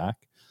weeks back.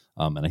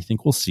 And I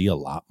think we'll see a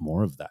lot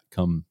more of that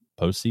come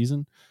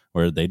postseason,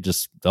 where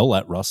they'll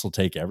let Russell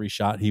take every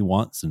shot he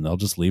wants, and they'll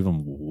just leave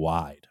him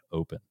wide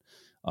open.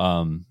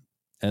 And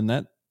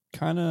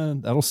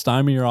that'll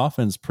stymie your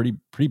offense pretty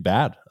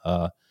bad.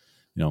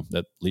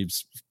 That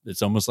leaves,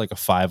 it's almost like a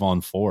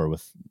 5-on-4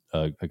 with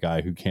a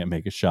guy who can't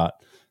make a shot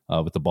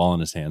with the ball in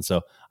his hand.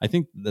 So I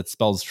think that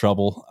spells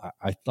trouble.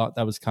 I thought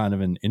that was kind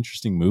of an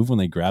interesting move when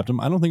they grabbed him.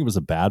 I don't think it was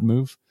a bad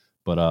move,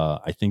 but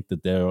I think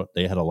that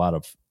they had a lot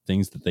of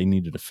things that they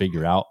needed to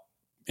figure out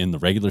in the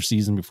regular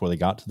season before they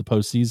got to the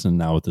postseason.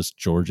 Now with this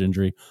George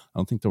injury, I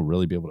don't think they'll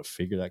really be able to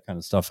figure that kind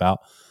of stuff out.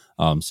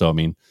 So, I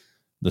mean,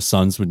 the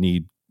Suns would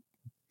need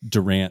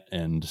Durant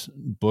and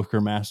Booker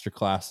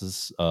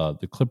masterclasses.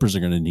 The Clippers are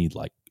going to need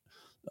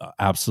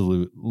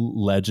absolute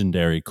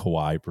legendary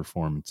Kawhi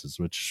performances,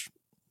 which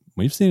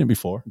we've seen it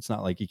before. It's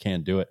not like you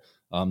can't do it.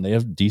 They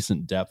have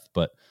decent depth,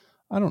 but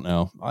I don't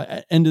know.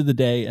 End of the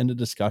day, end of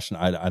discussion,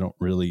 I don't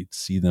really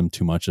see them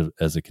too much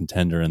as a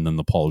contender. And then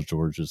the Paul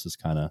Georges is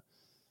kind of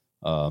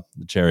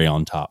the cherry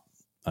on top.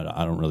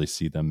 I don't really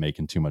see them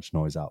making too much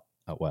noise out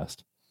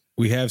west.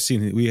 We have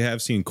seen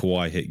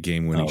Kawhi hit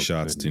game-winning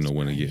shots to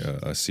win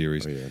a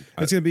series. Oh, yeah.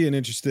 It's going to be an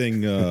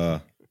interesting.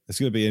 It's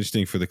going to be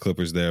interesting for the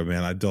Clippers there,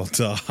 man. I don't.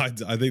 I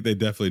think they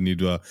definitely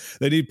need.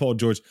 They need Paul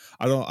George.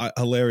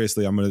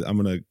 Hilariously, I'm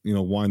gonna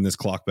wind this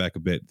clock back a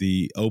bit.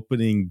 The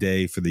opening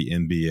day for the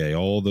NBA,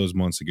 all those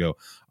months ago,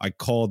 I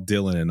called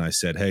Dylan and I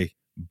said, "Hey,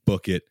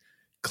 book it.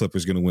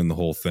 Clippers going to win the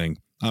whole thing."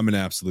 I'm an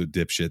absolute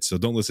dipshit, so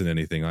don't listen to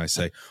anything I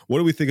say. What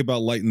do we think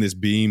about lighting this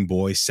beam,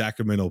 boys?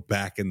 Sacramento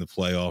back in the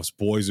playoffs.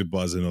 Boys are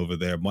buzzing over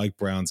there. Mike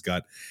Brown's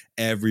got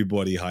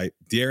everybody hyped.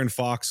 De'Aaron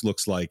Fox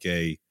looks like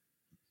a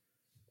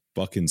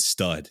fucking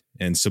stud.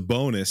 And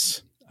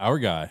Sabonis, our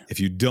guy. If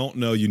you don't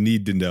know, you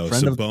need to know.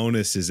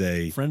 Sabonis is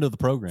a friend of the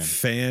program,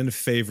 fan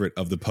favorite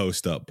of the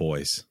Post Up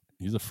Boys.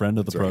 He's a friend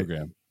of the program.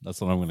 Right. That's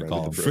what I'm going to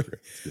call him.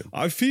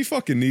 If he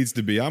fucking needs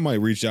to be, I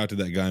might reach out to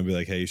that guy and be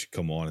like, "Hey, you should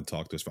come on and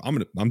talk to us."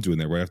 I'm doing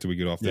that right after we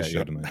get off this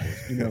show tonight.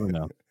 You never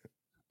know.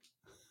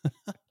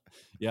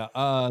 Yeah,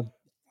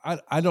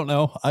 I don't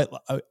know.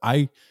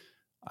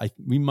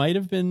 We might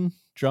have been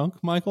drunk,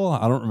 Michael.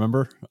 I don't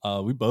remember.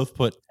 We both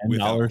put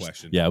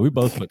 $10. Yeah, we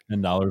both put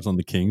 $10 on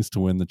the Kings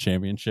to win the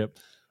championship.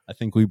 I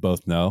think we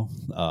both know.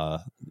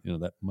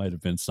 That might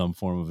have been some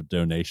form of a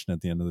donation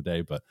at the end of the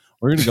day, but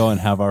we're going to go and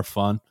have our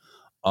fun.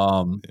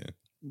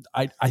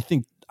 I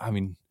think,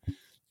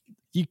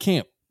 you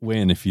can't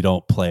win if you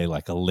don't play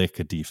like a lick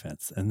of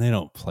defense, and they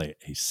don't play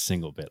a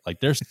single bit. Like,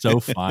 they're so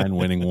fine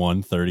winning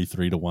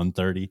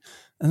 133-130,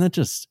 and it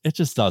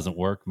just doesn't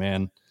work,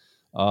 man.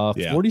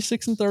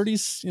 46 and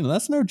 30s,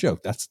 that's no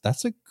joke.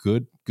 That's a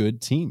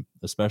good team,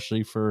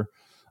 especially for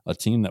a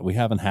team that we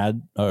haven't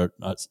had or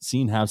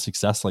seen have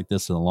success like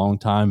this in a long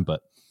time.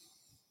 But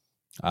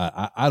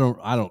I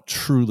don't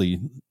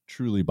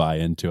truly buy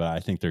into it.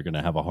 I think they're going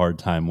to have a hard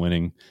time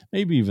winning,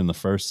 maybe even the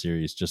first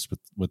series, just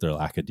with their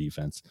lack of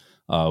defense.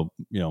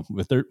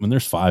 When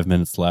there's 5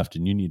 minutes left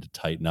and you need to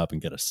tighten up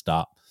and get a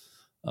stop,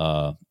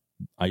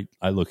 I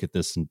look at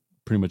this and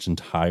pretty much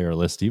entire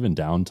list, even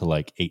down to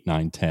like 8,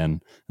 9, 10,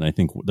 and I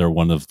think they're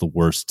one of the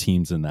worst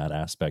teams in that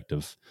aspect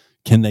of,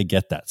 can they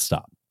get that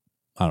stop?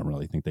 I don't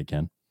really think they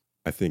can.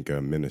 I think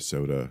a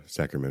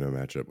Minnesota-Sacramento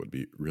matchup would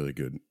be really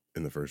good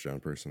in the first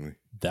round, personally.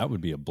 That would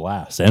be a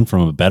blast. And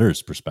from a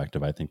bettor's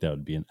perspective, I think that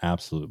would be an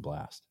absolute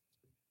blast.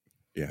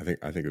 Yeah,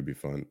 I think it would be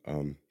fun.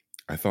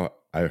 I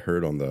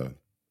heard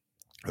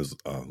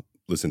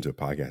listened to a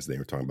podcast, they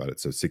were talking about it.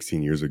 So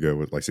 16 years ago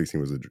was the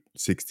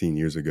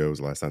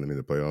last time they made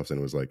the playoffs, and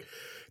it was like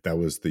that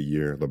was the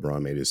year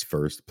LeBron made his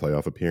first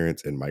playoff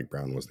appearance and Mike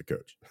Brown was the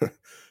coach.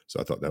 So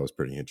I thought that was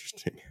pretty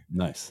interesting.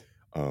 Nice.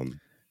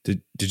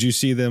 Did you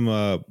see them?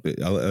 I'll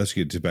ask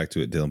you back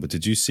to it, Dylan. But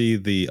did you see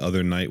the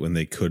other night when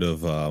they could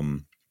have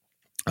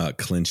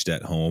clinched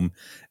at home,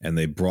 and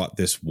they brought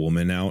this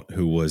woman out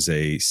who was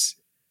a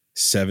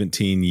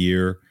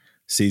 17-year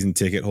season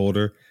ticket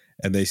holder,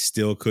 and they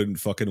still couldn't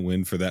fucking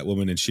win for that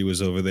woman, and she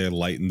was over there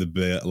lighting the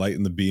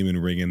beam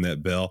and ringing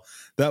that bell.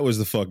 That was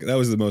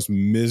the most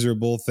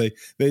miserable thing.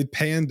 They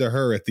panned to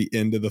her at the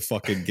end of the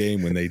fucking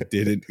game when they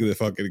didn't the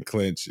fucking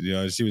clinch.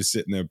 She was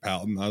sitting there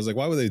pouting. I was like,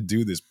 why would they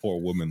do this poor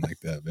woman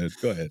like that, man?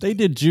 Go ahead. They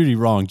did Judy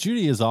wrong.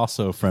 Judy is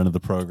also a friend of the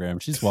program.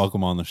 She's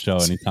welcome on the show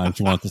anytime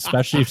she wants,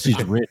 especially if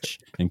she's rich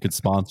and could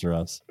sponsor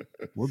us.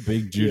 We're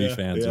big Judy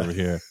fans over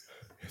here.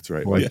 That's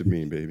right. Like the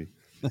meme, baby.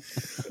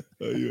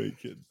 Oh, you ain't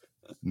kidding.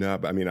 No,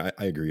 but I mean, I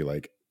agree.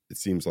 Like, it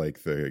seems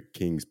like the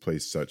Kings play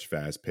such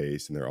fast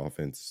pace, and their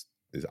offense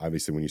is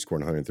obviously when you score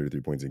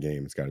 133 points a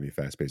game, it's got to be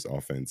fast paced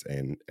offense,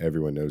 and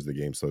everyone knows the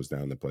game slows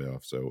down in the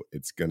playoffs, so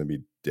it's going to be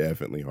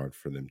definitely hard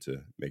for them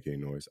to make any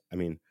noise. I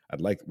mean, I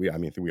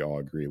think we all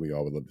agree we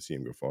all would love to see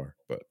them go far,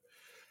 but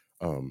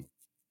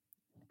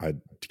I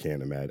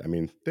can't imagine. I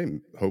mean, they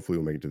hopefully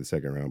will make it to the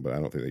second round, but I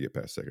don't think they get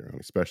past second round,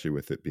 especially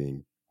with it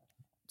being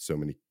so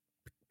many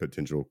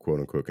potential quote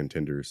unquote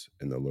contenders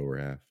in the lower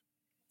half.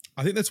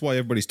 I think that's why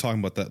everybody's talking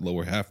about that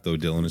lower half, though,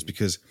 Dylan, is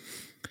because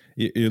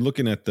you're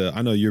looking at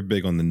I know you're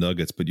big on the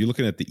Nuggets, but you're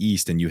looking at the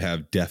East and you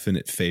have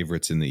definite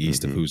favorites in the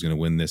East of who's going to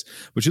win this.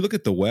 But you look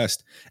at the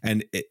West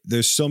and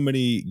there's so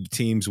many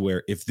teams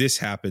where if this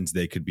happens,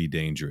 they could be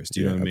dangerous.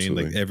 Do you know what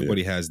absolutely. I mean? Like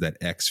everybody has that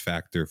X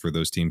factor for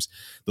those teams.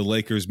 The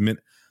Lakers, I'm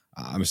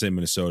going to say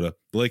Minnesota,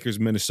 the Lakers,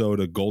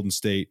 Minnesota, Golden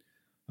State,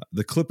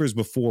 the Clippers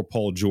before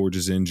Paul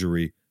George's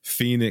injury,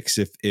 Phoenix,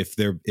 if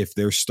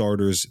their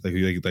starters,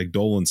 like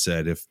Dolan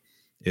said,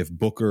 if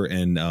Booker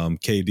and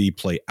KD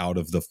play out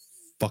of the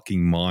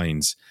fucking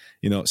minds,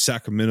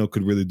 Sacramento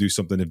could really do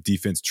something if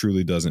defense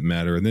truly doesn't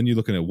matter. And then you're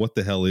looking at what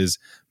the hell is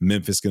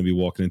Memphis going to be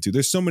walking into.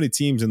 There's so many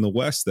teams in the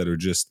West that are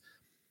just,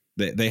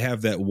 they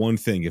have that one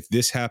thing. If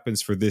this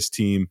happens for this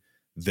team,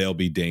 they'll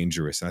be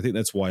dangerous. And I think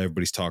that's why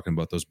everybody's talking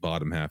about those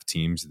bottom half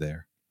teams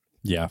there.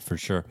 Yeah, for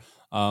sure.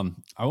 I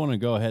want to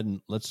go ahead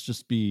and let's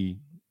just be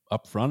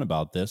upfront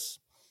about this.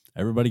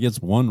 Everybody gets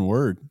one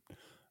word.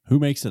 Who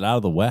makes it out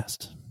of the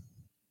West?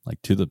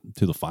 Like to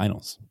the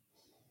finals?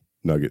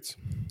 Nuggets.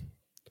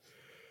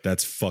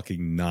 That's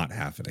fucking not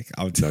happening.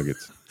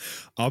 Nuggets.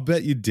 I'll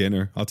bet you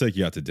dinner. I'll take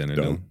you out to dinner.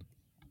 Done.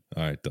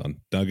 All right,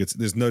 done. Nuggets.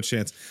 There's no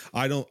chance.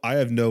 I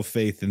have no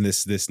faith in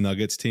this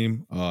Nuggets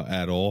team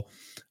at all.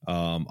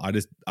 I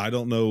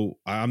don't know.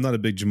 I'm not a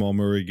big Jamal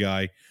Murray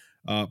guy.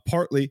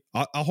 Partly,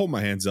 I'll hold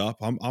my hands up.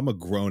 I'm a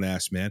grown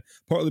ass man.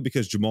 Partly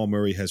because Jamal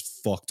Murray has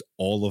fucked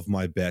all of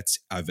my bets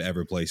I've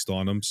ever placed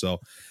on him. So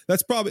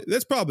that's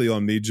probably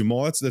on me,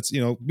 Jamal. That's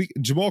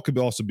Jamal could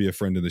also be a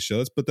friend of the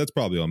show. But that's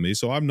probably on me.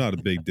 So I'm not a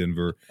big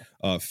Denver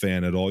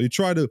fan at all. You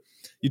try to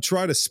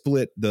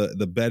split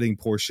the betting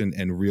portion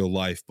and real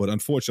life, but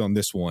unfortunately on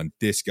this one,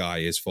 this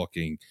guy's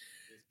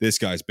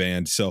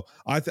banned. So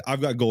I've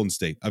got Golden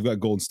State. I've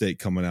got Golden State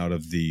coming out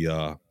of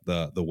the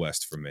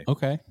West for me.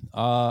 Okay.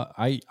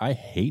 I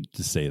hate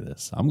to say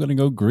this. I'm going to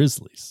go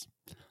Grizzlies.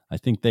 I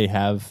think they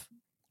have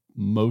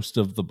most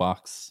of the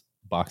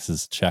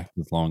boxes checked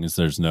as long as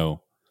there's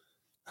no.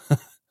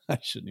 I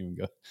shouldn't even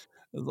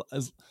go.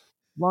 As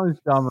long as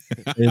John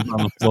is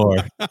on the floor.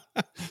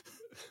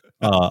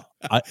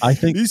 I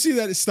think you see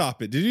that.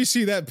 Stop it! Did you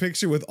see that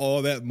picture with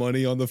all that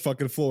money on the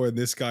fucking floor and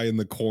this guy in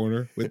the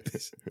corner with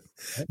this?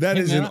 That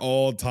is an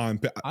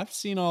all-time. I've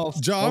seen all.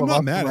 John, I'm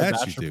not mad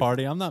at you, dude.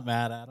 Party. I'm not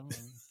mad at him.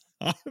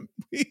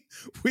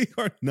 We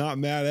are not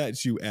mad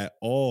at you at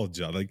all,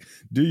 John. Like,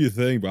 do your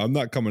thing, bro. I'm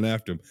not coming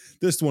after him.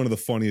 This is one of the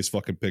funniest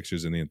fucking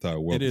pictures in the entire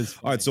world. It is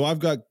funny. All right, so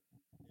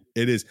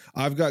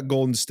I've got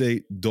Golden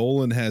State.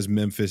 Dolan has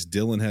Memphis.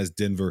 Dylan has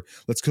Denver.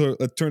 Let's turn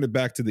it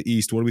back to the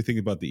East. What do we think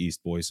about the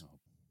East, boys?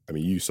 I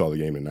mean, you saw the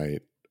game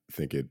tonight. I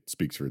think it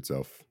speaks for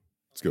itself.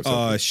 Let's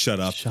go. Shut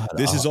up.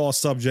 This is all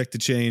subject to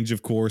change,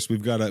 of course.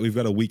 We've got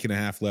a week and a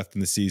half left in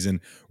the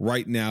season.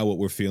 Right now, what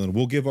we're feeling,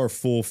 we'll give our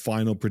full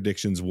final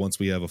predictions once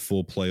we have a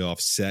full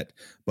playoff set.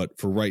 But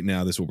for right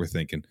now, this is what we're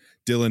thinking.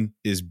 Dylan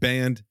is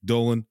banned.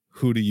 Dolan,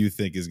 who do you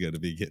think is going to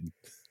be getting?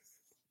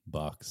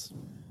 Bucks.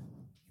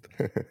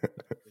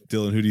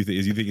 Dylan, who do you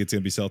think? Do you think it's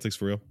going to be Celtics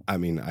for real? I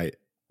mean,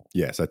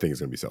 yes, I think it's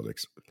going to be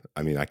Celtics.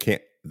 I mean, I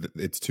can't.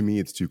 To me,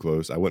 it's too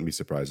close. I wouldn't be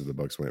surprised if the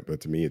Bucks went,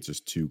 but to me, it's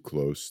just too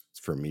close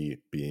for me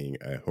being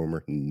a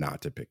homer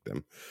not to pick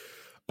them.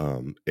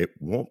 It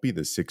won't be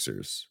the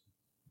Sixers,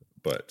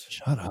 but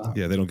shut up.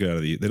 Yeah, they don't get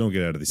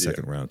out of the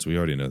second round, so we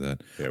already know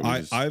that.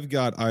 Yeah, I've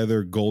got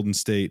either Golden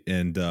State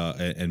and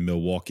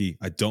Milwaukee.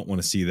 I don't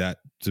want to see that,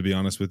 to be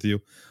honest with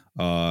you.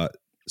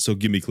 So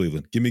give me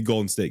Cleveland. Give me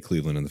Golden State,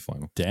 Cleveland in the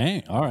final.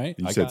 Dang. All right.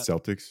 You said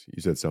Celtics?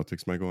 You said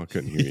Celtics, Michael? I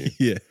couldn't hear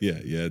you.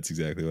 Yeah. That's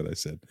exactly what I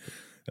said.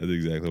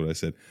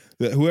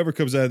 Whoever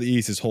comes out of the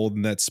East is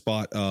holding that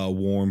spot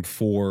warm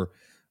for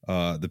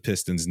the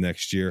Pistons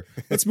next year.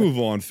 Let's move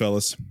on,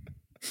 fellas.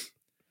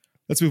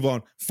 Let's move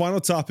on. Final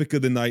topic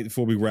of the night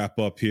before we wrap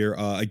up here.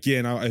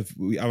 Again,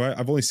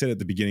 I've only said it at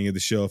the beginning of the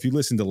show. If you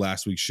listened to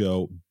last week's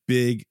show,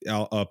 big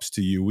ups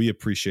to you. We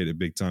appreciate it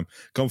big time.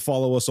 Come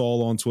follow us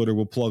all on Twitter.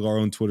 We'll plug our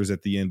own Twitters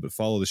at the end, but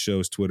follow the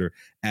show's Twitter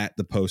at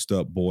the Post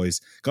Up Boys.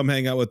 Come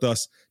hang out with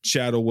us.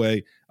 Chat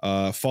away.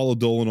 Follow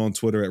Dolan on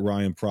Twitter at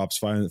Ryan Props.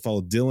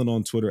 Follow Dylan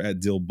on Twitter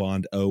at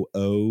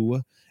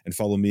DillBond00. And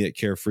follow me at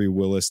Carefree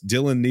Willis.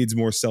 Dylan needs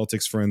more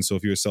Celtics friends, so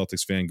if you're a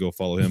Celtics fan, go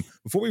follow him.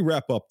 Before we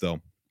wrap up, though,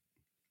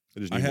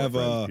 I have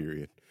friends,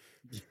 period.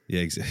 Yeah,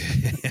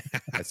 exactly.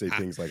 I say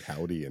things like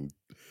howdy and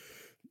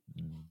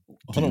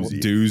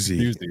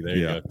doozy. There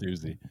you go,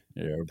 doozy.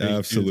 Yeah,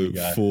 absolute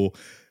doozy fool.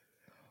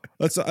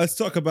 let's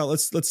talk about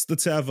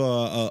let's have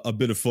a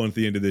bit of fun at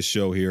the end of this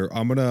show here.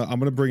 I'm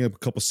gonna bring up a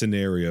couple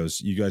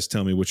scenarios. You guys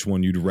tell me which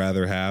one you'd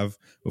rather have.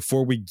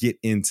 Before we get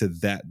into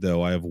that,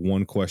 though, I have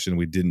one question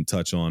we didn't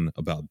touch on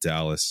about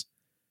Dallas.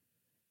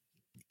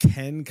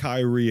 Can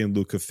Kyrie and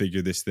Luka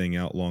figure this thing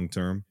out long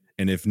term?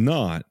 And if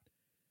not,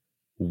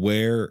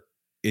 where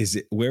is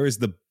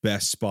the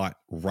best spot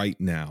right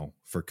now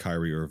for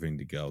Kyrie Irving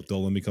to go?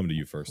 Dole, let me come to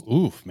you first.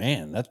 Ooh,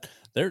 man,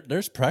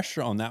 there's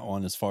pressure on that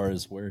one as far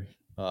as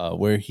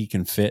where he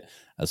can fit.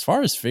 As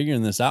far as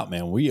figuring this out,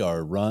 man, we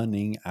are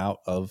running out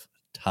of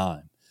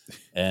time.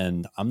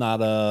 And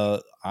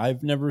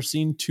I've never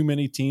seen too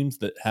many teams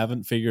that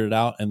haven't figured it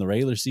out in the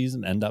regular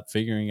season end up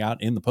figuring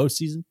out in the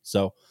postseason.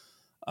 So,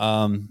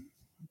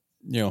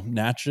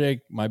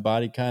 naturally, my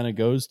body kind of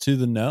goes to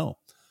the no.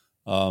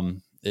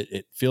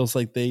 It feels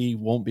like they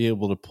won't be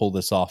able to pull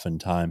this off in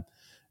time.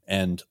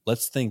 And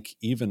let's say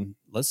even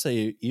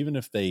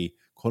if they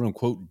quote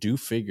unquote do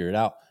figure it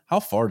out, how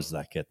far does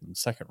that get them?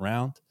 Second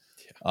round?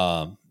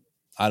 Yeah.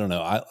 I don't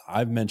know.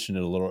 I've mentioned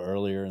it a little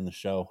earlier in the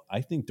show.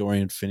 I think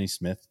Dorian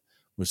Finney-Smith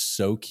was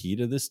so key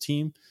to this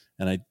team.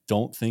 And I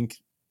don't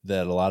think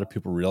that a lot of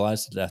people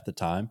realized at the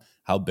time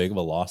how big of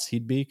a loss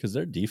he'd be, because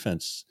their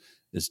defense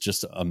is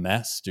just a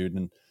mess, dude.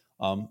 And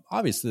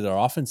obviously their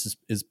offense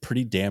is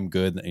pretty damn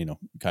good.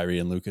 Kyrie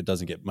and Luka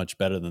doesn't get much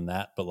better than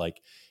that, but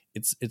like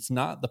it's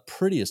not the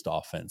prettiest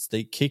offense.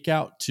 They kick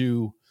out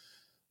to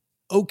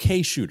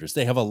okay shooters.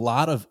 They have a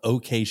lot of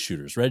okay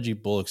shooters. Reggie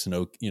Bullock's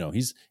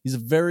he's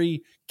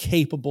very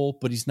capable,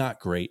 but he's not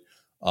great.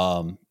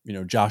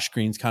 Josh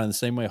Green's kind of the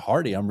same way.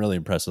 Hardy, I'm really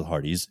impressed with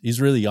Hardy. He's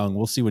really young.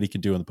 We'll see what he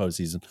can do in the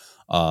postseason.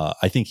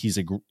 I think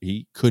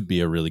he could be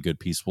a really good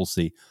piece. We'll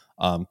see.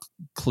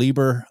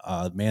 Kleber,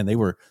 man, they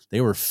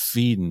were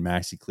feeding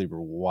Maxi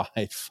Kleber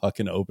wide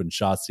fucking open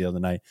shots the other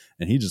night,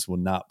 and he just would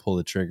not pull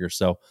the trigger.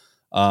 So,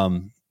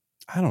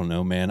 I don't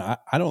know, man.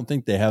 I don't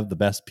think they have the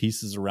best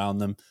pieces around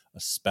them,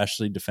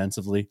 especially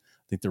defensively.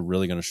 I think they're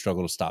really going to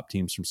struggle to stop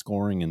teams from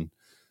scoring. And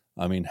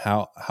I mean,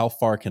 how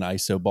far can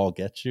ISO ball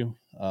get you?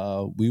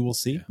 We will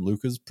see. Yeah.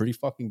 Luka's pretty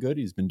fucking good.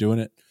 He's been doing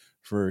it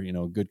for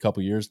a good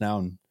couple years now,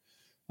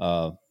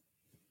 and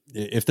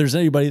if there's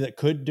anybody that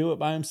could do it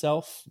by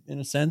himself, in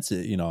a sense,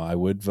 I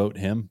would vote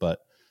him. But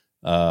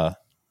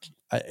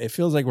it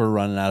feels like we're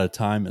running out of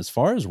time. As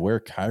far as where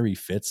Kyrie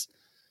fits,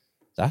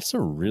 that's a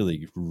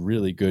really,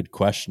 really good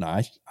question.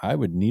 I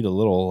would need a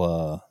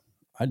little.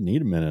 I'd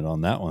need a minute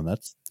on that one.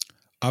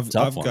 I've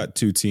got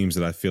two teams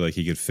that I feel like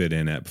he could fit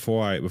in at.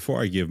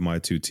 Before I give my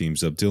two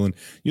teams up, Dylan,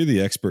 you're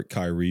the expert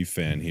Kyrie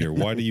fan here.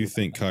 Why do you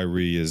think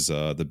Kyrie is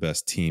the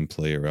best team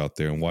player out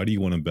there, and why do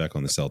you want him back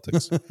on the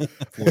Celtics?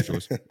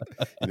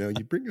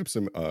 You bring up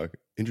some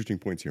interesting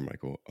points here,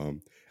 Michael.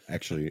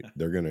 Actually,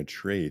 they're going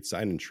to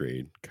sign and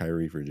trade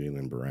Kyrie for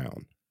Jaylen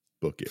Brown.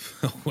 Book it.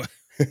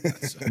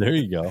 There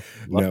you go.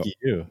 Lucky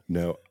you.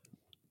 No,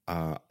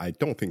 I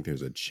don't think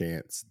there's a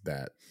chance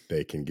that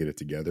they can get it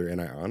together,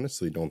 and I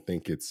honestly don't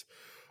think it's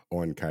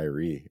on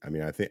Kyrie. I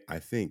mean, I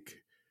think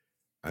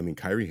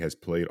Kyrie has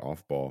played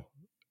off ball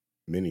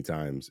many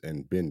times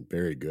and been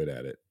very good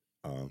at it.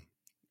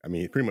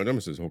 Pretty much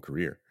almost his whole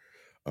career.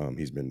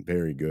 He's been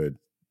very good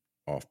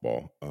off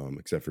ball,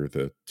 except for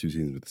the 2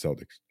 seasons with the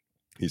Celtics.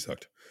 He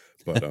sucked.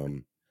 But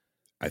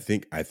I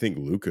think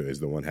Luka is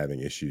the one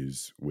having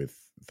issues with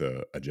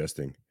the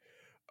adjusting.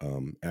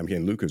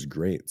 Luka's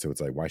great, so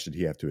it's like, why should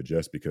he have to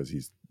adjust because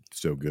he's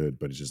so good?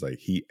 But it's just like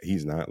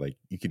he's not, like,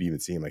 you could even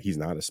see him, like, he's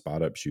not a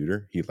spot up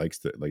shooter. He likes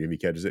to, like, if he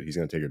catches it, he's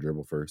going to take a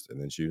dribble first and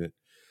then shoot it.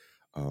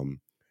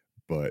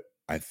 But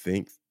I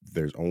think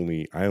I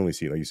only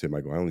see, like you said,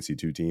 Michael, I only see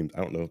 2 teams.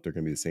 I don't know if they're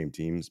going to be the same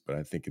teams, but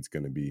I think it's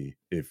going to be,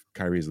 if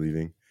Kyrie's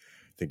leaving,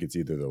 I think it's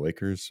either the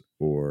Lakers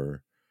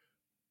or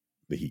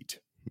the Heat.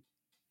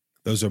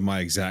 Those are my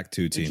exact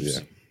 2 teams.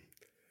 Yeah.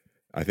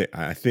 I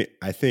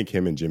think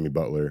him and Jimmy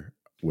Butler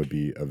would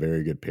be a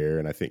very good pair.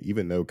 And I think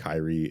even though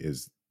Kyrie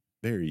is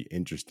very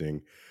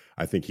interesting,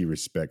 I think he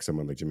respects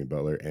someone like Jimmy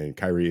Butler, and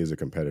Kyrie is a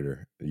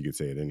competitor. You could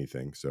say at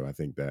anything. So I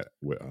think that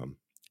would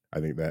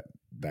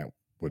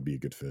be a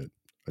good fit.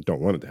 I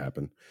don't want it to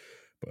happen,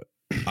 but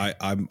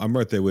I'm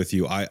right there with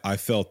you. I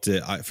felt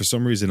it. For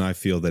some reason, I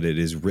feel that it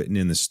is written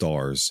in the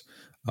stars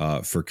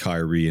for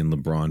Kyrie and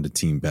LeBron to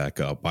team back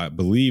up. I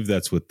believe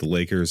that's with the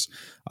Lakers.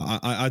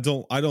 I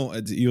don't.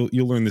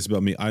 You'll learn this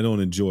about me. I don't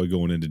enjoy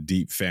going into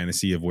deep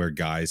fantasy of where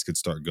guys could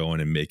start going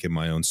and making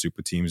my own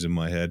super teams in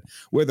my head.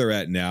 Where they're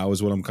at now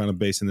is what I'm kind of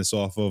basing this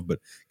off of. But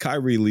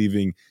Kyrie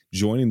leaving,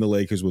 joining the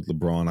Lakers with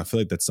LeBron, I feel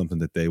like that's something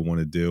that they want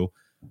to do.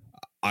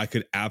 I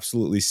could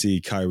absolutely see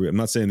Kyrie. I'm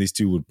not saying these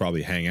two would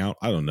probably hang out.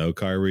 I don't know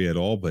Kyrie at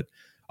all, but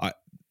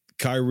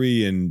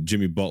Kyrie and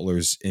Jimmy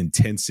Butler's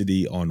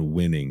intensity on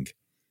winning,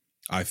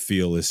 I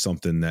feel, is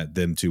something that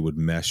them two would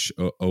mesh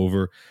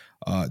over.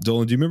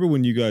 Dolan, do you remember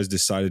when you guys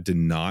decided to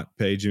not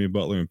pay Jimmy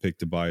Butler and pick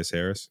Tobias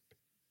Harris?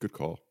 Good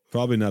call.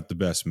 Probably not the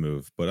best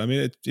move, but I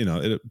mean,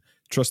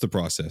 trust the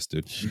process,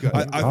 dude. You got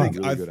I think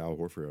really good Al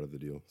Horford out of the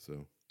deal.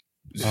 So,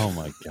 oh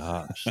my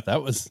gosh,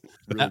 that was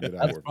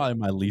that's probably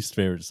my least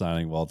favorite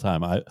signing of all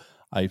time.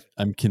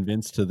 I'm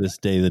convinced to this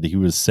day that he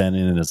was sent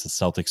in as a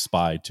Celtic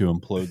spy to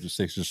implode the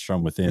Sixers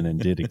from within, and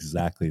did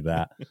exactly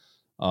that.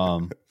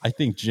 I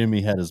think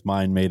Jimmy had his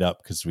mind made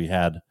up because we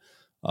had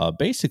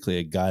basically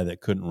a guy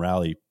that couldn't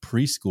rally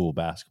preschool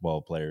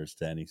basketball players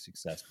to any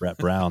success, Brett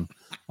Brown.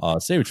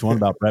 Say what you want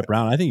about Brett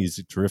Brown. I think he's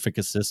a terrific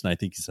assistant. I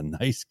think he's a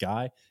nice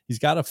guy. He's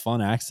got a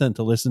fun accent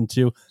to listen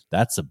to.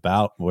 That's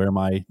about where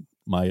my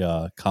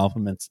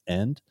compliments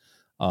end.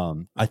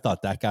 I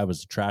thought that guy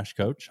was a trash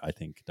coach. I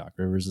think Doc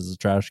Rivers is a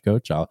trash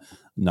coach.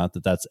 Not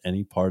that that's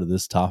any part of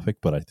this topic,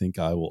 but I think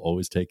I will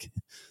always take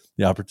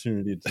the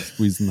opportunity to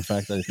squeeze in the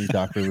fact that I think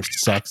Doc Rivers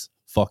sucks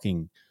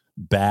fucking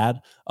bad.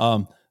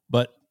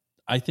 But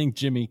I think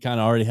Jimmy kind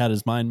of already had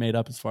his mind made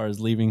up as far as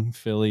leaving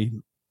Philly,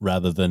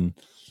 rather than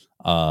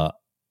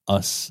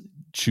us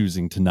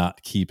choosing to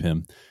not keep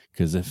him.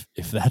 Because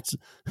if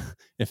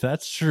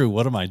that's true,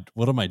 what am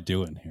I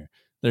doing here?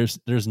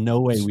 There's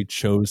no way we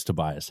chose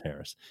Tobias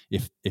Harris.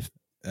 If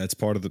that's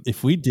part of the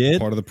if we did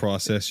part of the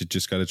process, you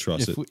just got to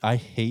trust it. I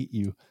hate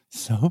you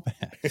so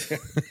bad,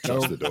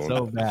 Trust it,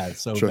 so bad,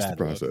 so trust bad.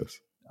 the process.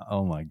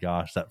 Oh my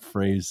gosh, that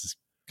phrase has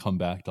come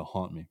back to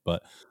haunt me.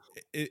 But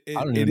it is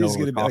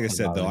going to be, like I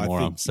said, though. Anymore.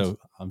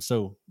 I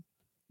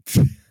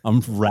think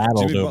I'm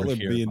rattled Jimmy over Butler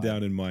here. being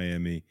down in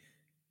Miami.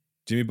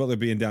 Jimmy Butler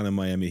being down in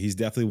Miami, he's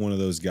definitely one of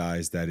those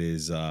guys that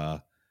is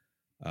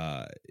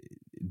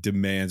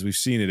demands. We've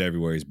seen it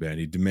everywhere he's been.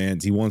 He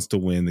demands. He wants to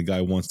win. The guy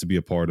wants to be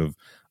a part of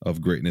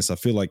greatness. I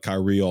feel like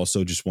Kyrie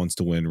also just wants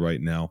to win right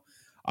now.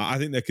 I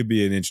think that could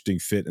be an interesting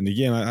fit. And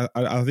again,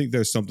 I think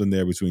there's something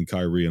there between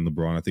Kyrie and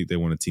LeBron. I think they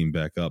want to team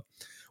back up.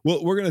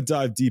 Well, we're going to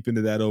dive deep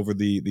into that over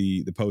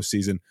the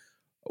postseason.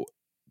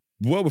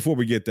 Well, before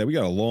we get there, we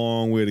got a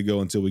long way to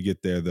go until we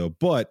get there, though.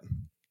 But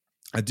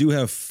I do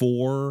have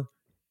four.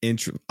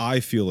 I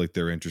feel like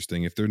they're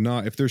interesting. If they're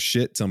not, if they're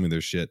shit, tell me they're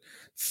shit.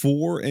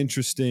 Four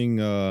interesting,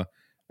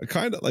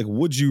 kind of like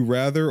would you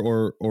rather,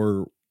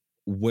 or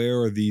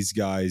where are these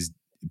guys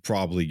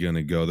probably going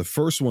to go? The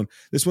first one,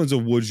 this one's a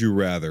would you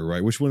rather,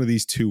 right? Which one of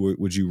these two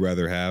would you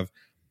rather have?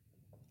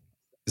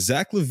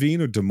 Zach LaVine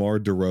or DeMar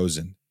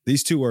DeRozan?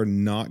 These two are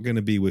not going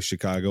to be with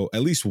Chicago.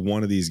 At least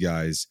one of these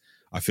guys,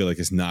 I feel like,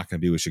 is not going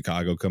to be with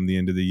Chicago come the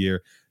end of the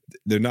year.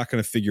 They're not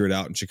going to figure it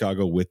out in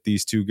Chicago with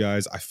these two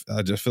guys.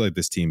 I just feel like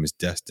this team is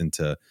destined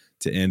to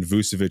end.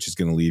 Vucevic is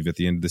going to leave at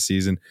the end of the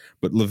season.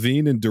 But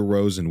LaVine and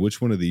DeRozan,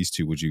 which one of these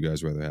two would you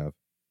guys rather have?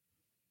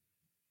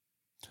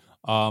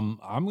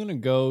 I'm going to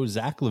go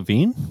Zach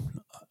LaVine.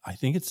 I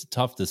think it's a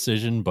tough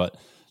decision, but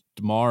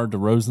DeMar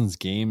DeRozan's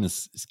game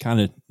is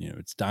kind of,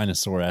 it's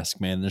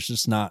dinosaur-esque, man. There's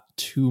just not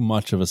too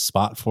much of a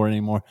spot for it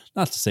anymore.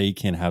 Not to say he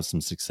can't have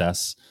some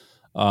success,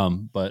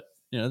 but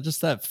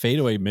just that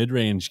fadeaway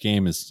mid-range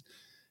game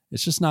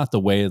it's just not the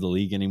way of the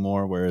league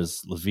anymore.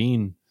 Whereas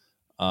LaVine,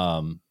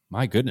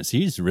 my goodness,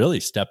 he's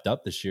really stepped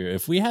up this year.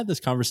 If we had this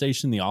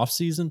conversation in the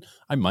offseason,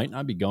 I might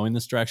not be going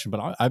this direction,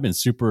 but I've been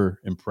super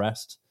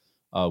impressed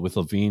with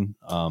LaVine.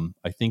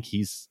 I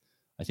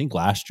think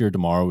last year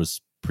DeMar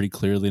was pretty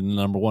clearly the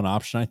number one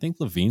option. I think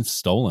LaVine's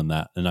stolen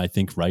that, and I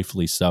think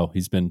rightfully so.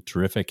 He's been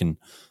terrific, and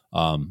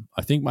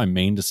I think my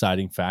main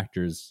deciding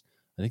factor is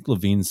I think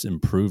LaVine's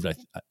improved.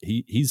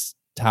 He's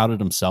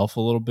touted himself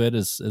a little bit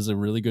as a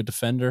really good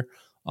defender.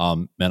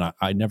 And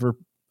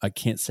I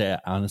can't say I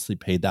honestly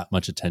paid that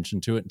much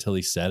attention to it until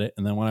he said it.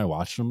 And then when I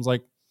watched him, I was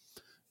like,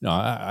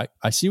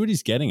 I see what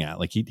he's getting at.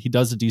 Like he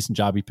does a decent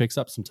job. He picks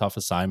up some tough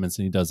assignments,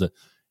 and he does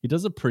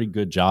a pretty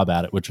good job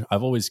at it, which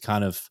I've always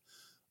kind of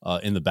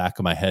in the back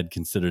of my head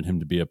considered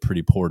him to be a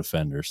pretty poor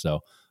defender.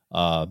 So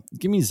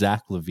give me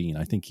Zach LaVine.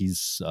 I think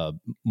he's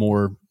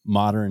more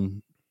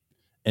modern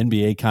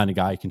NBA kind of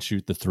guy, can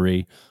shoot the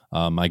three.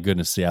 My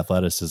goodness, the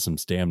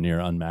athleticism's damn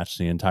near unmatched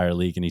in the entire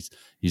league, and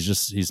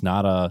he's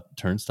not a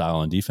turnstile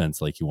on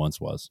defense like he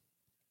once was.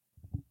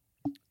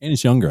 And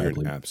he's younger.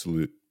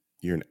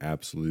 You're an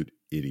absolute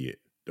idiot,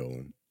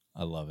 Dolan.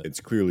 I love it. It's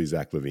clearly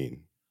Zach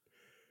LaVine.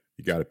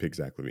 You got to pick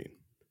Zach LaVine.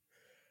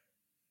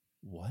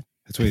 What?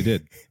 That's what he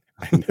did.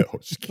 I know.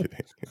 Just kidding.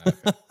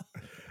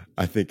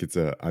 I think it's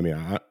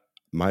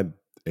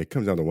it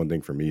comes down to one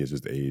thing for me is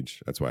just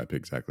age. That's why I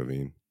picked Zach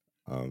LaVine.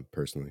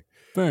 Personally,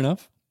 fair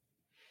enough.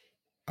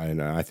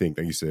 And I think,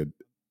 like you said,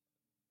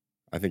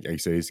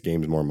 his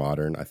game's more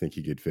modern. I think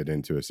he could fit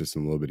into a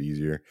system a little bit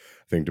easier.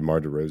 I think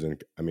DeMar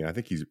DeRozan, I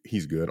think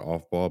he's good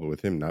off ball, but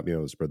with him not being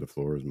able to spread the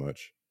floor as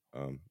much,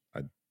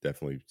 I'd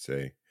definitely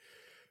say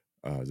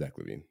Zach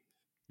LaVine.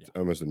 Yeah. It's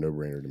almost a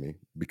no-brainer to me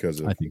because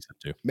of, I think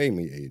so too,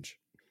 mainly age.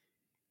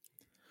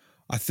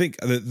 I think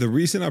the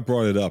reason I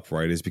brought it up,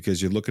 right, is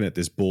because you're looking at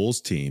this Bulls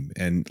team,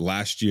 and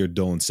last year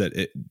Dolan said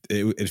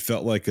it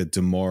felt like a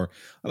DeMar.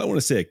 I don't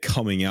want to say a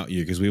coming out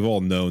year because we've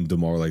all known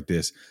DeMar like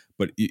this,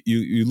 but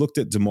you looked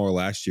at DeMar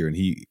last year,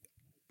 and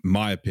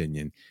my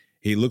opinion,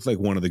 he looked like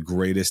one of the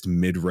greatest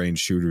mid-range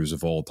shooters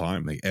of all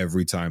time. Like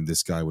every time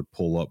this guy would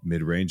pull up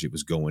mid-range, it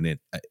was going in.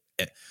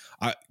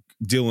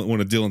 One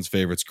of Dylan's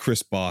favorites,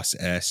 Chris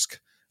Bosh-esque,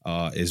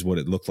 is what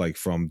it looked like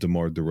from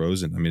DeMar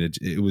DeRozan. I mean,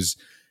 it was.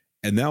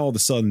 And now all of a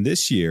sudden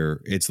this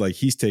year, it's like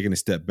he's taking a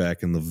step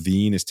back and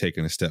LaVine is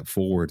taking a step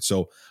forward.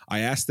 So I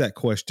asked that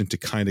question to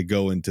kind of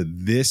go into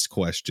this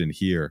question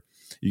here.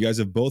 You guys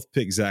have both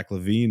picked Zach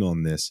LaVine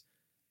on this.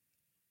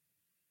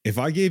 If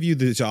I gave you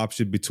this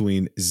option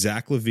between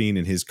Zach LaVine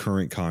and his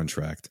current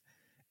contract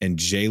and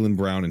Jaylen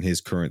Brown in his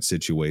current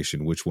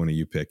situation, which one are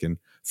you picking?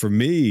 For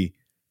me,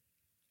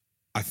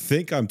 I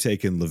think I'm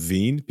taking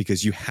LaVine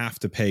because you have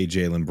to pay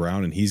Jaylen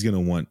Brown, and he's going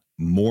to want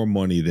more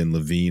money than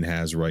LaVine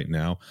has right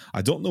now.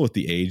 I don't know what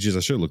the age is.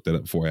 I should have looked that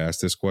up before I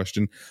asked this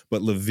question.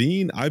 But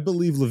LaVine, I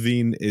believe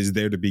LaVine is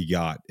there to be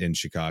got in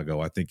Chicago.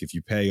 I think if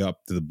you pay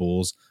up to the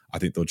Bulls, I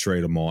think they'll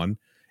trade him on.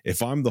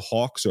 If I'm the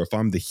Hawks or if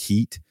I'm the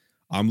Heat,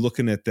 I'm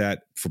looking at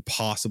that for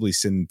possibly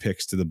sending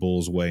picks to the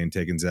Bulls' way and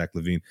taking Zach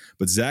LaVine.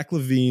 But Zach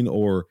LaVine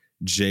or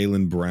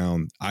Jaylen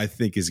Brown, I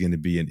think is going to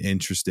be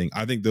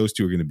I think those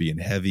two are going to be in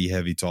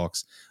heavy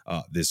talks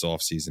this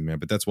offseason, man.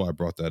 But that's why I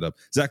brought that up.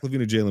 Zach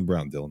LaVine or Jaylen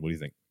Brown, Dylan, what do you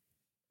think?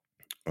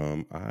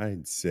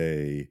 I'd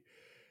say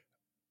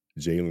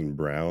Jaylen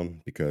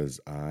Brown because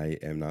I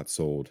am not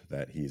sold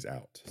that he's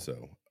out.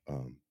 So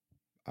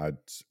I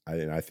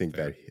think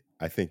Fair.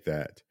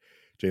 that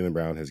Jaylen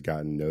Brown has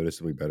gotten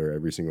noticeably better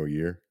every single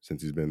year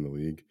since he's been in the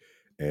league,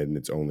 and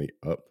it's only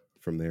up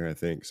from there, I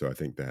think. So I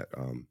think that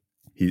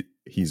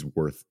he's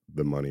worth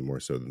the money more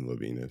so than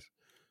LaVine is,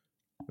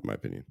 in my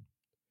opinion.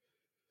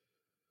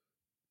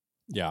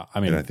 Yeah, I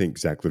mean, and I think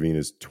Zach LaVine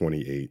is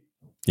 28.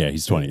 Yeah,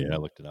 he's 28. I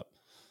looked it up.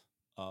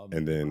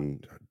 And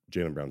then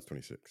Jaylen Brown's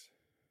 26.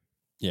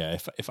 Yeah,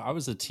 if I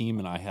was a team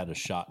and I had a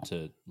shot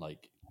to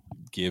like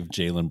give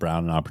Jaylen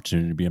Brown an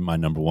opportunity to be in my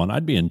number one,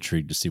 I'd be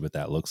intrigued to see what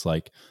that looks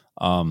like.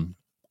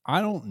 I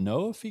don't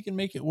know if he can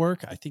make it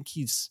work. I think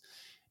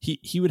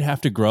he would have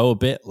to grow a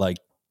bit, like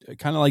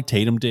kind of like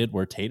Tatum did,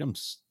 where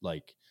Tatum's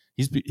like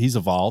he's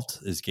evolved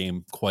his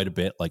game quite a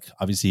bit. Like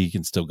obviously he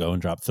can still go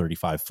and drop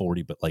 35,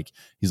 40, but like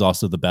he's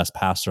also the best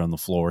passer on the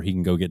floor. He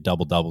can go get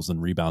double doubles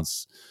and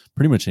rebounds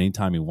pretty much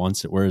anytime he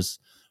wants it. Whereas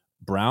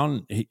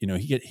Brown, he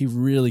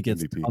really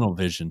gets MVP. tunnel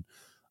vision.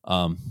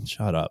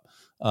 Shut up.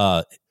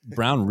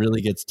 Brown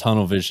really gets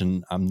tunnel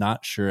vision. I'm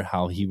not sure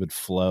how he would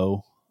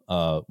flow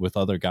with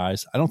other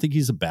guys. I don't think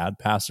he's a bad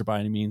passer by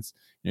any means.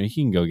 He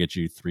can go get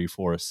you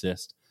 3-4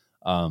 assists.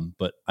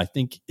 But I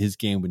think his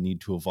game would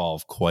need to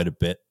evolve quite a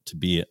bit to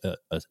be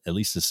at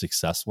least a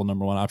successful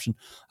number one option.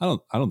 I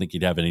don't think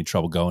he'd have any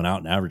trouble going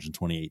out and averaging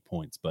 28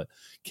 points, but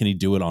can he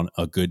do it on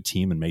a good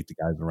team and make the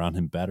guys around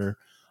him better?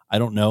 I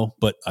don't know,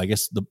 but I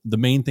guess the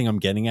main thing I'm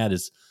getting at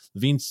is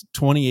LaVine's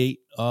 28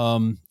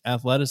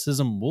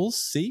 athleticism. We'll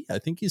see. I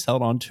think he's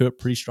held on to it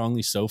pretty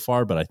strongly so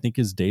far, but I think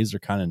his days are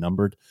kind of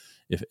numbered.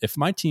 If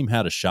my team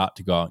had a shot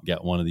to go out and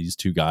get one of these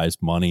two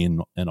guys, money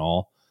and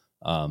all,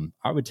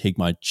 I would take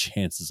my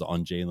chances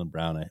on Jaylen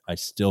Brown. I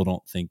still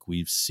don't think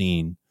we've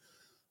seen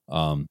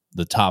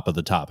the top of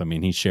the top. I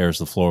mean, he shares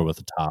the floor with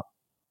the top.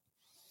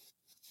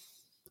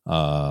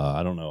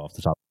 I don't know off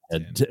the top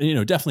of my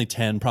head. Definitely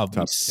 10, probably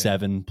top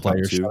 7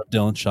 players. Shut up,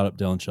 Dylan. Shut up,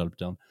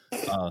 Dylan.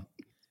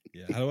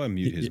 Yeah, how do I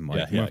mute his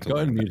mic? Yeah, go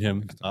ahead and mute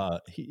him.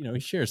 He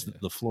shares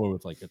the floor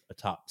with like a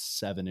top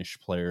 7-ish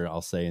player,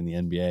 I'll say, in the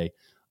NBA.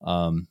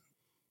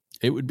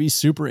 It would be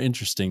super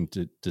interesting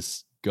to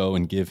go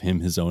and give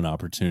him his own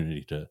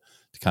opportunity to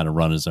kind of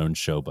run his own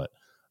show. But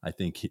I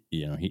think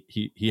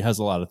he has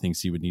a lot of things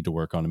he would need to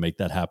work on to make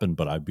that happen.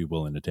 But I'd be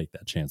willing to take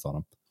that chance on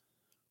him.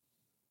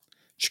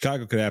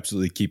 Chicago could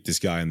absolutely keep this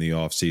guy in the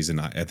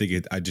offseason.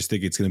 I just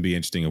think it's going to be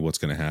interesting of what's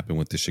going to happen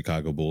with the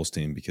Chicago Bulls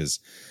team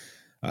because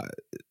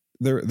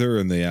they're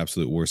in the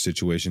absolute worst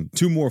situation.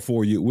 2 more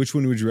for you. Which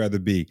one would you rather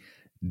be,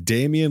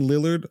 Damian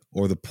Lillard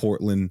or the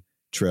Portland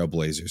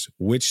Trailblazers?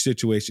 Which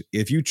situation?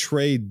 If you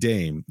trade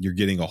Dame, you're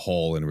getting a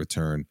haul in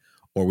return,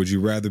 or would you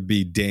rather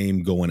be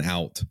Dame going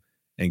out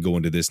and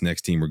going to this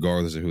next team,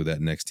 regardless of who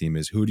that next team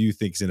is? Who do you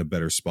think is in a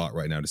better spot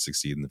right now to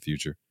succeed in the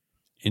future?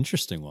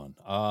 Interesting one.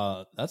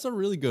 That's a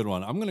really good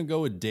one. I'm going to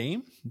go with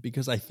Dame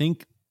because I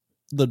think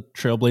the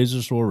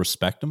Trailblazers will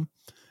respect him,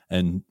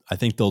 and I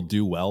think they'll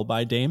do well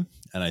by Dame,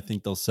 and I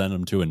think they'll send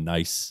him to a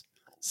nice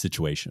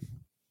situation.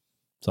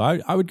 So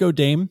I would go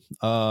Dame.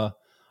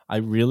 I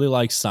really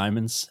like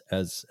Simons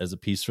as a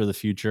piece for the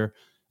future.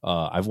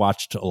 I've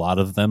watched a lot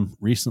of them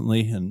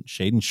recently, and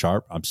Shaedon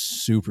Sharpe, I'm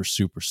super,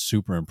 super,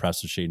 super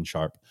impressed with Shaedon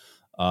Sharpe.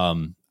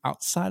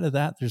 Outside of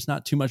that, there's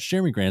not too much.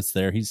 Jeremy Grant's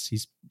there.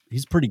 He's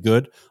pretty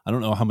good. I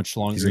don't know how much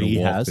longer he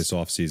has this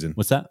offseason.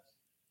 What's that?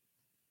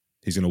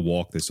 He's going to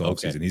walk this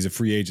offseason. Okay. He's a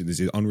free agent. He's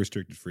an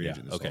unrestricted free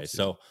agent. Okay,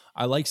 so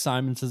I like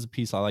Simons as a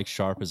piece. I like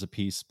Sharpe as a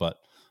piece, but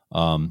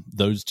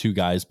those two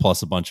guys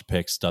plus a bunch of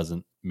picks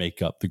doesn't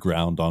make up the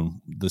ground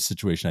on the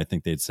situation I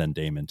think they'd send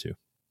Dame into.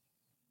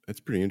 That's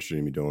pretty interesting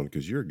to me, Dylan,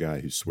 because you're a guy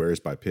who swears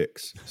by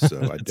picks.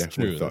 So I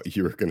definitely thought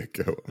you were going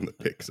to go on the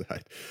pick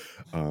side.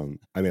 I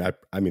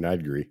I'd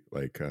agree.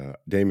 Like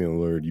Damian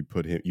Lillard,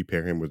 you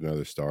pair him with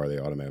another star, they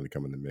automatically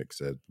come in the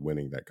mix at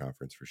winning that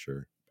conference for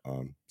sure.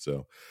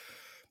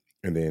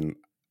 And then,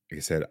 like I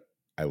said,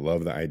 I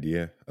love the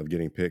idea of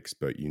getting picks,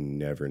 but you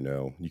never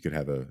know. You could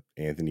have a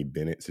Anthony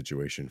Bennett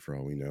situation for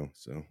all we know.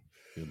 So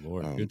Good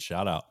Lord. Good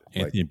shout out.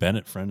 Anthony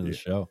Bennett, friend of the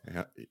show.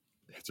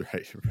 That's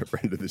right.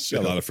 Friend of the show.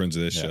 Got a lot of friends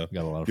of this show.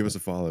 Got a lot of Give us a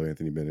follow,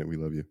 Anthony Bennett. We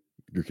love you.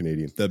 You're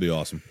Canadian. That'd be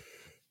awesome.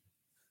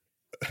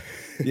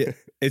 Yeah,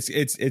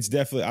 it's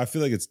definitely. I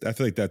feel like that's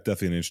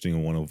definitely an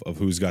interesting one of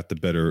who's got the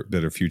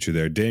better future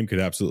there. Dame could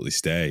absolutely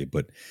stay,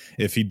 but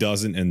if he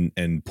doesn't,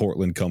 and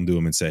Portland come to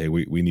him and say, hey,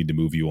 we need to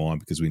move you on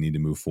because we need to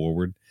move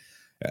forward.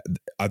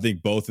 I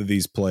think both of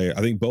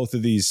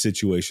these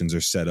situations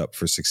are set up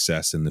for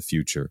success in the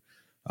future.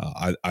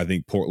 I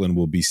think Portland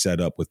will be set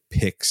up with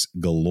picks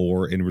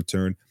galore in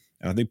return,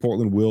 and I think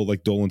Portland will,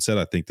 like Dolan said,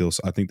 I think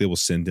they will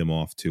send him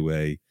off to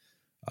a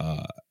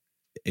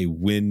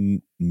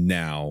win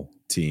now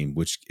team,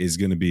 which is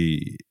going to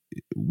be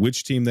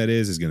which team that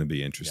is going to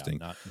be interesting.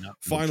 Yeah, not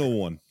Final really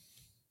one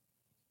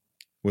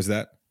was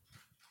that.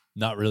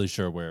 Not really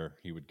sure where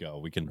he would go.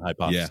 We can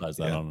hypothesize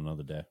that on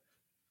another day.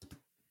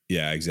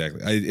 Yeah, exactly.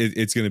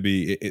 It's going to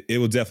be. It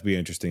will definitely be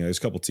interesting. There's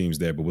a couple teams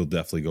there, but we'll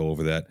definitely go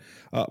over that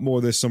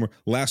more this summer.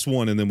 Last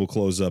one, and then we'll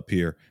close up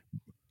here.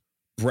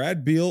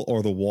 Brad Beal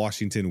or the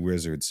Washington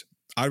Wizards?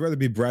 I'd rather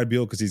be Brad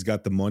Beal because he's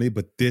got the money,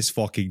 but this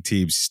fucking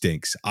team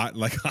stinks.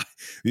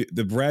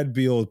 The Brad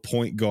Beal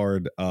point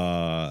guard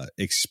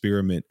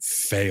experiment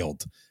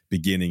failed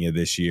beginning of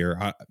this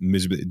year.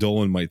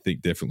 Dolan might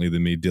think differently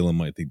than me. Dylan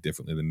might think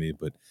differently than me,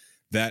 but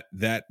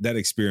that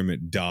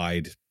experiment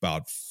died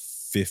about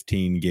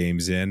 15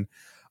 games in.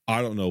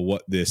 I don't know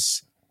what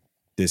this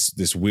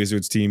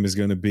Wizards team is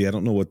going to be. I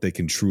don't know what they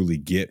can truly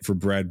get for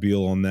Brad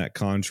Beal on that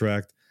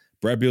contract.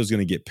 Brad Beal is going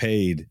to get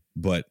paid,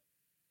 but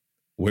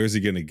where's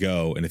he going to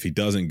go? And if he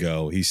doesn't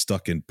go, he's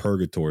stuck in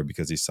purgatory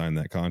because he signed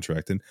that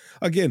contract. And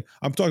again,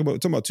 I'm talking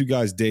about two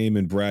guys, Dame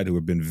and Brad, who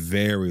have been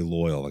very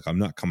loyal. Like, I'm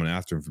not coming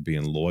after him for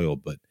being loyal,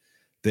 but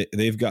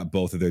they've got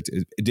both of their.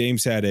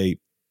 Dame's had a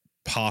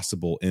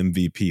possible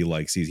MVP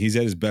like season. He's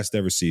had his best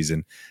ever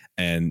season,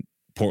 and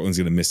Portland's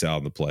going to miss out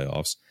on the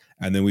playoffs.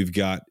 And then we've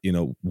got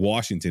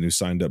Washington, who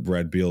signed up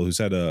Brad Beal, who's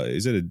had a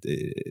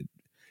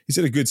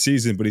good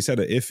season, but he's had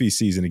an iffy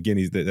season again.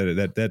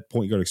 That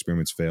point guard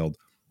experiment's failed.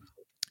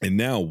 And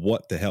now,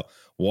 what the hell?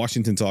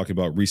 Washington talking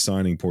about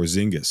re-signing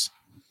Porzingis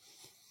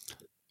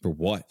for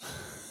what?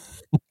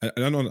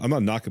 I'm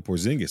not knocking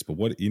Porzingis, but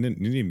what? You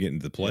didn't even get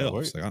into the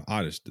playoffs.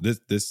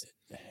 This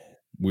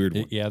weird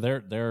one. Yeah,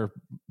 they're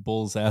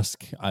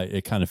Bulls-esque.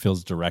 It kind of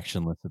feels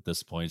directionless at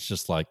this point. It's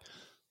just like,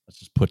 let's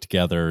just put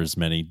together as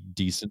many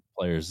decent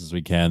players as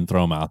we can,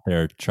 throw them out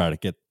there, try to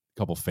get a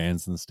couple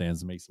fans in the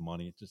stands and make some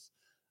money. It just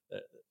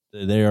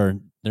they're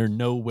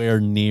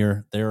nowhere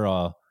near. They're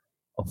a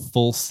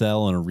full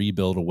sell and a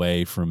rebuild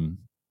away from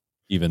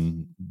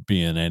even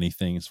being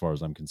anything as far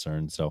as I'm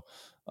concerned. So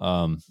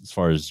as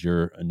far as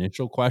your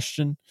initial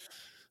question,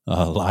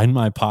 line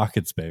my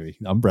pockets, baby.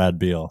 I'm Brad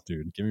Beal,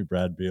 dude. Give me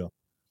Brad Beal.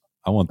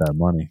 I want that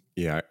money.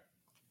 Yeah,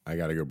 I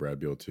got to go Brad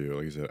Beal too.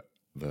 Like I said,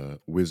 the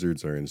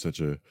Wizards are in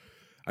such a,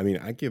 I mean,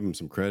 I give them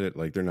some credit.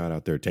 Like, they're not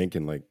out there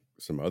tanking like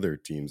some other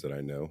teams that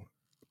I know.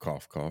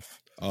 Cough,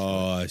 cough.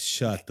 Oh,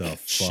 shut the fuck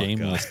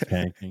Shameless up.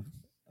 tanking.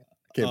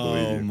 Can't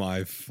believe you. Oh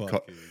my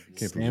fucking!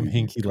 Can't Sam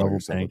believe Hinkie you call level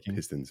yourself tanking. a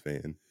Pistons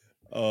fan.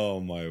 Oh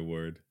my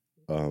word!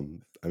 I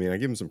mean, I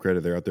give them some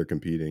credit. They're out there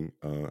competing.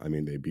 I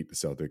mean, they beat the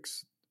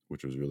Celtics,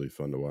 which was really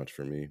fun to watch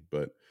for me.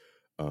 But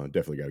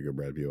definitely got to go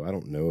Brad Beal. I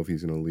don't know if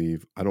he's going to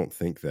leave. I don't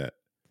think that.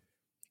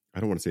 I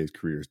don't want to say his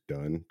career's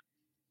done,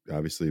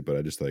 obviously, but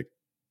I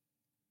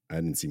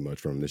didn't see much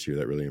from him this year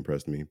that really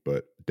impressed me.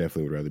 But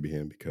definitely would rather be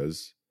him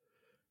because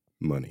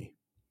money.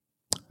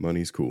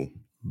 Money's cool.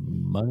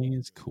 Money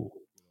is cool.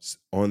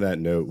 On that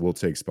note, we'll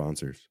take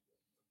sponsors.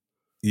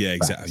 Yeah,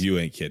 exactly. You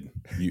ain't kidding.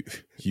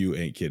 You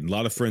ain't kidding. A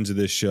lot of friends of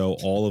this show,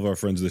 all of our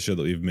friends of the show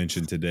that we've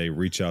mentioned today,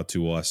 reach out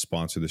to us,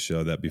 sponsor the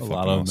show. That'd be fucking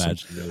awesome.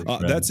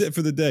 That's it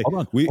for the day.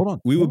 Hold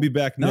on. We will be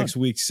back next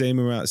week,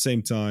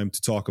 same time,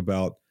 to talk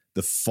about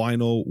the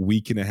final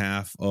week and a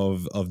half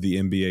of the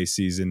NBA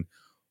season.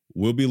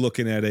 We'll be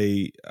looking at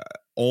a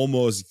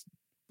almost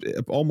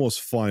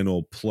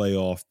final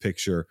playoff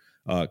picture.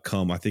 I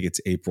think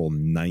it's April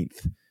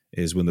 9th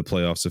is when the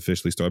playoffs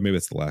officially start. Maybe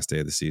it's the last day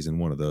of the season,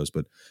 one of those.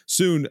 But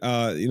soon,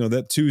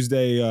 that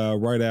Tuesday,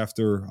 right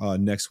after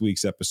next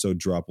week's episode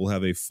drop, we'll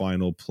have a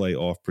final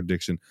playoff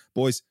prediction.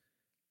 Boys,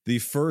 the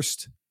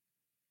first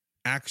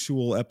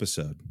actual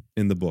episode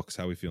in the books.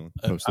 How are we feeling?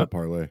 Post up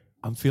parlay.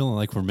 I'm feeling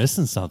like we're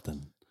missing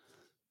something.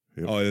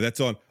 Yep. Oh,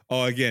 that's on.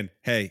 Oh, again,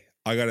 hey,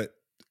 I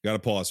gotta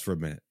pause for a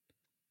minute.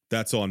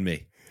 That's on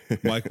me.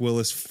 Mike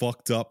Willis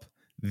fucked up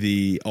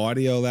the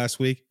audio last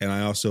week, and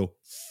I also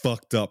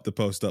fucked up the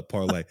post up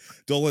parlay.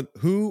 Dolan,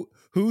 who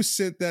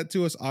sent that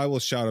to us? I will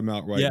shout him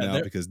out right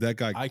now because that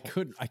guy. I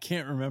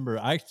can't remember.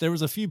 There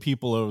was a few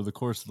people over the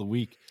course of the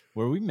week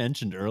where we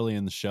mentioned early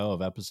in the show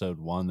of episode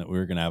 1 that we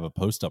were going to have a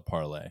post up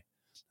parlay,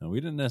 and we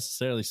didn't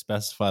necessarily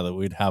specify that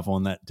we'd have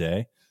one that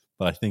day.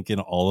 But I think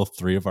in all of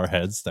 3 of our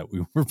heads that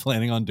we were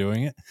planning on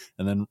doing it,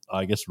 and then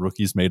I guess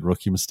rookies made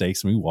rookie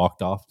mistakes, and we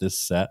walked off this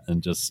set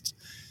and just.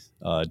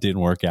 Didn't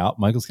work out.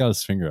 Michael's got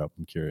his finger up.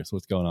 I'm curious.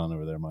 What's going on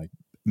over there, Mike?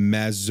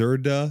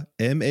 Mazurda,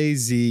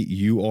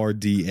 Mazurdae.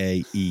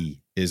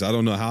 is, I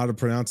don't know how to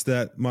pronounce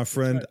that, my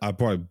friend. Right. I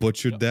probably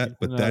butchered that,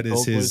 but that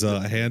is his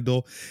GoldBoys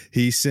handle.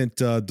 He sent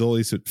Dole,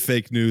 he said,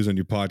 fake news on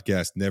your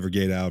podcast, never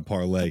get out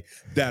parlay.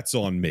 That's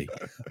on me.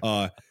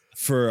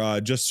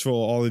 For just for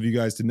all of you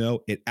guys to know,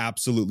 it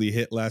absolutely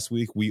hit last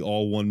week. We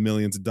all won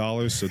millions of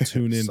dollars. So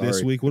tune in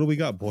this week. What do we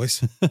got,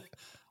 boys?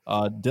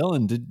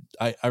 Dylan,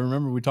 I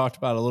remember we talked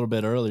about it a little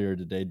bit earlier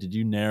today. Did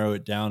you narrow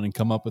it down and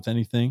come up with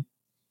anything?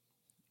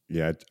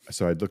 Yeah,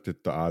 so I looked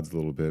at the odds a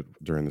little bit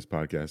during this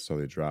podcast, so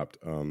they dropped.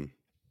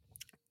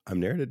 I've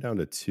narrowed it down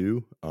to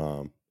 2.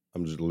 I'm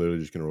literally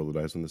just going to roll the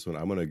dice on this one.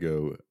 I'm going to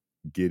go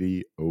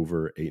Giddey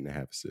over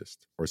 8.5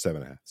 assists or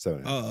 7.5.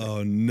 7.5.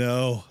 Oh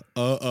no.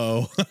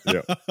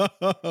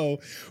 Yeah.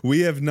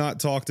 We have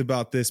not talked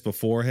about this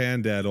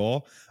beforehand at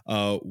all.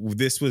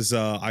 This was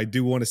I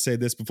do want to say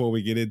this before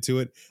we get into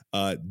it.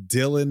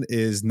 Dylan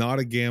is not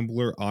a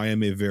gambler. I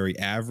am a very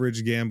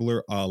average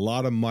gambler. A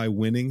lot of my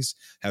winnings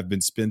have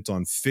been spent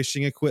on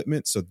fishing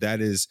equipment, so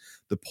that is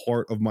the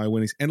part of my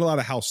winnings, and a lot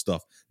of house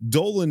stuff.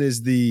 Dolan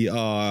is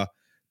the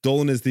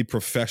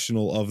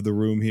professional of the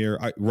room here.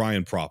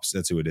 Ryan Props,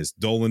 that's who it is.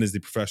 Dolan is the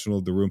professional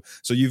of the room.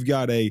 So you've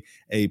got I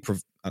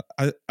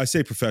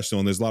say professional,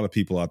 and there's a lot of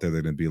people out there that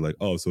are going to be like,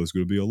 oh, so it's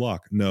going to be a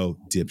lock. No,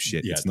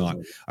 dipshit, it's not.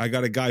 I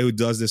got a guy who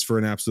does this for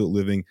an absolute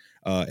living,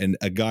 and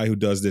a guy who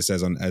does this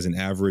as an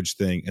average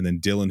thing, and then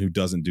Dylan who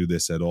doesn't do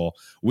this at all.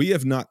 We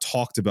have not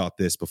talked about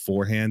this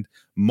beforehand.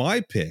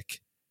 My pick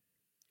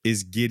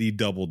is Giddey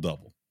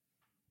double-double.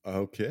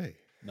 Okay.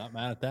 Not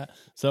mad at that.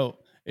 So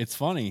it's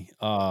funny.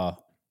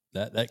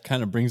 That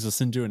kind of brings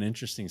us into an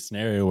interesting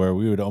scenario where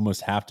we would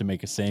almost have to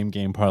make a same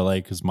game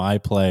parlay because my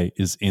play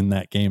is in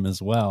that game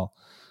as well.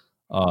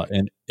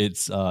 And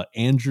it's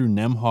Andrew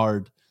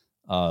Nembhard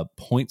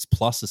points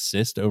plus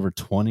assist over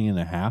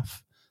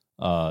 20.5.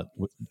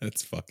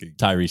 That's fucking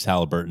Tyrese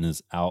Halliburton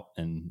is out,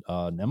 and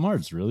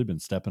Nembhard's really been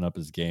stepping up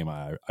his game.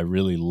 I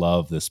really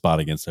love this spot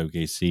against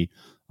OKC.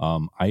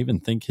 I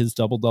even think his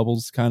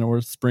double-double's kind of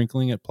worth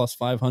sprinkling at plus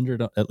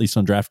 500, at least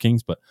on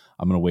DraftKings, but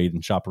I'm going to wait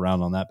and shop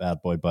around on that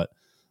bad boy. But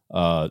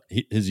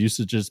his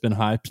usage has been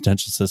high,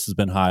 potential assists has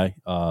been high,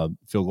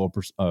 field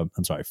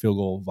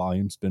goal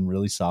volume's been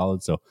really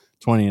solid. So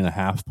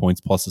 20.5 points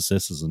plus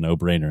assists is a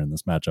no-brainer in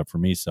this matchup for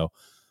me. So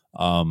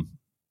I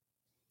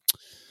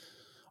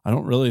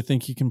don't really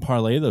think you can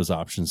parlay those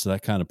options. So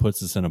that kind of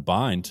puts us in a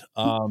bind.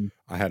 I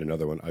had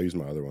another one. I'll use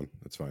my other one.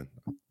 That's fine.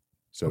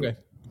 So okay.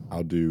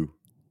 I'll do.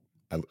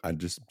 I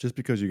just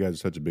because you guys are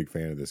such a big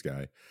fan of this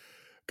guy,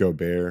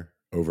 Gobert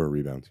over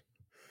rebounds.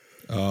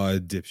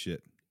 Dipshit.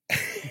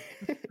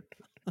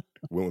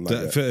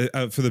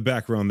 For the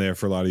background there,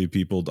 for a lot of you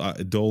people,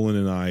 Dolan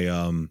and I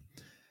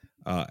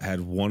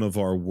had one of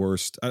our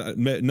worst.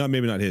 Maybe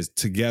not his.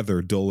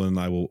 Together, Dolan and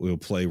I will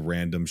play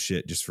random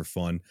shit just for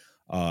fun,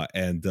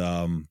 and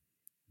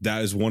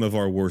that is one of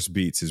our worst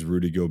beats. Is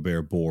Rudy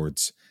Gobert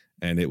boards.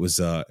 And it was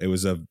an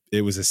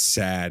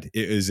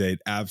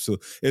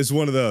absolute. It's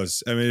one of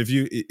those. I mean,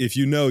 if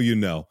you know, you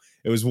know.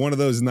 It was one of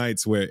those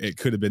nights where it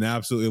could have been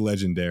absolutely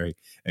legendary,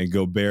 and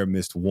Gobert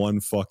missed one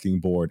fucking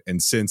board.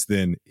 And since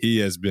then, he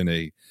has been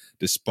a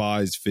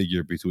despised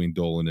figure between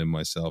Dolan and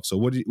myself. So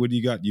what do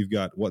you got? You've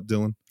got what,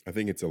 Dylan? I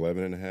think it's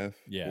 11.5.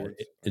 Yeah,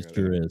 it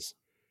sure is.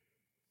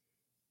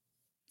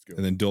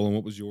 And then Dolan,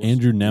 what was yours?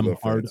 Andrew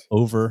Nembhard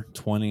over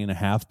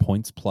 20.5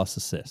 points plus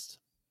assist.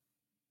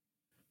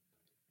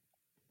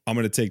 I'm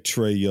going to take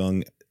Trae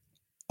Young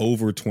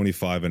over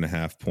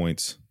 25.5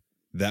 points.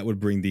 That would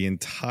bring the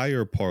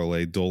entire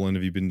parlay. Dolan,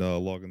 have you been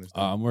logging this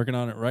down? I'm working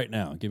on it right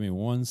now. Give me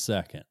 1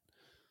 second.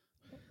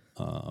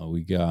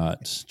 We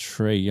got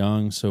Trae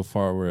Young. So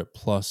far, we're at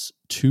plus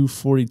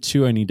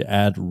 242. I need to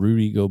add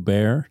Rudy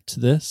Gobert to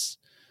this.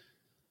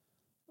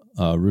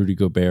 Rudy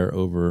Gobert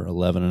over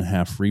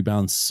 11.5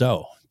 rebounds.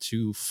 So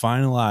to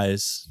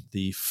finalize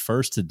the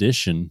first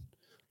edition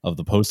of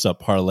the post-up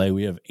parlay,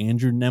 we have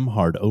Andrew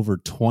Nembhard over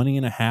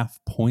 20.5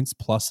 points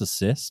plus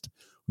assist.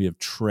 We have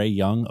Trae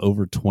Young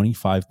over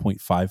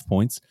 25.5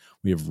 points.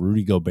 We have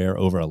Rudy Gobert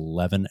over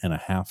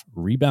 11.5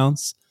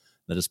 rebounds.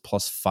 That is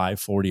plus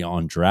 540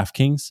 on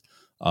DraftKings.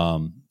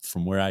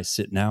 From where I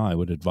sit now, I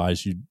would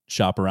advise you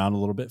shop around a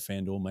little bit.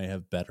 FanDuel may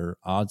have better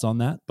odds on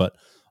that. But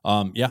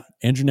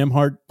Andrew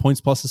Nembhard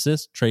points plus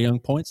assists. Trae Young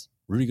points.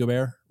 Rudy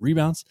Gobert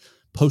rebounds.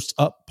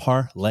 Post-up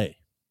parlay.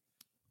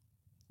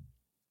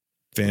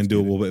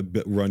 FanDuel will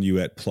run you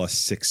at plus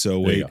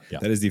 608. Yeah.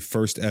 That is the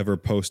first ever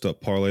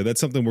post-up parlay. That's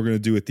something we're going to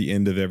do at the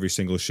end of every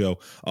single show.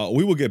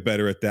 We will get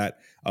better at that.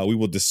 We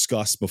will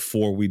discuss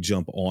before we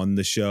jump on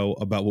the show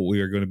about what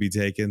we are going to be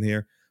taking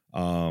here.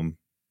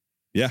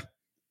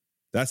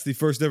 That's the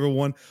first ever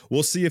one.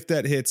 We'll see if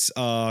that hits.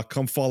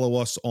 Come follow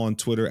us on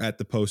Twitter at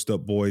the Post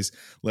Up Boys.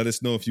 Let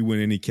us know if you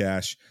win any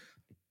cash.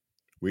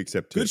 We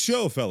accept Good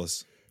show,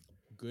 fellas.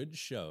 Good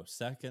show.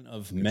 Second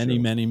of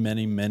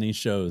many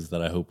shows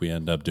that I hope we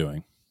end up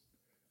doing.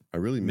 I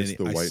really missed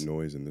the white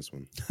noise in this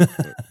one. But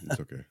it's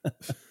okay.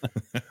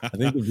 I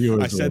think the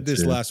viewers. I said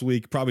this last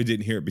week. Probably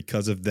didn't hear it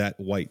because of that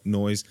white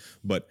noise.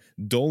 But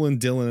Dolan,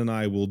 Dylan, and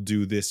I will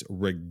do this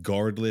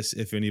regardless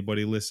if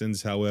anybody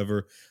listens.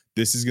 However,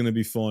 This is going to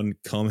be fun.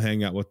 Come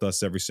hang out with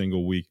us every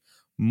single week.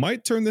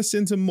 Might turn this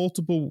into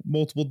multiple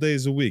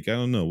days a week. I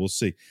don't know. We'll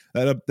see.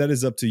 That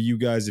is up to you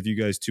guys if you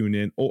guys tune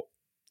in. Oh,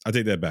 I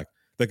take that back.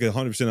 Like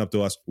 100% up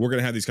to us. We're going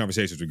to have these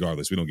conversations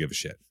regardless. We don't give a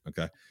shit.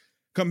 Okay.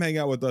 Come hang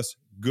out with us.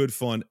 Good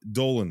fun.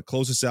 Dolan,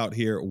 close us out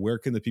here. Where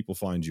can the people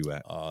find you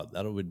at?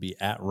 That would be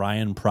at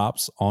Ryan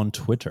Props on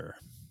Twitter.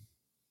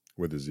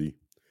 With a Z.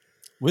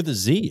 With a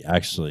Z,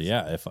 actually.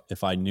 Yeah.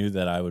 If I knew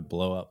that I would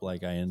blow up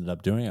like I ended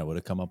up doing, I would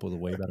have come up with a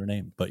way better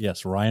name. But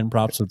yes, Ryan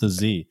Props with a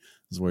Z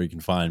is where you can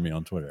find me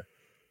on Twitter.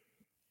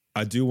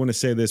 I do want to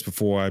say this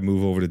before I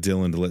move over to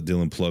Dylan to let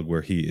Dylan plug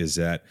where he is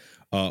at.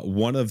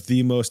 One of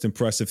the most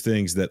impressive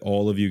things that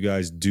all of you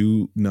guys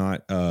do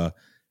not,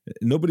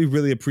 nobody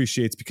really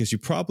appreciates because you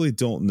probably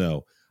don't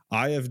know.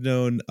 I have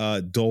known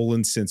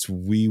Dolan since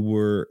we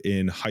were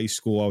in high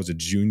school. I was a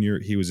junior.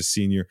 He was a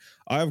senior.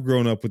 I've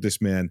grown up with this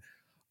man.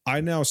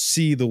 I now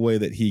see the way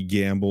that he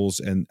gambles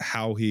and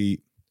how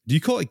he. Do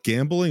you call it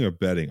gambling or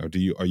betting, or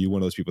are you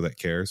one of those people that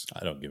cares?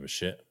 I don't give a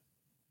shit.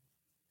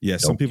 Yeah,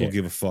 some people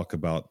give a fuck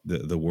about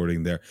the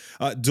wording there.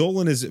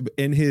 Dolan is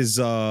in his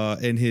I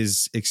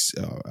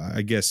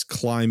guess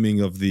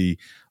climbing of the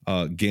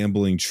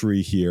gambling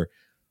tree here.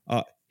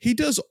 He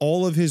does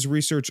all of his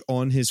research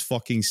on his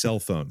fucking cell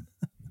phone.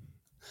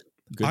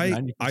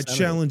 I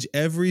challenge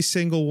every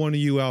single one of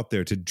you out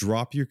there to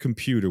drop your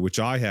computer, which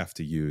I have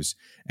to use,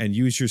 and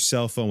use your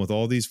cell phone with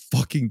all these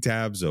fucking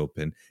tabs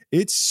open.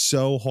 It's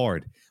so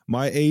hard.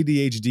 My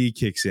ADHD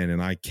kicks in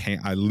and I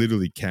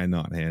literally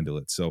cannot handle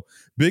it. So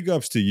big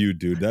ups to you,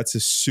 dude. That's a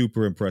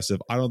super impressive.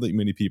 I don't think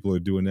many people are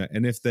doing that.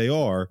 And if they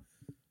are,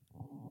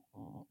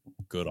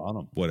 good on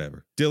them.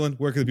 Whatever. Dylan,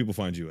 where can the people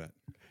find you at?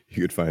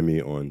 You could find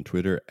me on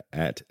Twitter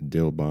at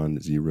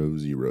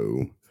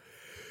Dilbon00.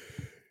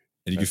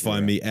 And you can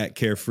find me at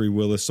Carefree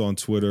Willis on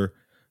Twitter.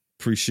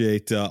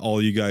 Appreciate all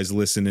you guys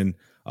listening.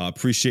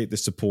 Appreciate the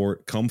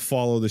support. Come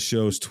follow the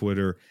show's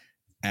Twitter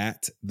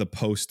at the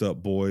Post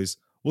Up Boys.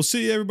 We'll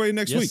see everybody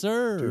next week. Yes,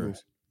 sir.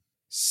 Cheers.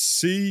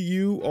 See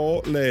you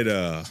all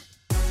later.